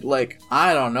injured. Like,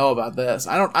 I don't know about this.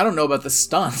 I don't know about the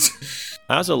stunt.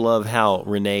 I also love how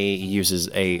Renee uses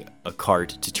a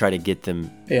cart to try to get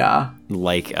them,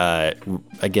 like, I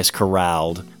guess,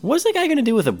 corralled. What's the guy going to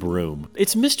do with a broom?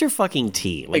 It's Mr. fucking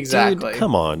T. Like, exactly. Dude,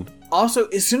 come on. Also,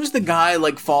 as soon as the guy,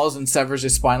 like, falls and severs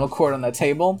his spinal cord on that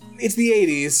table, it's the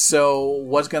 80s, so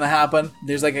what's gonna happen?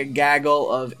 There's, like, a gaggle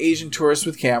of Asian tourists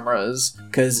with cameras,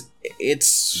 because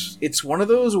it's one of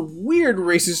those weird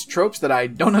racist tropes that I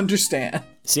don't understand.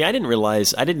 See, I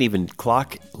didn't even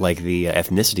clock, like, the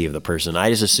ethnicity of the person. I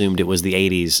just assumed it was the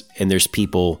 80s, and there's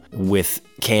people with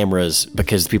cameras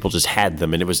because people just had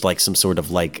them, and it was like some sort of,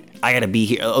 like, I gotta be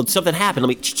here. Oh, something happened.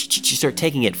 Let me start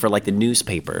taking it for, like, the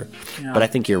newspaper. Yeah. But I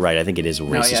think you're right. I think it is a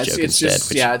racist joke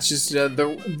instead. It's just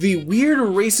the weird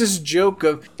racist joke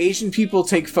of Asian people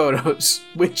take photos,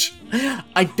 which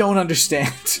I don't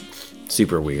understand.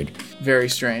 Super weird. Very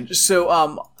strange.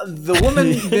 So, the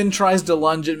woman then tries to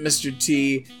lunge at Mr.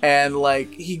 T, and,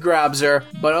 like, he grabs her,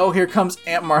 but here comes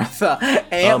Aunt Martha.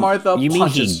 And Aunt Martha punches. You mean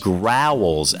he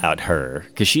growls at her?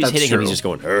 Because she's hitting him, he's just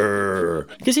going,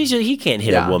 because he can't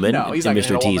hit a woman in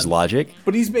Mr. T's logic.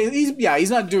 But he's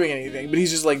not doing anything, but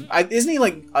he's just like, isn't he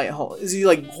like, is he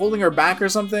like holding her back or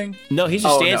something? No, he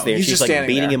just stands there, and she's like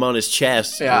beating him on his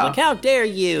chest. Yeah. Like, how dare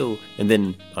you? And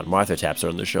then Aunt Martha taps her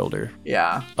on the shoulder.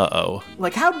 Yeah. Uh-oh.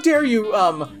 Like, how dare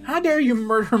you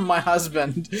murder my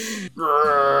husband?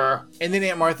 And then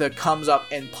Aunt Martha comes up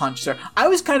and punches her. I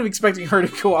was kind of expecting her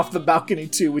to go off the balcony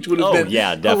too, which would have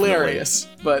been hilarious,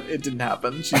 but it didn't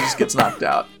happen. She just gets knocked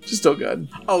out. She's still good.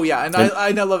 Oh yeah, and I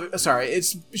love it. Sorry,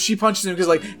 she punches him because,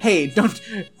 like, hey,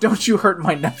 don't you hurt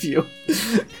my nephew.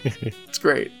 It's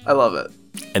great. I love it.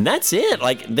 And that's it.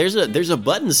 Like, there's a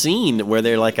button scene where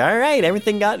they're like, all right,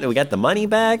 we got the money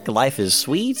back. Life is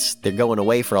sweet. They're going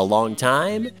away for a long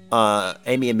time.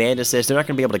 Amy Amanda says they're not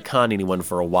going to be able to con anyone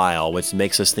for a while, which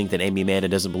makes us think that Amy Amanda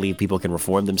doesn't believe people can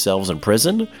reform themselves in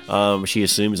prison. She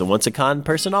assumes that once a con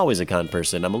person, always a con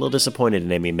person. I'm a little disappointed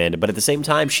in Amy Amanda, but at the same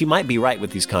time, she might be right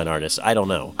with these con artists. I don't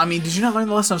know. I mean, did you not learn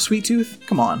the lesson of Sweet Tooth?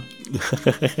 Come on.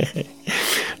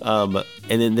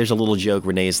 And then there's a little joke.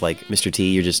 Renee's like, Mr.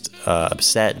 T, you're just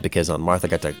upset because Aunt Martha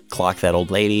got to clock that old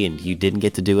lady and you didn't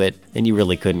get to do it, and you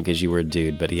really couldn't because you were a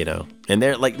dude, but you know. And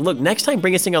they're like, look, next time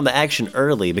bring us in on the action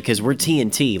early because we're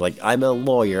TNT. Like, I'm a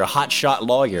lawyer, a hotshot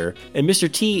lawyer, and Mr.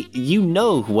 T, you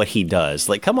know what he does.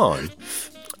 Like, come on.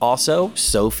 Also,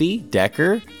 Sophie,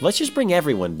 Decker, let's just bring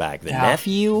everyone back. The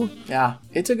nephew. Yeah,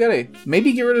 it's a goodie.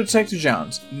 Maybe get rid of Detective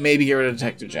Jones.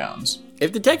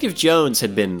 If Detective Jones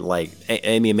had been like,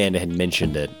 Amy Amanda had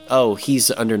mentioned it,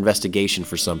 he's under investigation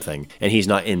for something, and he's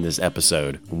not in this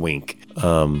episode, wink.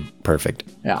 Perfect.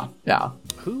 Yeah.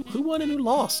 Who won and who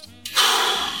lost?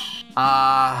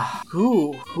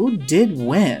 Who did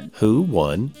win? Who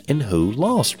won and who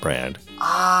lost, Brad?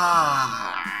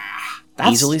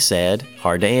 Easily said,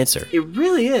 hard to answer. It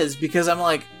really is, because I'm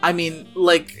like, I mean,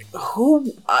 like,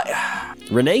 who?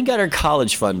 Renee got her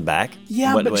college fund back.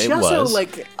 Yeah, but she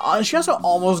also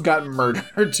almost got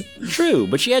murdered. True,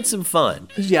 but she had some fun.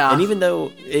 Yeah. And even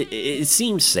though it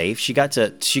seemed safe, she got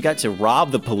to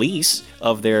rob the police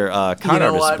of their con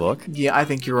artist book. Yeah, I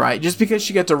think you're right. Just because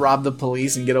she got to rob the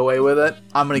police and get away with it,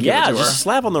 I'm gonna give it to her. Yeah, just a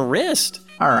slap on the wrist.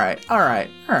 All right.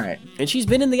 And she's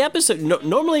been in the episode.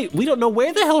 Normally, we don't know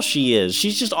where the hell she is.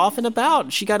 She's just off and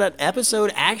about. She got an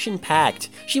episode action-packed.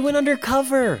 She went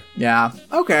undercover. Yeah.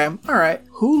 Okay. All right.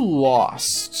 Who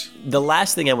lost? The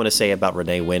last thing I want to say about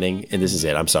Renee winning, and this is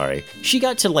it, I'm sorry. She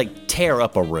got to, like, tear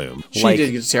up a room. She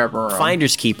did get to tear up a room.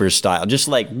 Finders Keepers style. Just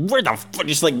like, where the fuck?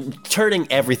 Just like turning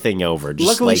everything over. Just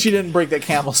Luckily, she didn't break that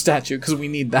camel statue, because we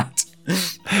need that.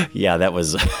 Yeah, that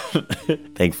was...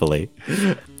 Thankfully.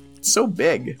 It's so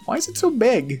big. Why is it so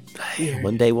big?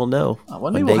 One day we'll know.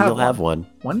 One day you'll have one.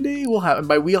 One day we'll have, and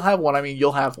by we'll have one, I mean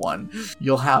you'll have one.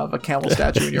 You'll have a camel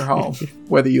statue in your home,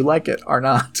 whether you like it or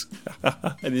not.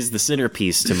 It is the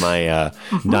centerpiece to my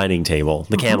dining table,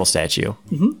 the camel statue.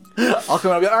 I'll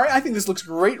come out and be like, all right, I think this looks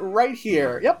great right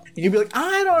here. Yep. And you'll be like,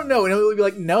 I don't know. And he'll be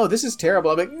like, no, this is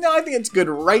terrible. I'll be like, no, I think it's good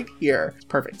right here. It's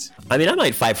perfect. I mean, I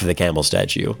might fight for the camel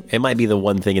statue. It might be the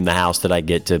one thing in the house that I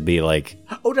get to be like...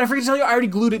 Oh, did I forget to tell you? I already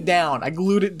glued it down. I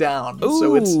glued it down. Ooh.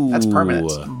 So that's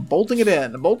permanent. I'm bolting it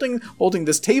in. I'm bolting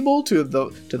this table to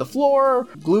the floor,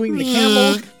 gluing the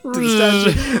camel to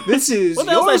the statue. This is what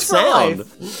the hell's yours that for sound?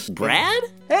 life. Brad?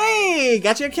 Hey,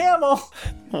 got you a camel.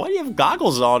 Why do you have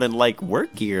goggles on and, like,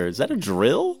 work gear? Is that a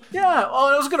drill? Yeah,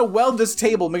 I was going to weld this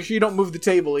table. Make sure you don't move the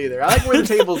table either. I like where the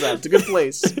table's at. It's a good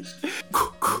place.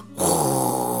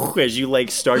 As you,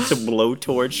 like, start to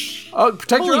blowtorch. Oh,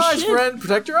 protect your eyes, friend.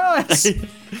 Protect your eyes.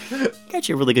 Got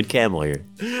you a really good camel here.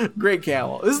 Great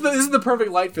camel. This is the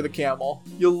perfect light for the camel.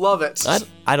 You'll love it.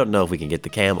 I don't know if we can get the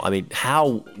camel. I mean,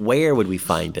 where would we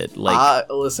find it? Like,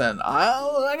 listen,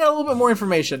 I got a little bit more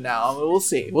information now. We'll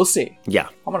see. Yeah.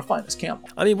 I'm going to find this camel.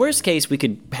 I mean, worst case, we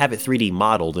could have it 3D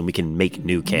modeled and we can make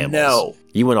new camels. No.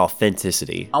 You want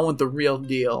authenticity. I want the real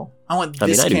deal. I want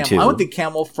this camel. I do too. I want the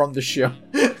camel from the show.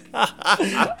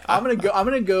 I'm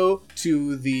gonna go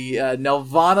to the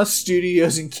Nelvana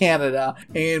Studios in Canada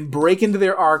and break into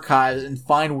their archives and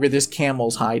find where this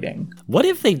camel's hiding. What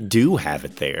if they do have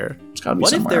it there? It's gotta be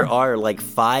what somewhere. if there are like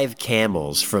 5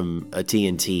 camels from a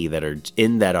TNT that are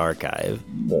in that archive?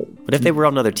 What if they were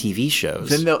on other TV shows?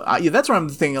 Then that's what I'm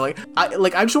thinking. I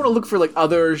just want to look for like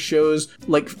other shows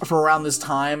like from around this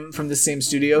time from the same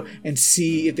studio and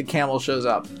see if the camel shows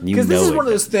up. Because this is one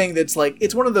of those things that's like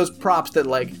it's one of those props that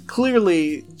like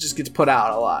clearly just gets put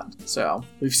out a lot. So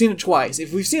we've seen it twice.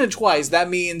 If we've seen it twice, that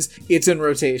means it's in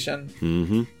rotation.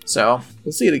 Mm-hmm. So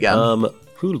we'll see it again.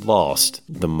 Who lost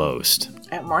the most?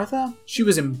 Aunt Martha? She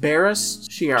was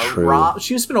embarrassed. She got robbed.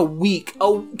 She spent a week.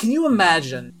 Oh, can you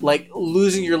imagine, like,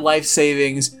 losing your life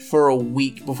savings for a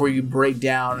week before you break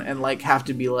down and, like, have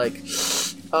to be like,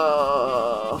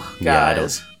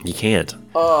 guys. You can't.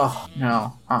 Oh,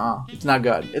 no. It's not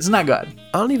good. It's not good.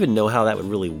 I don't even know how that would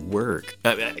really work.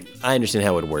 I understand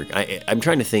how it would work. I'm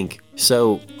trying to think.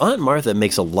 So, Aunt Martha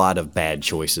makes a lot of bad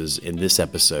choices in this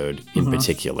episode in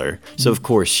particular. So, of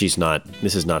course, this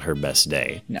is not her best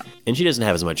day. No. And she doesn't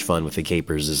have as much fun with the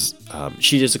capers as,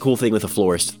 she does a cool thing with the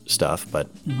florist stuff, but,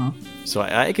 so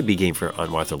I could be game for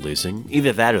Aunt Martha losing.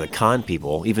 Either that or the con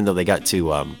people, even though they got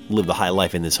to live the high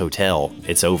life in this hotel,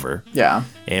 it's over. Yeah.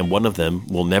 And one of them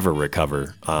will never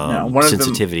recover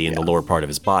sensitivity in the lower part of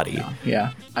his body.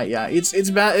 Yeah.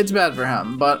 It's bad. It's bad for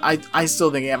him. But I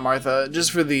still think Aunt Martha,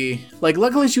 just for the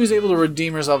luckily she was able to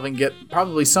redeem herself and get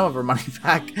probably some of her money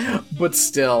back. But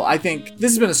still, I think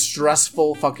this has been a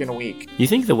stressful fucking week. You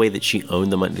think the way that she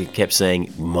owned the money, kept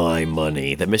saying my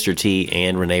money, that Mr. T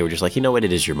and Renee were just like, you know what,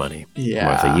 it is your money. Yeah.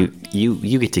 Martha, you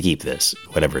get to keep this,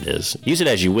 whatever it is. Use it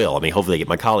as you will. I mean, hopefully I get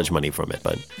my college money from it,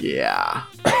 but yeah.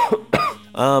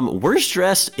 Worst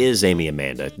dressed is Amy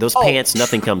Amanda. Those pants,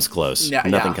 nothing comes close.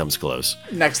 Nothing comes close.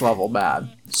 Next level bad.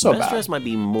 So Best bad. dress might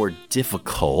be more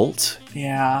difficult.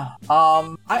 Yeah.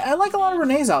 I like a lot of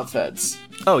Renee's outfits.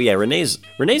 Oh yeah, Renee's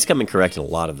coming correct in a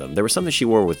lot of them. There was something she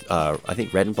wore with I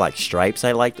think red and black stripes.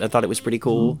 I thought it was pretty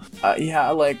cool. Yeah,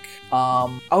 I like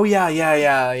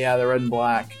the red and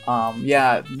black.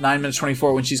 9 minutes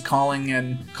 24 when she's calling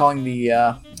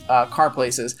the car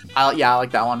places. I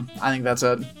like that one. I think that's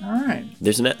it. All right.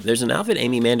 There's an outfit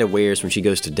Amy Amanda wears when she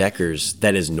goes to Decker's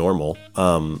that is normal.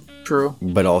 True.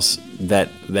 But also that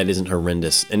isn't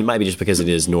horrendous, and it might be just because it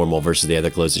is normal versus the other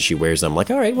clothes that she wears. I'm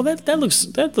like, all right, well that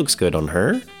looks good on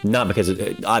her. Not because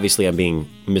obviously I'm being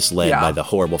misled by the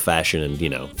horrible fashion and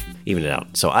even it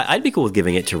out. So I'd be cool with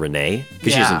giving it to Renee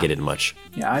because she doesn't get it much.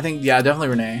 Yeah, I think, definitely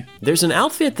Renee. There's an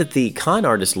outfit that the con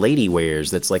artist lady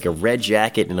wears that's like a red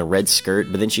jacket and a red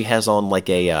skirt, but then she has on like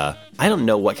a, I don't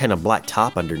know what kind of black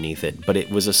top underneath it, but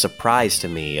it was a surprise to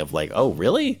me of like, oh,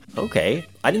 really? Okay.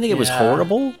 I didn't think it was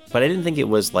horrible, but I didn't think it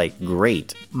was like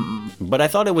great. But I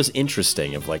thought it was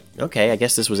interesting of like, okay, I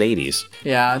guess this was 80s.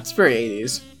 Yeah, it's very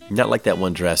 80s. Not like that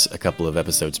one dress a couple of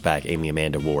episodes back Amy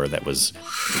Amanda wore that was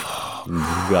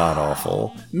god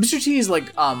awful. Mr. T's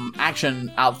like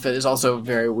action outfit is also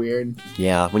very weird.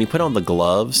 Yeah, when he put on the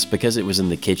gloves because it was in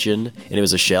the kitchen and it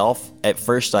was a shelf, at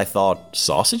first I thought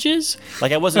sausages?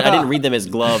 Like I didn't read them as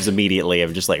gloves immediately.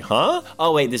 I'm just like, huh?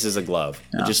 Oh wait, this is a glove.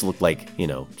 Yeah. It just looked like,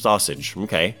 sausage.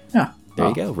 Okay. Yeah. There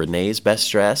you go. Renee's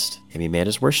best dressed. Amy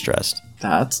Amanda's worst dressed.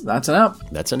 That's an app.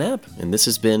 That's an app. And this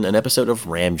has been an episode of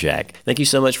Ramjack. Thank you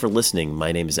so much for listening.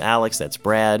 My name is Alex. That's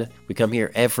Brad. We come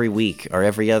here every week or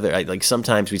every other. Like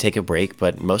sometimes we take a break,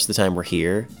 but most of the time we're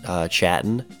here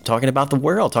chatting, talking about the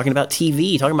world, talking about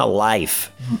TV, talking about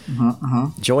life.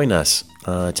 Join us.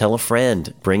 Tell a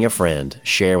friend. Bring a friend.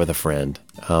 Share with a friend.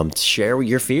 Share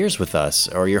your fears with us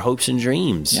or your hopes and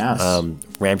dreams. Yes.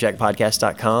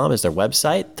 RamjackPodcast.com is their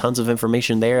website. Tons of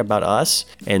information there about us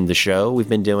and the show we've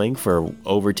been doing for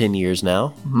over 10 years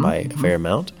now by a fair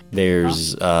amount.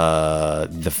 There's the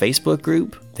Facebook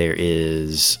group. There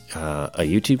is a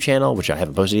YouTube channel, which I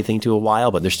haven't posted anything to a while,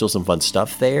 but there's still some fun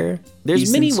stuff there.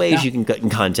 There's many ways you can get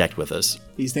in contact with us.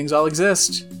 These things all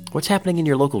exist. What's happening in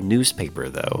your local newspaper,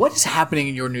 though? What is happening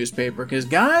in your newspaper? Because,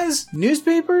 guys,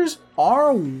 newspapers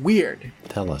are weird.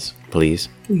 Tell us, please.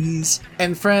 Please.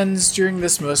 And friends, during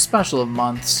this most special of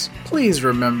months, please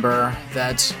remember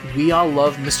that we all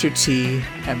love Mr. T,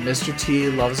 and Mr. T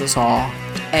loves us all.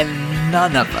 And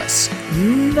none of us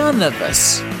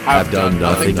have done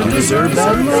nothing to deserve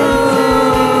that love.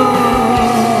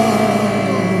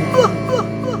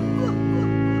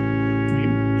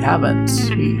 We haven't.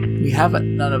 We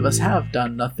haven't. None of us have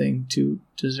done nothing to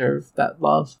deserve that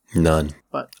love. None.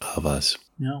 But of us.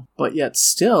 No. But yet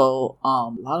still,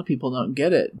 a lot of people don't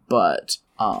get it. But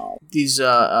these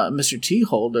Mr. T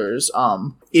holders,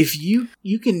 if you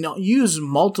can use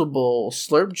multiple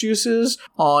slurp juices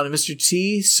on Mr.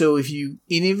 T, so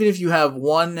even if you have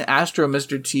one Astro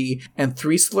Mr. T and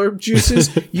 3 slurp juices,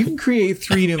 you can create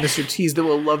 3 new Mr. T's that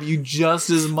will love you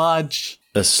just as much.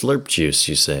 A slurp juice,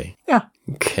 you say? Yeah.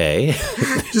 Okay.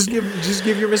 just give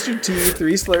your Mr. T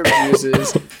 3 slurp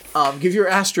juices. Give your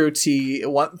Astro T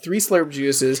 3 slurp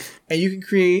juices, and you can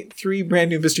create 3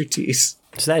 brand new Mr. T's.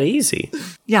 It's that easy.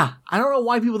 Yeah. I don't know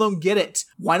why people don't get it.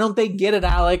 Why don't they get it,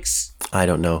 Alex? I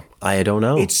don't know.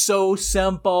 It's so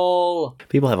simple.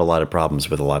 People have a lot of problems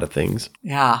with a lot of things.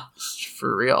 Yeah.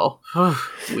 For real.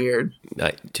 Weird.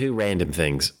 2 random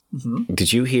things. Mm-hmm.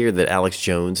 Did you hear that Alex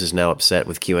Jones is now upset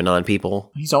with QAnon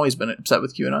people? He's always been upset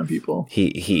with QAnon people.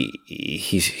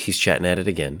 He's chatting at it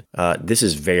again. This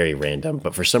is very random,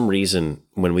 but for some reason,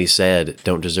 when we said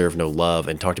 "don't deserve no love"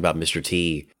 and talked about Mr.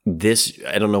 T, this,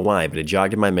 I don't know why, but it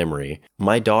jogged in my memory.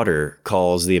 My daughter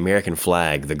calls the American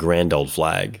flag the grand old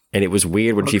flag, and it was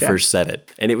weird when she first said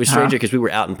it. And it was stranger because we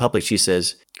were out in public. She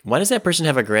says, "Why does that person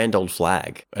have a grand old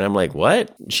flag?" And I'm like,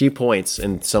 "What?" She points,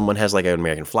 and someone has like an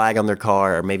American flag on their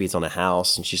car, or maybe it's on a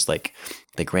house, and she's like,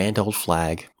 "The grand old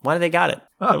flag. Why do they got it?"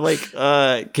 I'm like,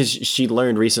 because she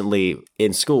learned recently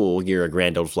in school, you're a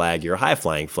grand old flag, you're a high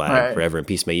flying flag, forever in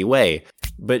peace may you weigh.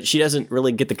 But she doesn't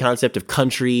really get the concept of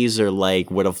countries or like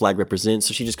what a flag represents,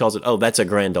 so she just calls it, "Oh, that's a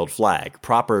grand old flag."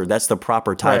 That's the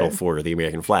proper title for the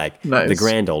American flag. Nice. The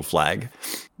grand old flag.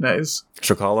 Nice.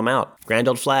 She'll call them out. Grand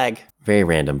old flag. Very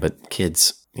random, but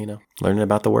kids, learning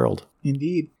about the world.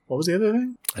 Indeed. What was the other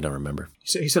thing? I don't remember.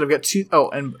 He said I've got 2. Oh,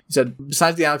 and he said,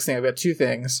 besides the Alex thing, I've got 2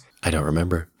 things. I don't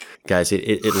remember. Guys,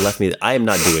 it left me. I am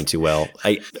not doing too well.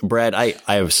 Brad, I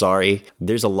am sorry.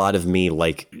 There's a lot of me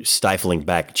like stifling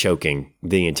back, choking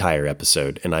the entire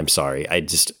episode, and I'm sorry.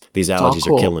 These allergies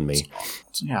are killing me.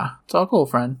 It's all cool,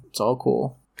 friend. It's all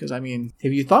cool. Because, have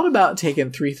you thought about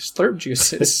taking 3 slurp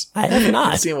juices? I have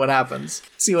not. And seeing what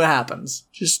happens.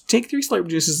 Just take 3 slurp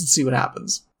juices and see what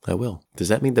happens. I will. Does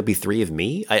that mean there'll be 3 of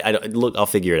me? Look, I'll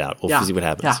figure it out. We'll see what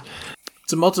happens. Yeah.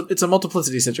 It's a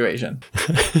multiplicity situation.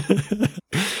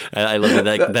 I love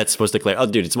that. That's supposed to clear. Oh,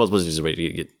 dude, it's a multiplicity situation.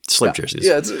 You get slurp juices.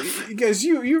 Yeah, guys,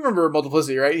 you remember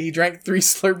multiplicity, right? He drank 3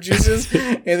 slurp juices,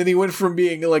 and then he went from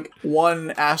being like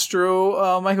 1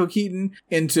 Astro Michael Keaton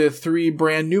into 3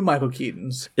 brand new Michael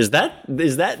Keatons. Is that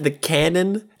the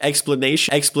canon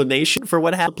explanation for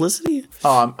what happened? Multiplicity?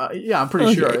 Yeah, I'm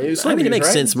pretty sure. It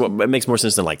makes sense. It makes more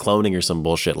sense than like cloning or some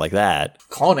bullshit like that.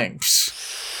 Cloning.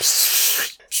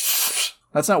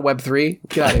 That's not Web3.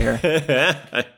 Get out of here.